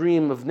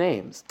stream of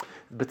names.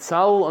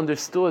 Betzalel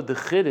understood the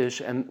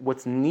chiddush and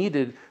what's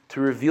needed to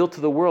reveal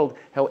to the world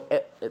how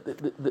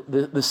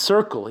the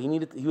circle.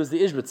 He was the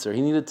Ishbitzer.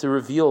 He needed to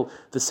reveal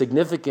the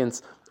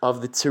significance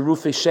of the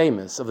tzirufei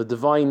shemis, of the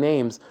divine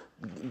names,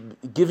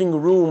 giving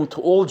room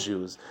to all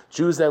Jews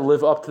that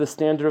live up to the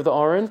standard of the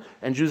Aron,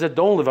 and Jews that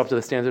don't live up to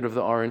the standard of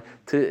the Aron,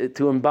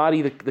 to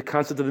embody the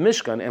concept of the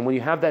Mishkan. And when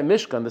you have that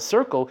Mishkan, the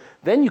circle,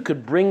 then you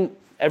could bring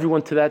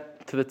everyone to the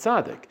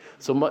tzaddik.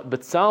 So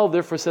Betzalel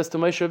therefore says to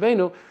Moshe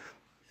Rabbeinu,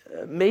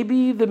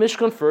 maybe the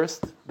Mishkan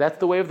first. That's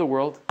the way of the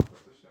world.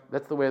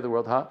 That's the way of the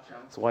world, huh?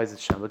 So why is it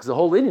Shem? Because the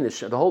whole inyan is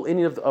Shem. The whole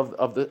inyan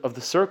of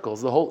the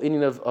circles, the whole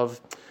inyan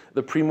of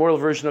the primordial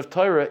version of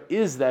Torah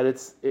is that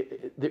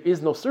there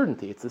is no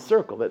certainty. It's the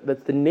circle.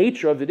 That the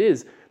nature of it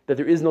is that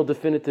there is no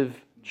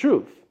definitive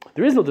truth.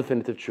 There is no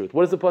definitive truth.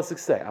 What does the pasuk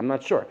say? I'm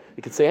not sure.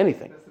 It could say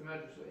anything. That's the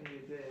matter in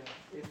Yudea.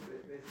 If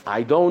they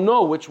I don't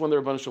know which one the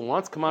Rebbeinu Shalom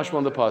wants. Kamash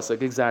on the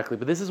pasuk, exactly.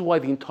 But this is why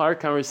the entire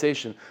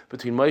conversation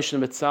between Moshe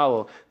and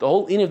Betzalel, the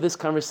whole in of this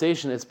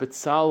conversation is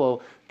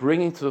Betzalel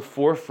bringing to the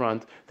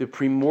forefront the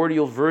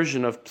primordial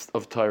version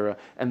of Torah,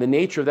 and the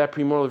nature of that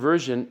primordial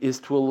version is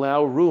to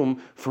allow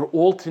room for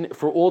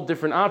all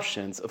different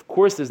options. Of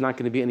course, there's not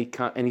going to be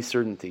any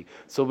certainty.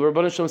 So the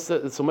Rebbeinu Shalom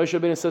says, so Moshe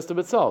Rabbeinu says to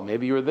Betzalel,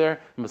 maybe you were there.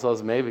 And Betzalel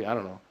says, maybe, I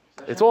don't know.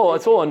 It's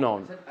all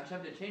unknown.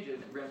 Hashem did change it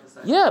and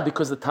reemphasize. Yeah,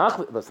 because the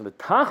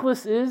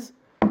tachlis is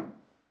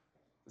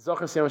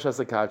Zachar Siyam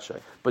Shasakatshay.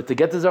 But to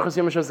get to Zachar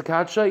Siyam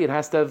Shasakatshay, it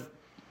has to have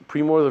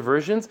primordial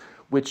versions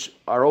which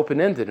are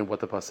open-ended in what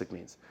the pasuk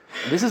means.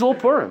 And this is all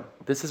Purim.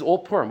 What's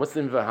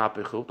the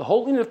Vanhapichu? The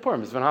whole unit of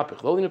Purim is Vanhapichu.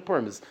 The whole unit of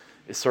Purim is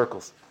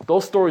circles.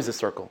 Those stories are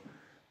circle.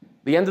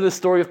 The end of the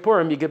story of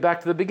Purim, you get back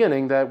to the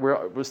beginning that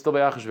we're still by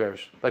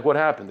Achashverosh. Like what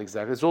happened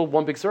exactly? It's all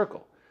one big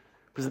circle.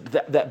 But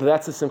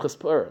that's the Simchas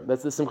Purim.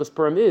 That's the Simchas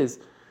Purim is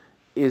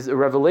a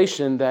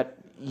revelation that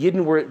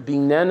Yidden were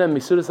being nana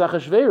misudas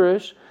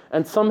Achashverosh,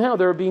 and somehow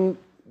they're being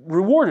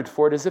rewarded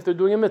for it as if they're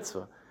doing a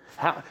mitzvah.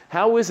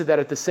 How is it that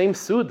at the same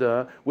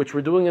Suda, which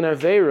we're doing in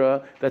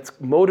Aveira, that's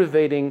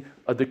motivating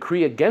a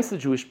decree against the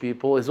Jewish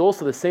people, is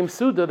also the same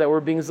Suda that we're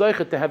being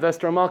Zeichet to have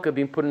Esther Malka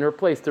being put in her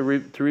place to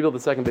rebuild the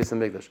second base of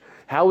Mikdash?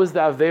 How is the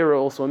Aveira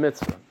also a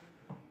mitzvah?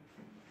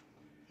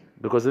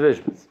 Because of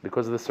Ishbitz,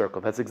 because of the circle.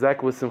 That's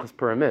exactly what Simchas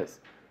Purim is.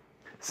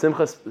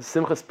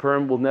 Simchas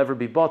Purim will never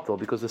be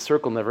bottled because the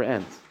circle never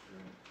ends.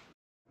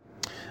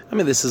 I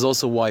mean, this is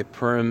also why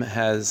Purim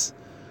has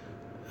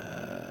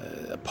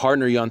a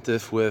partner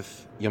Yontif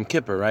with Yom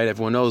Kippur, right?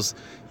 Everyone knows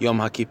Yom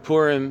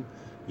HaKippurim.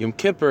 Yom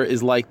Kippur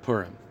is like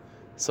Purim.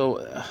 So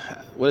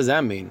what does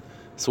that mean?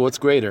 So what's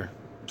greater?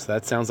 So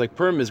that sounds like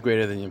Purim is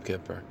greater than Yom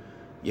Kippur.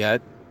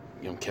 Yet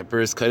Yom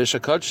Kippur is Kodesh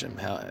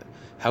HaKodshim.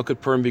 How could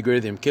Purim be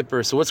greater than Yom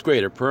Kippur? So what's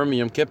greater, Purim and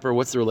Yom Kippur?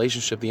 What's the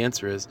relationship? The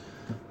answer is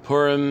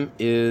Purim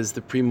is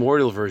the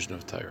primordial version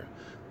of Torah.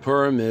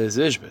 Purim is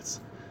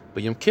Ishbitz.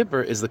 But Yom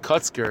Kippur is the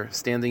Kotzker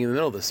standing in the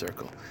middle of the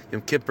circle.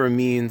 Yom Kippur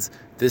means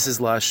this is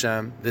La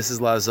Hashem, this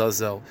is La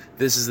Azazel,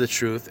 this is the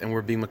truth, and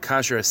we're being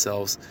makasher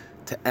ourselves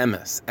to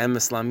Emes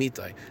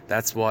Lamitai.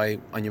 That's why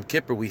on Yom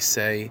Kippur we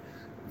say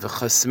the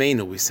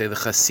Chasmeinu, we say the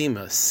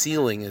Chasima,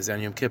 sealing is on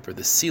Yom Kippur,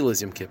 the seal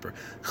is Yom Kippur.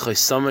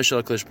 Chasama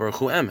Shel HaKadosh Baruch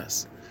Hu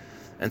Emes.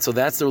 And so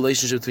that's the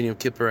relationship between Yom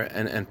Kippur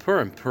and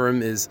Purim.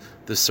 Purim is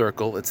the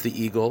circle, it's the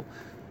eagle,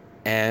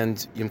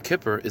 and Yom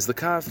Kippur is the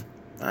Kav.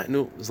 I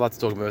knew there's a lot to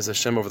talk about as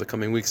Hashem over the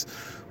coming weeks.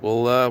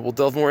 We'll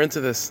delve more into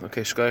this.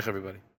 Okay, shkayach everybody.